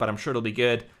yet, but I'm sure it'll be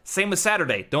good. Same with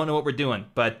Saturday. Don't know what we're doing,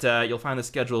 but you'll find the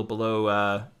schedule below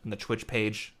on the Twitch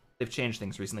page. They've changed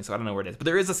things recently, so I don't know where it is. But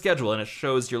there is a schedule, and it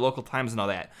shows your local times and all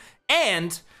that.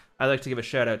 And I'd like to give a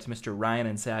shout out to Mr. Ryan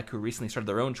and Zach, who recently started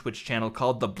their own Twitch channel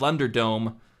called The Blunder Dome.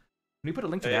 Can we put a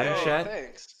link to that in chat?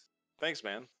 Thanks,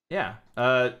 man. Yeah.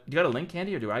 You got a link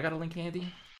handy, or do I got a link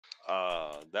handy?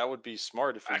 That would be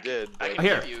smart if we did. But...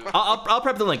 Here, I'll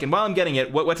prep the link, and while I'm getting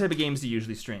it, what type of games do you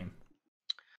usually stream?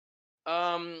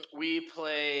 We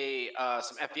play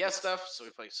some FPS stuff, so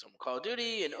we play some Call of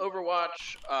Duty and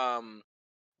Overwatch.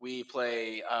 We've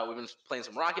been playing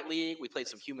some Rocket League. We played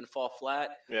some Human Fall Flat.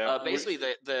 Yeah. Basically,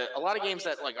 a lot of games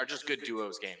that are just good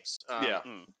duos games.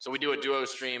 So we do a duo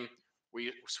stream.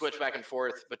 We switch back and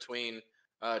forth between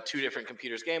 2 different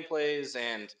computers' gameplays,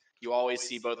 and you always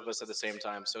see both of us at the same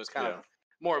time. So it's kind of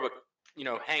more of a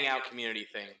hangout community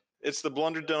thing. It's the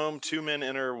Blunder Dome. 2 men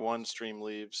enter, 1 stream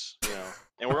leaves.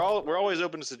 And we're always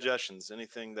open to suggestions.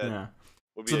 Anything that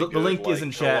would be. So the link is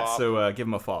in chat. So give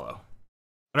them a follow.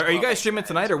 Are you guys streaming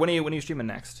tonight, or when are you streaming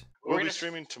next? We'll be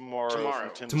streaming tomorrow.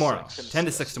 From 10 tomorrow. to 6. 10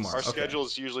 to 6 tomorrow. Our schedule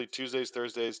is usually Tuesdays,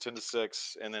 Thursdays, 10 to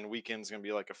 6, and then weekends gonna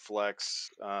be like a flex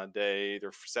day,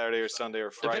 either Saturday or Sunday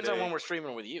or Friday. Depends on when we're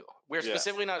streaming with you. We're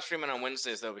specifically not streaming on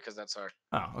Wednesdays though, because that's our.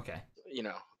 Oh, okay.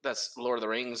 That's Lord of the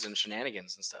Rings and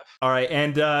shenanigans and stuff. All right,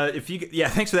 and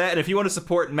thanks for that. And if you want to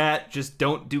support Matt, just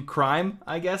don't do crime,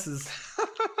 I guess is.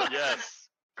 Yes,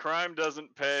 crime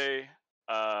doesn't pay.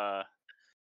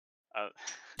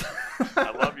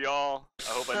 I love y'all. I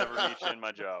hope I never reach in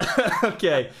my job.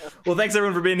 Okay. Well, thanks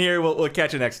everyone for being here. We'll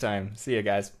catch you next time. See you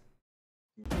guys.